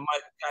being here on the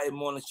Michael Kite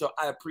Morning Show.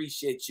 I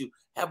appreciate you.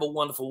 Have a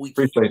wonderful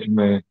weekend. Appreciate you,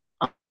 man.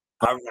 All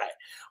right.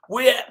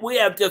 We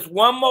have just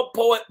one more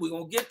poet. We're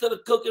going to get to the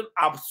cooking.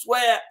 I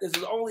swear this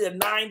is only a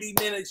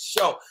 90-minute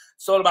show.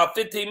 So in about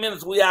 15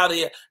 minutes, we out of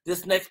here.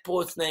 This next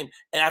poet's name,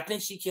 and I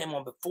think she came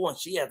on before, and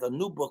she has a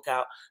new book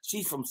out.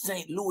 She's from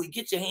St. Louis.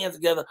 Get your hands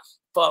together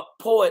for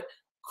poet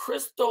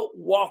Crystal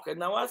Walker.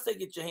 Now, when I say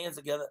get your hands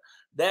together,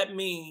 that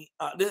means,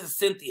 this is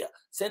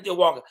Cynthia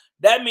Walker.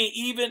 That means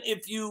even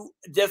if you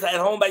just at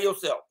home by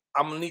yourself,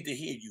 I'm going to need to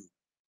hear you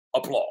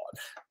applaud.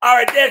 All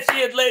right, there she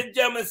is, ladies and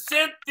gentlemen,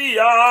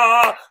 Cynthia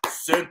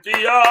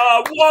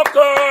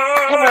Walker.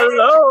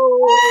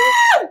 Hello.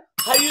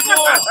 How you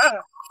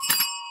doing?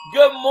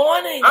 Good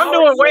morning. I'm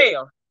doing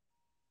well.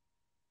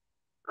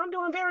 I'm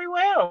doing very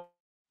well.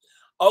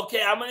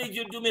 Okay, I'm gonna need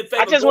you to do me a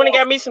favor. I just went and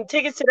got me some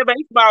tickets to the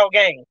baseball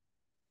game.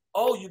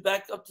 Oh, you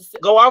backed up to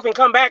go off and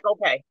come back?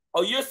 Okay.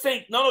 Oh, you're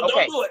synced. No,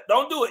 okay.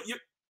 Don't do it.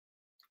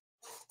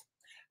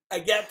 I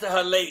got to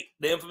her late.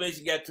 The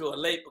information got to her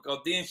late because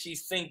then she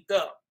synced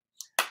up.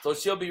 So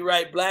she'll be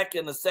right back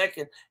in a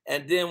second.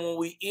 And then when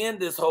we end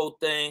this whole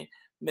thing,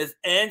 Miss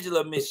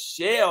Angela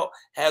Michelle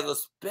has a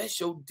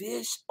special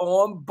dish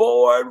on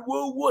board.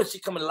 Woo woo. She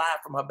coming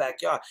live from her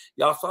backyard.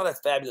 Y'all saw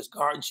that fabulous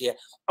garden she had.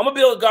 I'm going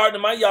to build a garden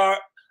in my yard.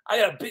 I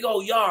got a big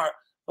old yard,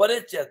 but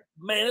it's just,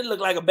 man, it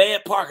looked like a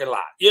bad parking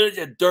lot. It's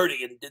just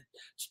dirty and the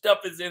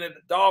stuff is in it.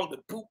 The dog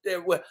that pooped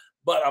everywhere.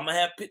 But I'm going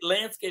to have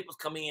landscapers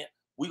come in.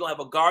 We're going to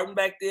have a garden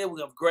back there. We're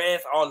going to have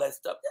grass, all that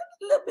stuff.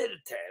 A little bit of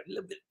time.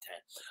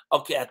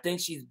 Okay, I think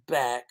she's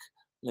back.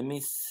 Let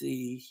me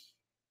see.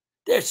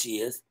 There she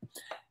is.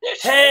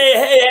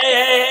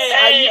 Hey.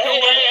 How you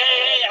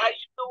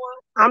doing?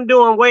 I'm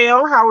doing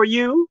well. How are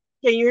you?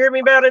 Can you hear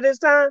me better this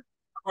time?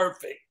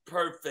 Perfect.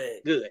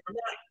 Good.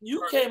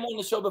 You came on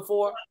the show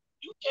before?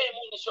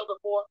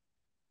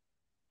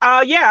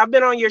 Yeah, I've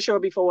been on your show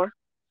before.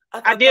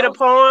 I did a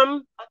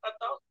poem.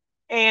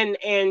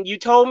 And you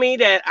told me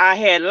that I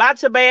had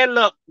lots of bad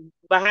luck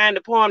behind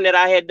the poem that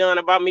I had done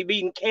about me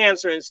beating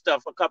cancer and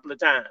stuff a couple of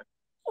times.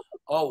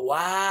 Oh,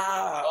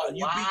 wow.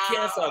 You beat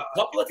cancer a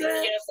couple of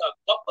times?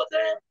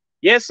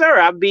 Yes, sir.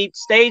 I beat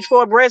stage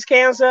 4 breast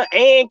cancer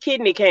and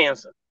kidney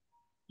cancer.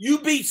 You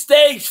beat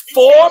stage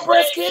 4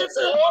 breast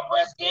cancer?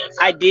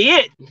 I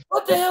did.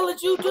 What the hell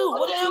did you do?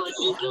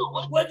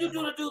 What did you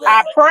do to do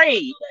that? I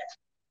prayed.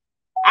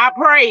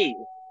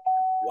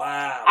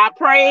 Wow. I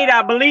prayed,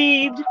 I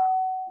believed.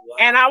 Wow.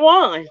 And I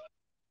won.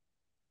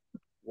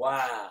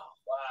 Wow.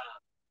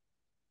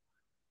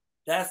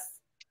 That's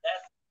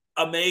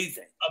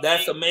amazing.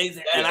 That's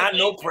amazing. And I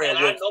know prayer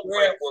works.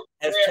 Prayer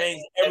has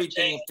changed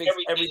everything and fixed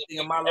everything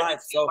in my life.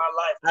 So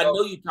I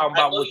know you're talking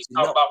about what you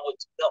know.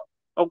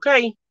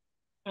 Okay.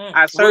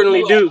 I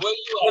certainly do.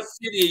 What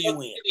city are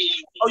you in?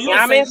 Oh,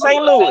 I'm in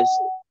St. Louis.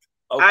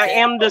 Okay. I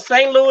am the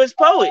St. Louis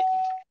poet.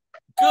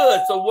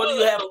 Good. So what do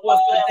you have for us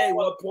today?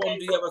 What poem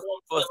do you have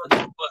for us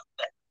today?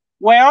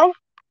 Well,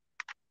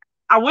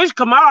 I wish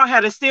Kamal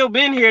had still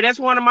been here. That's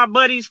one of my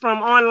buddies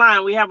from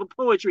online. We have a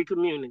poetry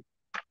community.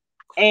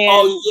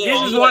 And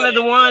this is one of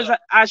the ones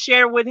I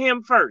shared with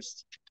him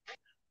first.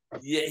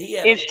 Yeah,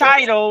 it's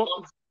titled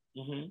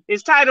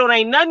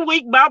Ain't Nothing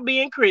Weak About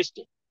Being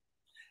Christian.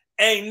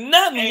 Ain't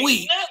nothing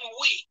weak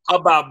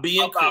about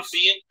being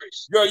Christian.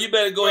 Girl, you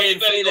better go ahead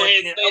and say that.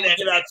 I'm gonna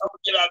get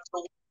out.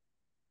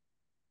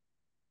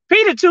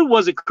 Peter too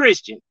was a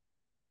Christian.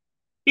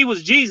 He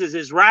was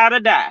Jesus's ride or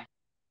die.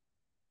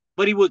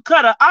 But he would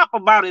cut her up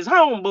about his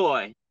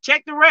homeboy.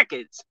 Check the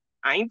records.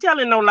 I ain't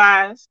telling no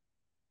lies.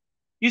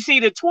 You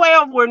see, the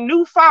 12 were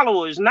new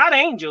followers, not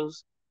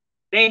angels.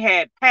 They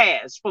had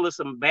pasts full of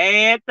some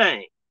bad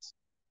things.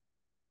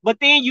 But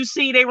then you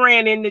see they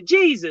ran into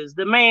Jesus,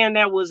 the man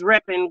that was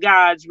repping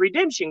God's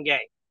redemption game.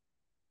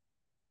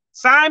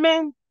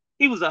 Simon,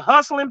 he was a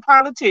hustling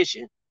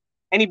politician.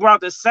 And he brought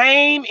the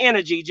same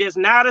energy, just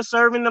now to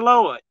serving the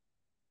Lord.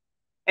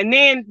 And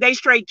then they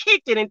straight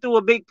kicked it and threw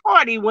a big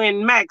party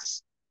when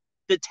Max,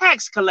 the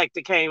tax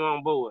collector, came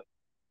on board.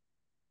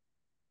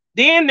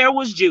 Then there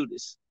was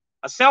Judas,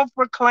 a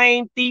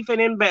self-proclaimed thief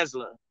and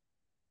embezzler.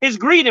 His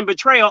greed and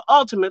betrayal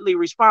ultimately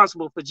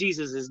responsible for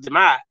Jesus'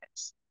 demise.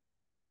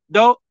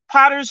 Though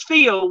Potter's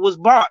field was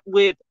bought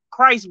with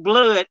Christ's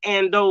blood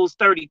and those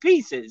 30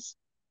 pieces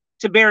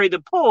to bury the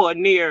poor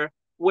near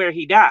where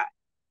he died.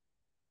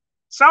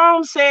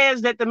 Psalm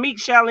says that the meek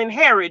shall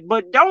inherit,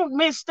 but don't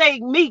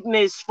mistake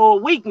meekness for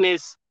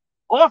weakness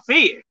or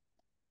fear.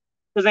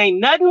 Because ain't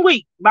nothing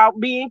weak about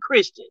being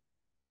Christian.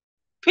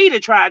 Peter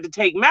tried to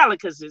take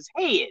Malchus's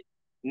head,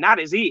 not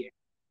his ear.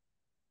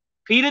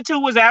 Peter, too,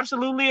 was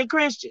absolutely a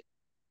Christian.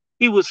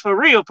 He was for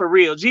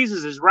real.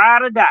 Jesus is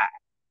ride or die.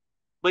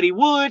 But he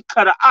would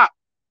cut a op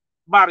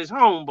about his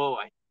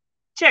homeboy.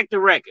 Check the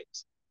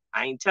records.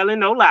 I ain't telling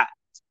no lies.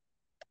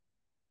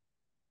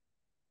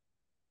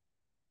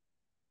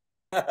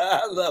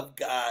 I love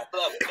God.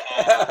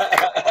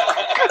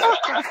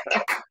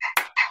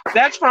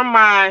 That's from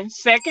my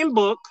second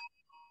book,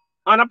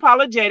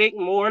 Unapologetic,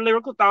 More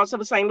Lyrical Thoughts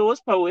of a St.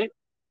 Louis Poet.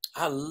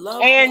 I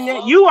love And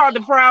that. you are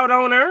the proud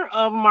owner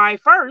of my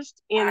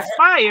first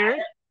Inspired.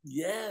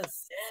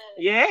 Yes.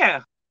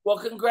 Yeah. Well,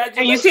 congratulations.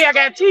 And you see, I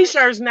got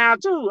t-shirts now,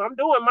 too. I'm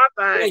doing my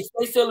thing. Wait,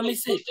 stay still. Let me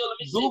see.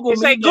 Google You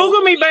me. say,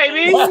 Google me,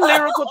 baby.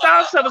 Lyrical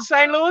Thoughts of a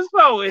St. Louis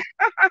Poet.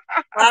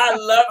 I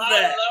love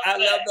that. I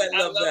love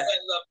that.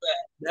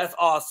 That's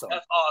awesome.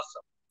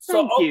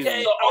 So, Thank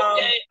okay. you.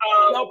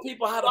 Tell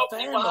people how to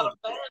find them.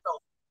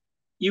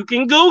 You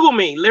can Google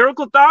me,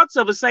 Lyrical Thoughts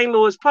of a St.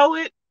 Louis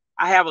Poet.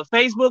 I have a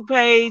Facebook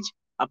page,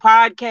 a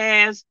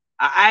podcast,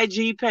 an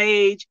IG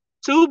page,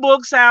 2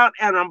 books out,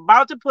 and I'm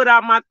about to put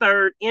out my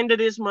 3rd end of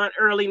this month,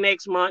 early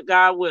next month,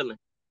 God willing.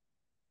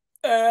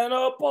 And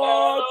a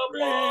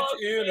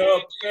partridge in a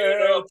pear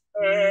tree.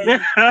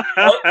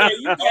 Okay,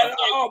 you got it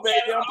all,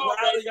 baby. I'm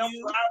proud of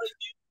you.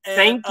 And,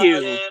 Thank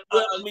you.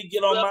 Let me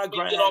get on my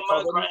grind.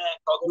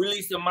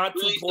 Releasing my 2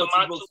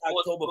 poetry books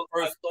October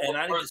 1st, and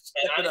I need to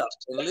step it up.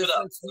 And listen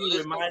to you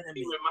reminding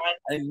me.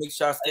 I need to make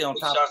sure I stay on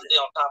top of it.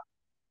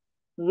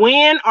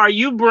 When are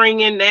you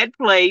bringing that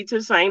play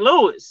to St.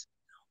 Louis?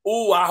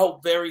 Oh, I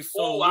hope very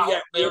soon. We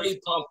got really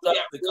pumped up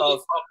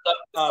because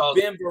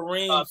Ben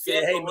Vereen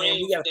said, hey, man,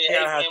 we got to figure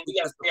out how to take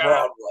this to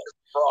Broadway.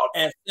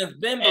 And since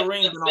Ben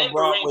Vereen been on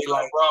Broadway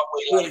like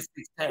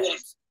 46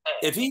 times,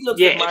 if he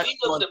looks at my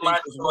show and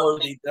thinks it's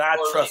worthy, then I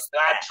trust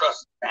that.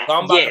 So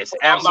I'm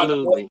about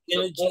to put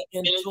energy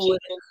into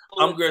it.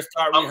 I'm going to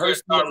start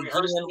rehearsing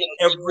it again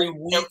every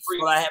week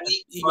so I have it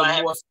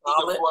even more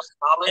solid.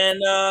 And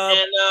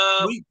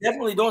we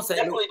definitely don't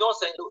say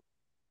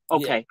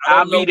Okay,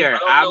 I'll be there.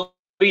 I'll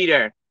be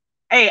there.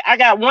 Hey, I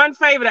got one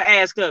favor to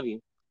ask of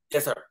you.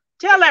 Yes, sir.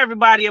 Tell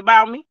everybody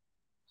about me.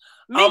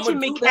 Mention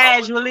me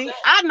casually.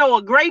 I know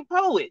a great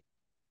poet.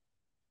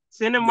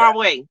 Send him my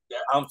way.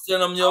 I'm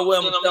sending them your way.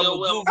 I'm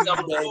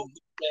telling you,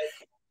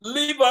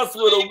 leave us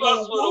with a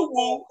woo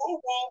woo.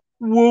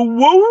 Woo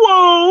woo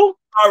woo.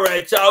 All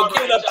right, y'all.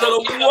 Give it up to the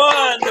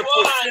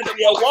wonderful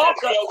Cynthia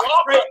Walker,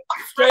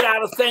 straight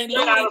out of St.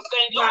 Louis.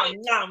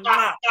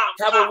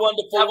 Have a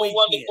wonderful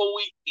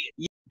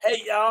weekend. Hey,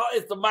 y'all,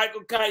 it's the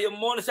Michael Colyar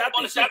Morning Show. I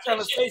think she's trying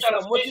to say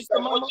something. What you say,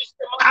 Mama?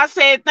 I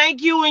said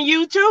thank you and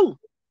you too.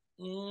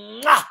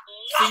 See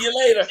you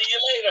later.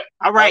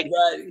 All right.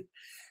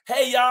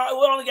 Hey, y'all,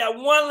 we only got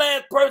one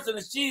last person,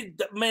 and she's,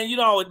 man, you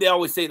know, they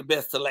always say the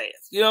best to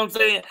last. You know what I'm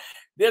saying?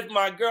 This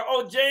my girl.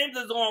 Oh, James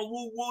is on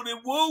woo woo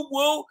woo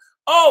woo.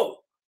 Oh,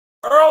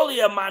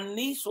 earlier my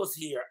niece was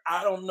here.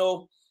 I don't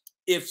know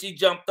if she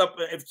jumped up,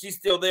 if she's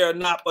still there or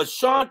not, but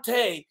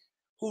Shantae,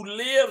 who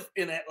lives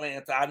in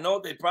Atlanta, I know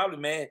they probably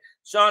mad.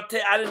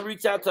 Shantae, I didn't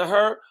reach out to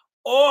her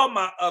or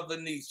my other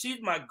niece.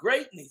 She's my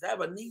great niece. I have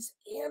a niece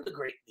and a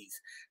great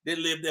niece that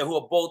live there who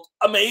are both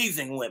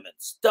amazing women.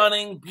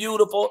 Stunning,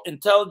 beautiful,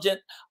 intelligent,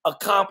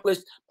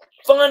 accomplished,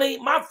 funny.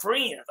 My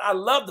friends. I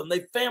love them. They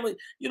family.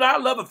 You know, I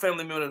love a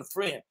family member and a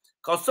friend.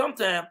 Because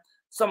sometimes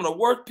some of the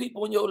worst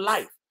people in your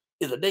life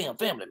is a damn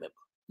family member.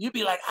 You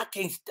be like, I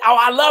can't, oh,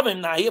 I love him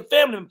now. He a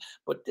family member.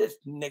 But this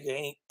nigga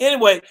ain't.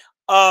 Anyway,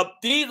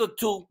 these are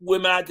 2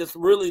 women I just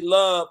really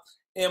love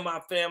in my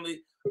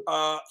family.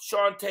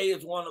 Shantae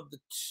is one of the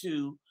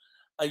 2.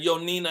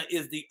 Yonina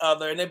is the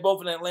other. And they're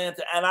both in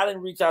Atlanta. And I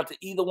didn't reach out to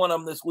either one of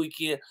them this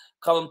weekend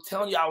because I'm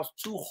telling you, I was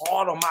too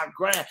hard on my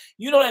grind.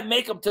 You know, that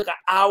makeup took 1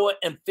 hour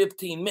and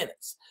 15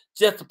 minutes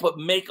just to put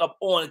makeup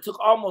on. It took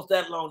almost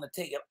that long to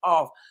take it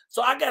off.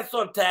 So I got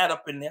sort of tied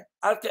up in there.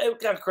 It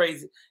was kind of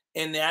crazy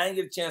in there. I didn't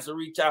get a chance to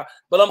reach out.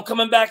 But I'm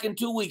coming back in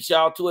 2 weeks,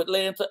 y'all, to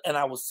Atlanta. And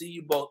I will see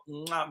you both.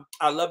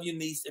 I love you,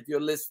 niece, if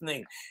you're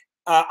listening.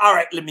 All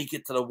right, let me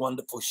get to the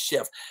wonderful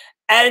chef.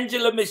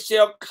 Angela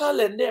Michelle,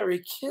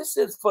 culinary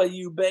kisses for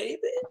you, baby.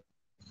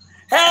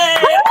 Hey!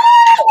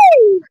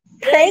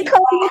 Hey,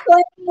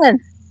 Cody.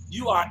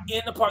 You are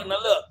in the park. Now,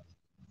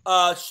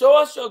 look,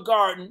 show us your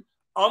garden.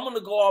 I'm going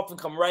to go off and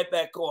come right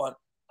back on.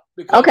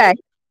 Because okay.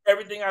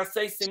 Everything I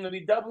say seems to be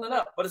doubling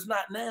up, but it's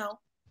not now.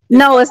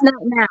 It's not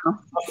now.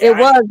 Okay, it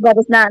was, but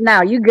it's not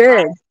now. You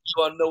good. You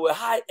want to know it.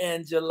 Hi,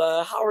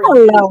 Angela. How are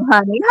you? Hello,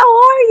 honey. How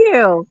are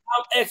you?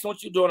 I'm excellent.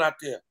 What you doing out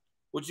there?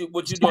 What you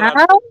doing out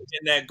there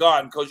in that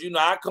garden? Because, you know,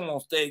 I come on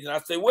stage and I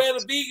say, where are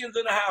the vegans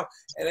in the house?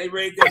 And they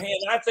raise their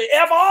hand and I say,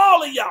 F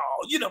all of y'all.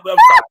 You know what I'm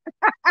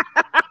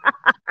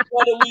talking.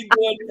 What are we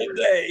doing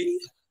today?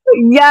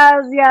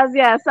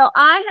 Yes. So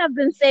I have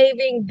been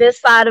saving this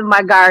side of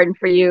my garden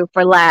for you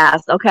for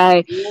last,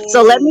 okay? Ooh.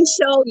 So let me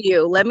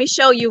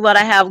show you what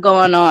I have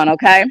going on,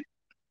 okay?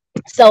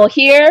 So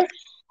here,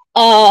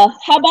 how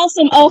about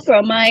some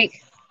okra,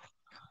 Mike?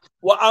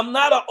 Well, I'm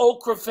not an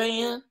okra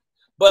fan,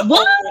 But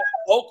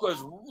okra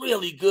is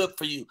really good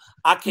for you.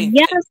 I can't.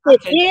 Yes,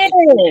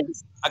 it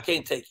is. I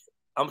can't take it.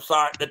 I'm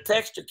sorry. The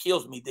texture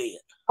kills me dead.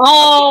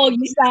 Oh,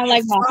 you sound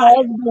like my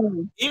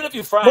husband. Even if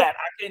you fry it, I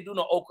can't do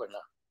no okra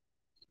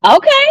now.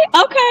 Okay.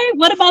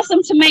 What about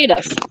some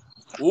tomatoes?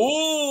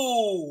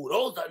 Ooh,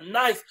 those are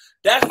nice.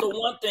 That's the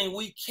one thing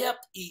we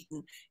kept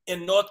eating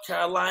in North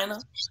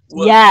Carolina.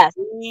 Yes.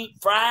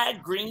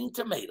 Fried green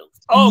tomatoes.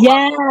 Oh,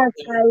 yes,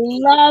 I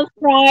love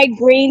fried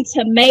green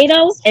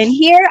tomatoes. And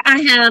here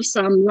I have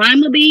some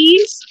lima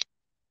beans.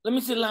 Let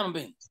me see the lima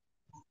beans.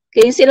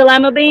 Can you see the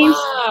lima beans?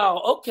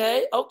 Wow.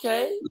 Okay.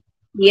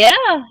 Yeah.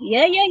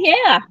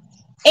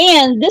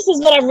 And this is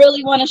what I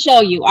really want to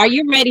show you. Are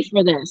you ready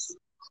for this?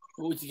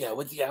 What you got?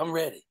 I'm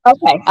ready.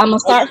 Okay, I'm gonna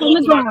start from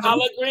the ground.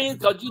 Collard greens,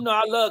 because you know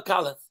I love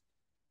collards.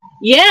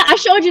 Yeah, I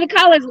showed you the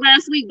collards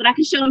last week, but I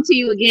can show them to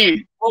you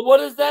again. Well, what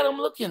is that I'm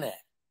looking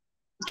at?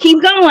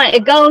 Keep going.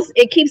 It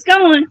keeps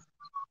going.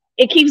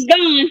 It keeps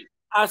going.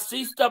 I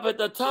see stuff at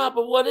the top,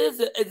 but what is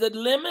it? Is it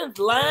lemons,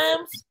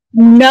 limes?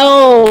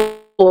 No,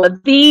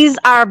 these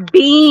are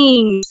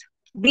beans.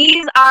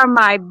 These are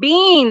my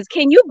beans.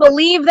 Can you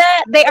believe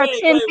that? They are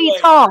 10 feet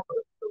tall.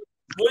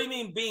 What do you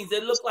mean beans?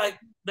 They look like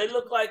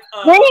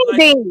green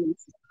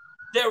beans.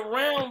 They're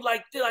round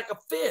like a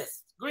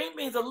fist. Green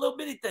beans are little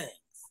bitty things.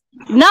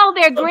 No,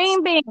 they're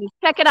green beans.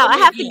 Check it out. I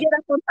have to get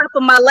up on top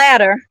of my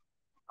ladder.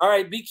 All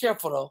right, be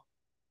careful though.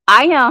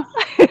 I am.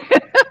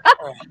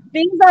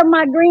 These are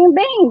my green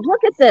beans.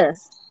 Look at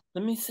this.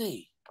 Let me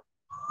see.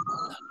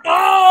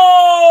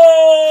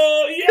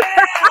 Oh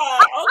yeah.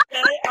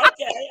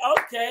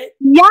 Okay.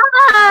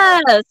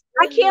 Yes.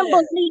 I can't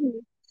believe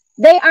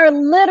they are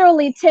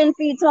literally 10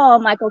 feet tall,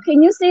 Michael.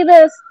 Can you see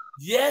this?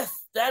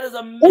 Yes, that is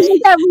amazing.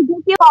 Isn't that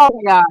ridiculous? Oh,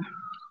 yeah.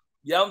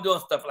 Yeah, I'm doing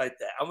stuff like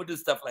that. I'm gonna do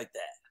stuff like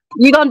that.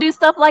 You gonna do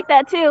stuff like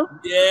that too?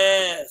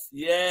 Yes.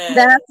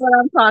 That's what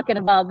I'm talking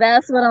about.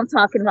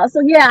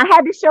 So yeah, I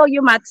had to show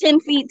you my 10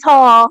 feet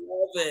tall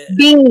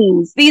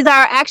beans. These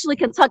are actually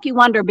Kentucky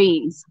Wonder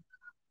beans.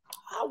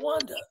 I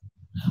wonder.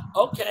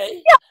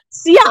 Okay.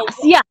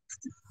 Yes.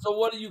 So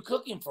what are you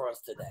cooking for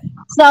us today?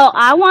 So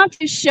I want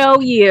to show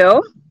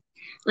you.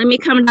 Let me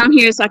come down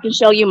here so I can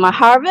show you my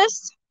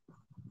harvest.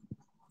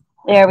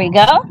 There we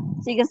go.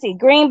 So you can see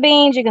green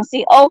beans, you can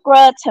see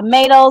okra,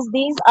 tomatoes.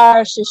 These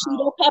are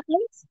shishito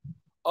peppers.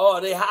 Oh,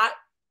 are they hot?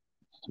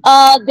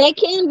 They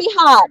can be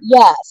hot,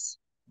 yes.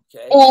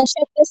 Okay. And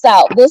check this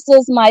out. This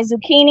is my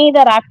zucchini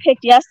that I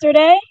picked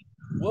yesterday.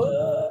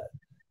 What?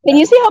 Can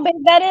you see how big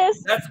that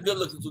is? That's a good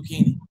looking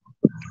zucchini.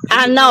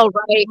 I know,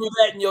 right? You grew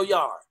that in your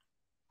yard.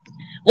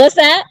 What's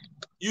that?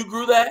 You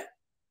grew that?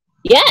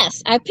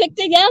 Yes, I picked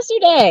it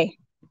yesterday.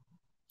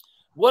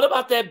 What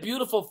about that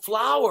beautiful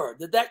flower?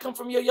 Did that come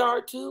from your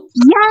yard too?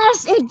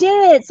 Yes, it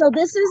did. So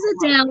this is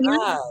a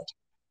dahlia.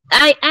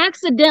 I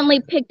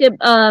accidentally picked it.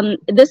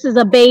 This is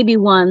a baby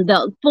one.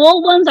 The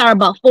full ones are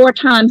about 4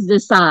 times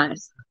this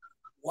size.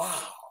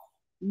 Wow.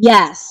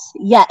 Yes.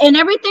 Yeah. And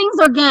everything's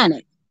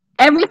organic.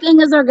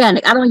 Everything is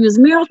organic. I don't use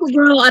Miracle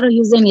Grow. I don't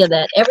use any of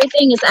that.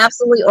 Everything is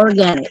absolutely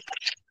organic.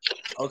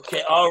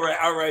 Okay. All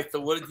right.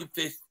 So what did you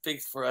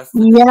fix for us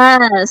today?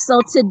 Yes. So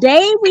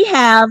today we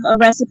have a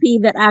recipe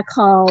that I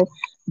call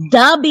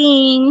the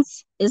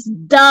beans. It's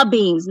the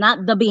beans,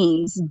 not the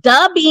beans.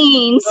 The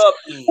beans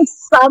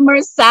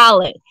summer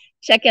salad.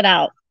 Check it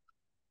out.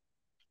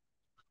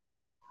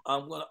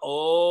 I'm gonna.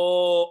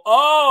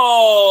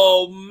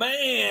 Oh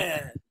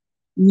man.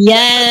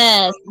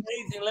 Yes.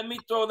 Amazing. Let me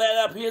throw that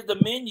up. Here's the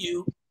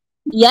menu.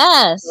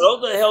 Yes.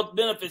 Those are the health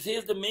benefits.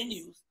 Here's the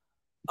menus.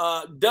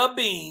 The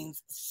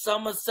beans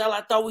summer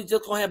salad. I thought we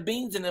just gonna have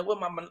beans in there. With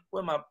my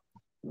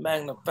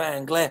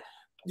magnifying glass.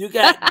 You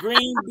got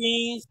green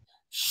beans,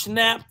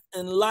 snapped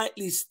and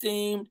lightly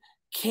steamed,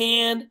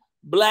 canned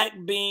black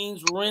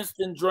beans, rinsed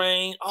and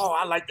drained. Oh,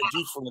 I like the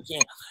juice from the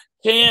can.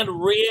 Canned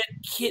red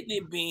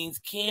kidney beans,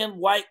 canned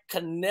white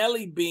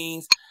cannelli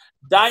beans,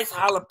 diced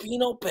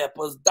jalapeno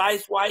peppers,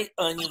 diced white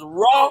onions,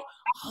 raw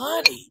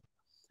honey.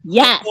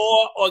 Yes.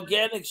 Or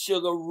organic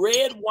sugar,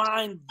 red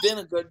wine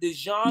vinegar,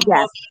 Dijon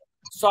mustard,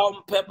 salt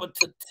and pepper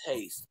to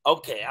taste.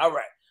 Okay, all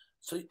right.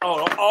 So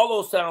all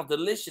those sound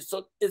delicious.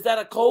 So is that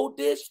a cold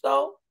dish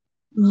though?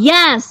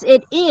 Yes,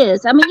 it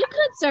is. I mean, you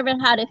could serve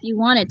it hot if you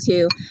wanted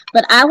to,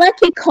 but I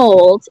like it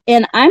cold.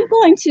 And I'm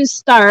going to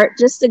start,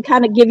 just to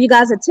kind of give you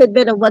guys a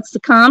tidbit of what's to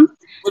come.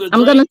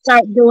 I'm going to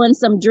start doing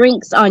some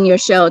drinks on your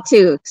show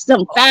too.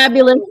 Some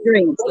fabulous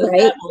drinks,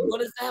 right? What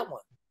is that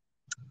one?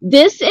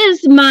 This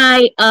is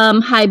my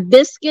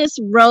hibiscus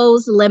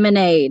rose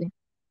lemonade.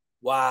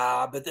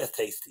 Wow, I bet that's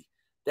tasty.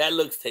 That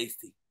looks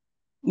tasty.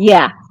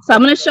 Yeah. So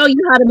I'm going to show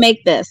you how to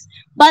make this.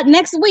 But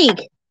next week,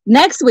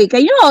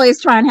 and you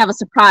always try and have a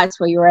surprise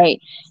for you, right?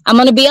 I'm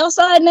going to be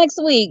outside next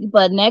week,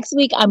 but next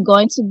week I'm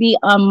going to be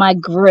on my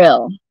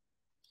grill.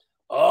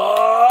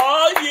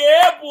 Oh,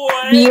 yeah,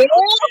 boy. Yeah.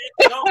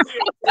 Okay.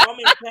 I'm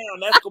in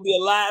town. That's going to be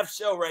a live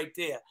show right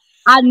there.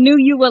 I knew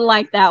you would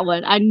like that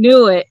one. I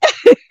knew it.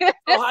 So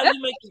how do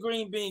you make the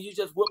green beans? You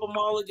just whip them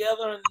all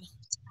together?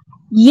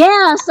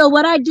 Yeah, so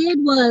what I did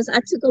was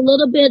I took a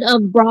little bit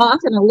of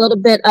broth and a little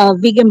bit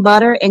of vegan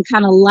butter and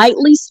kind of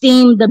lightly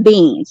steamed the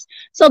beans.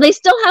 So they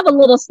still have a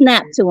little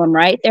snap to them,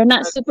 right? They're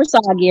not super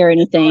soggy or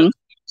anything.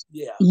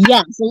 Yeah.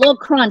 Yes, a little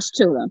crunch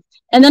to them.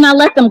 And then I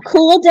let them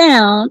cool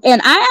down.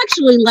 And I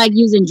actually like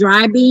using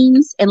dry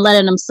beans and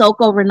letting them soak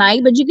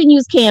overnight, but you can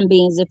use canned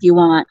beans if you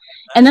want.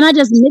 And then I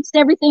just mixed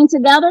everything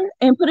together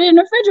and put it in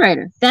the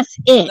refrigerator. That's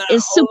it. Now,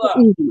 It's super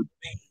easy.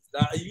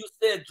 Now, you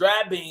said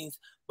dry beans,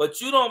 but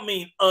you don't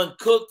mean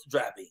uncooked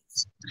dry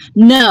beans.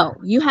 No,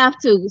 you have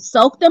to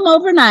soak them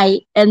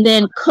overnight and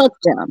then cook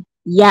them.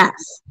 Yes.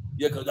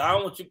 Yeah, because I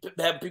don't want you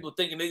having people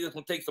thinking they just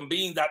gonna take some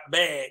beans out the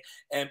bag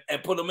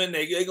and put them in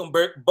there. They're gonna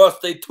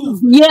bust their tooth.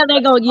 Yeah,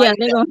 they're gonna have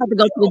to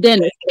go to the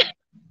dentist.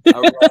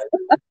 All right.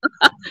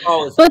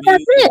 Oh, but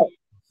that's it.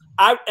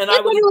 I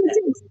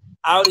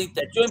would eat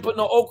that. You ain't put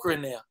no okra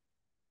in there.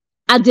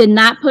 I did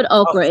not put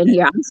okra in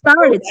here. I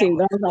started to,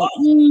 but I was like,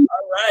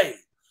 all right.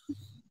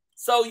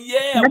 So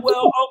yeah,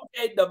 well,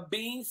 okay, the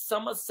bean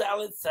summer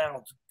salad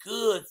sounds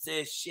good,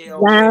 says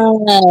Shell.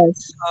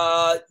 Yes.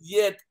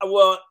 Yeah,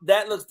 well,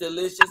 that looks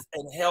delicious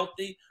and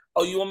healthy.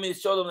 Oh, you want me to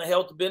show them the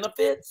health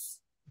benefits?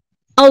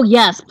 Oh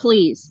yes,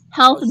 please.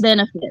 Health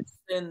benefits.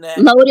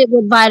 Loaded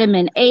with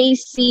vitamin A,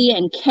 C,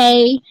 and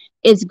K.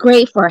 It's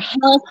great for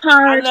health,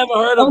 heart. I never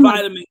heard of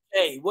vitamin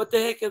K. What the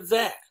heck is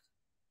that?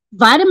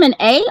 Vitamin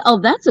A? Oh,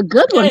 that's a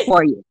good one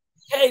for you.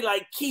 K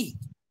like Keith.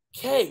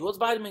 K. What's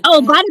vitamin K?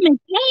 Oh, vitamin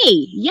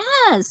K.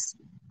 Yes.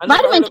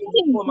 Vitamin K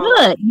is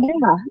good.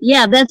 Yeah.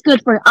 Yeah, that's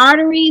good for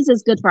arteries.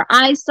 It's good for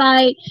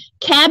eyesight.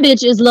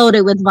 Cabbage is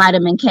loaded with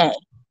vitamin K.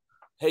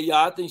 Hey,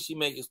 y'all, I think she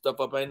making stuff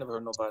up. I ain't never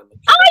heard no vitamin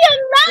K. I am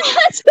not.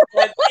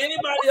 Has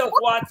anybody else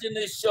watching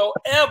this show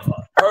ever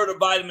heard of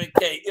vitamin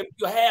K? If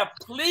you have,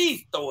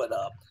 please throw it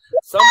up.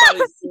 Somebody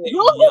said,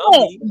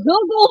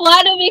 Google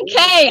vitamin K.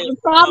 I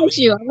promise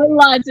you. I won't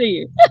lie to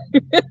you.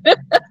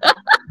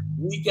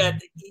 We got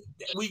to eat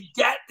that. We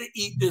got to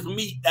eat this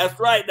meat. That's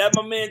right. That's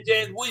my man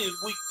James Williams.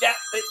 We got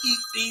to eat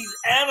these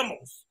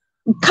animals.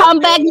 Come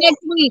back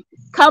next week.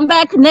 Come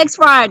back next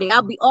Friday.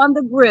 I'll be on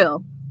the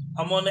grill.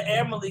 I'm on the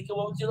air, Malika.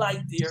 What would you like,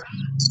 dear?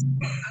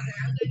 Okay,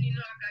 I'll let you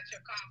know I got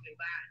your coffee.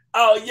 Bye.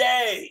 Oh,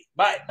 yay.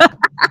 Bye.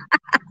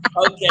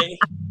 Okay.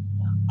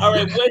 All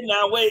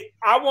right, wait.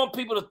 I want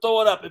people to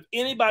throw it up. If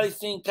anybody's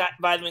seen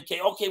vitamin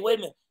K. Okay, wait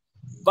a minute.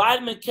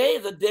 Vitamin K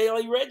is a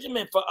daily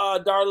regimen for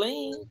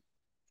Darlene.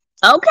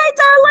 Okay,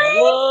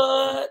 Darlene.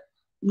 What?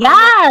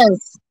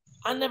 Yes.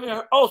 I never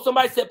heard. Oh,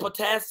 somebody said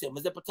potassium.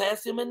 Is there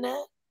potassium in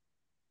that?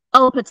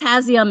 Oh,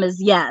 potassium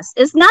is yes.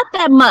 It's not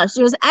that much.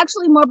 There's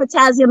actually more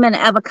potassium in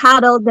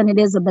avocado than it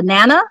is a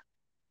banana.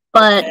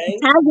 But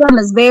potassium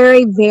is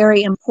very,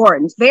 very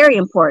important. Very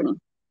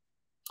important.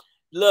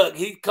 Look,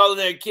 he's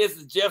culinary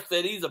kisses. Jeff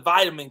said these are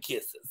vitamin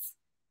kisses.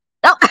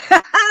 Oh,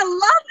 I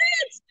love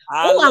it.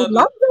 I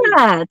love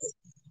that.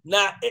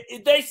 Now,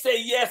 if they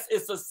say yes,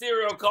 it's a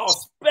cereal called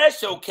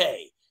Special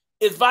K.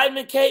 Is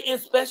vitamin K in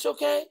Special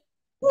K?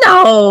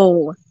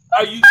 No.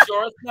 Are you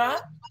sure it's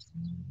not?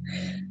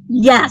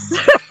 Yes. You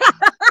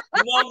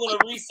know, I'm going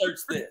to research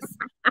this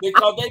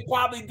because they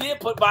probably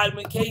did put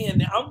vitamin K in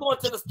there. I'm going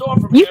to the store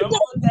from here. I'm going to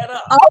look that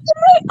up.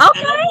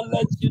 Okay. And I'm going to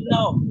let you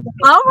know.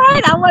 All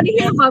right. I want to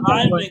hear about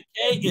that. Vitamin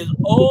K is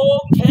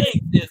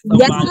okay. Yes. Oh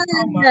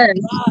my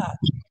God.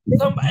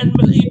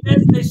 Somebody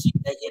said she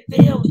take it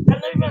daily. I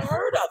never even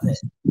heard of it.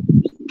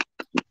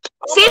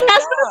 See,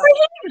 that's what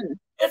we're here.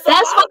 It's a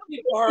lot of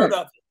people heard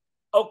of it.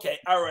 Okay,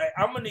 all right.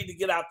 I'm gonna need to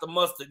get out the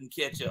mustard and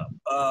catch up.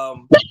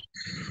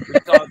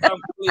 Because I'm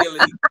clearly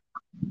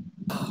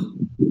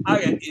I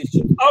got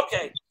issues.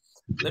 Okay,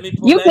 let me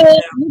pull that down.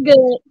 You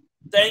good.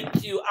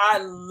 Thank you. I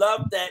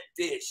love that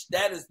dish.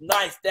 That is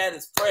nice. That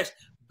is fresh.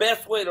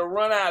 Best way to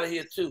run out of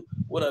here too,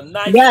 with a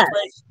nice fresh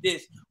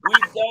dish.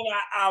 We've done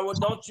our hour.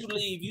 Don't you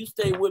leave. You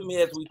stay with me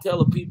as we tell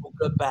the people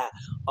goodbye.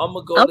 I'm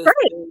gonna go. This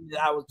thing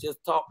that I was just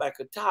taught by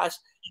Katash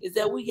is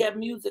that we have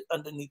music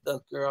underneath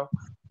us, girl.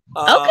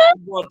 Okay.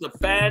 We want to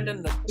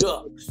Finding the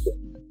Ducks.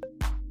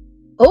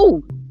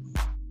 Oh.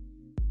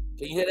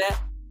 Can you hear that?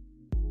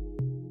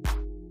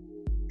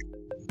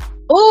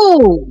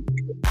 Oh.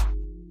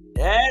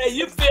 Hey,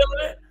 you feeling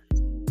it?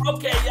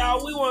 Okay,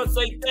 y'all, we want to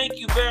say thank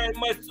you very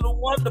much to the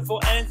wonderful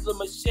Angela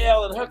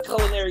Michelle and her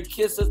culinary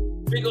kisses.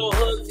 Big old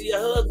hug to your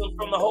husband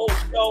from the whole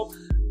show.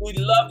 We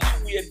love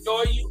you. We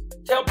adore you.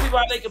 Tell people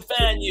how they can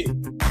find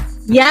you.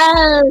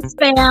 Yes,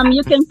 fam.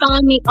 You can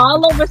find me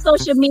all over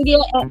social media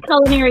at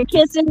Culinary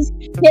Kisses.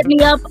 Hit me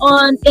up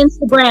on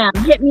Instagram.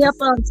 Hit me up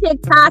on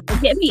TikTok. And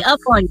hit me up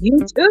on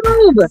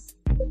YouTube.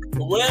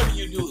 Whatever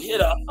you do,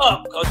 hit her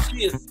up because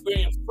she is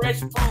bringing fresh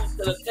food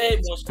to the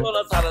table and showing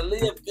us how to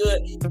live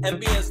good and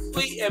being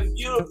sweet and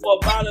beautiful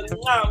about it.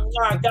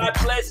 God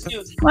bless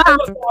you. Wow.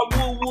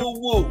 Woo, woo,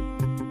 woo.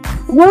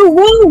 Woo,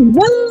 woo,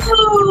 woo.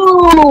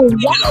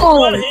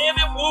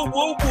 One-handed woo,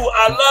 woo, woo.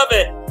 I love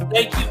it.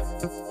 Thank you.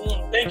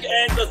 Thank you,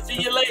 Angela.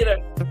 See you later.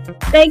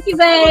 Thank you,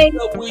 babe.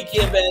 Have a good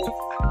weekend, baby.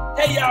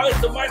 Hey, y'all, it's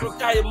the Michael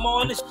Colyar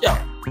Morning Show.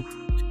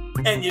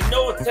 And you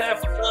know it's time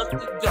for us to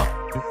go.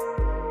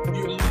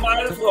 You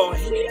might as well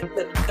head to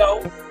the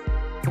door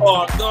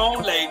or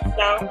gone lay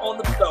down on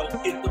the floor.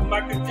 It's the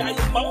Michael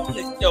Colyar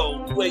Morning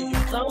Show where you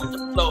come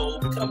to flow,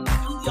 come to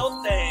do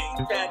your thing,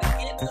 try to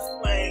get the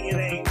swing. It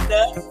ain't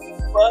nothing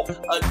but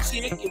a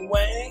chicken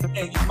wing,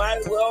 and you might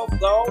as well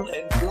go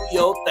and do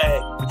your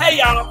thing. Hey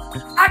y'all,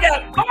 I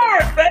got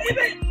bars,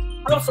 baby.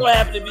 I'm so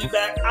happy to be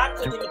back. I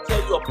couldn't even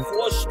tell you a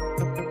portion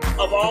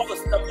of all the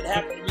stuff that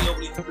happened to me over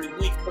these 3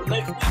 weeks. But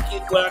next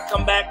week, when I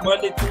come back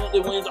Monday, Tuesday,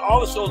 Wednesday, all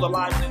the shows are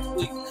live next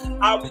week.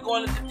 I'll be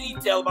going into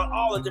detail about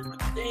all the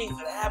different things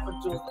that happened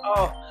to us.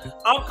 Oh,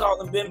 I'm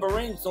calling Ben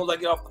Bareem as soon as I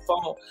get off the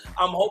phone.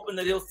 I'm hoping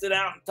that he'll sit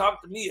down and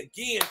talk to me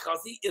again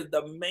because he is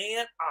the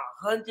man.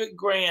 100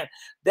 grand.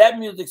 That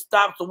music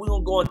stopped, so we're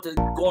gonna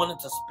going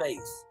into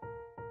space.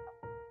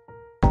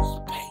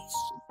 Space.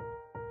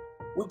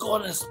 We're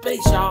going into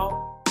space,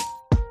 y'all.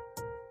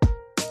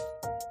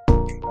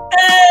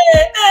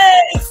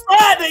 Hey, it's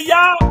Friday,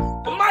 y'all.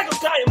 The Michael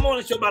Colyar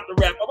Morning Show about to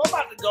wrap up. I'm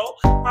about to go.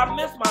 I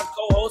miss my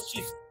co-host.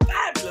 She's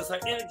fabulous. Her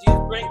energy is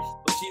great,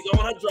 but she's on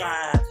her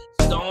drive.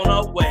 She's on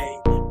her way.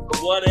 But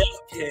what else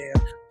can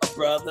a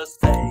brother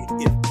say?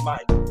 It's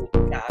Michael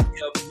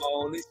Colyar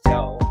Morning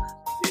Show.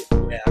 This is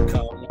where I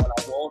come when I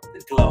want to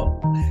glow.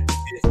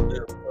 This is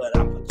what I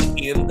put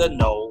you in the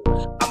know.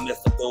 I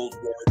miss those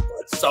words,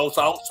 but so. It's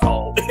the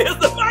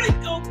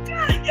Michael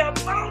Colyar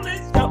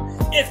Morning Show.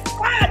 It's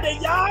Friday,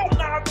 y'all.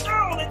 Now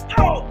go and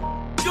go.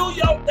 Do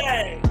your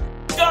thing.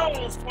 Go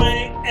and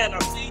swing. And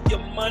I'll see you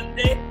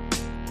Monday.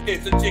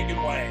 It's a chicken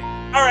wing.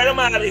 All right, I'm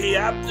out of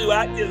here. I'm through.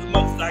 I did as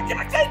much as I can.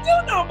 I can't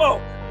do no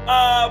more.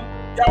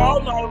 Y'all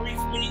all know how to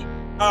reach me.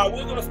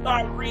 We're going to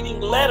start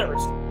reading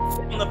letters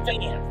from the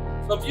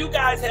fans. So if you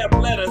guys have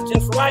letters,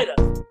 just write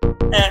us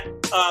at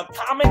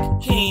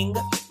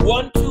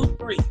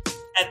comicking123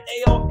 at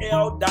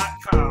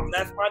AOL.com.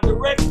 That's my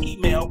direct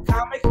email,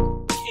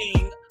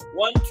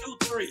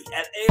 comicking123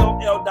 at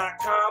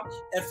AOL.com.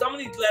 And some of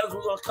these letters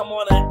we're going to come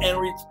on and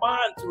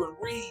respond to and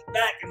read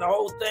back and the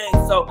whole thing.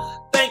 So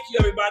thank you,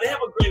 everybody.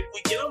 Have a great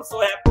weekend. I'm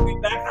so happy to be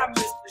back. I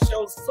missed the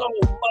show so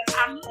much.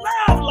 I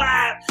love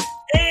live.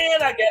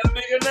 And I got a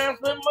big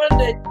announcement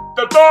Monday.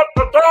 Don't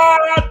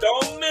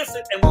miss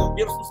it. And we'll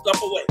give some stuff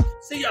away.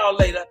 See y'all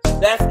later.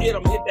 That's it.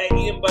 I'm going to hit that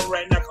end button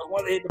right now because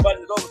once I hit the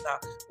button, it's over now.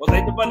 Once I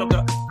hit the button,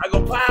 I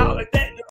go pile like that.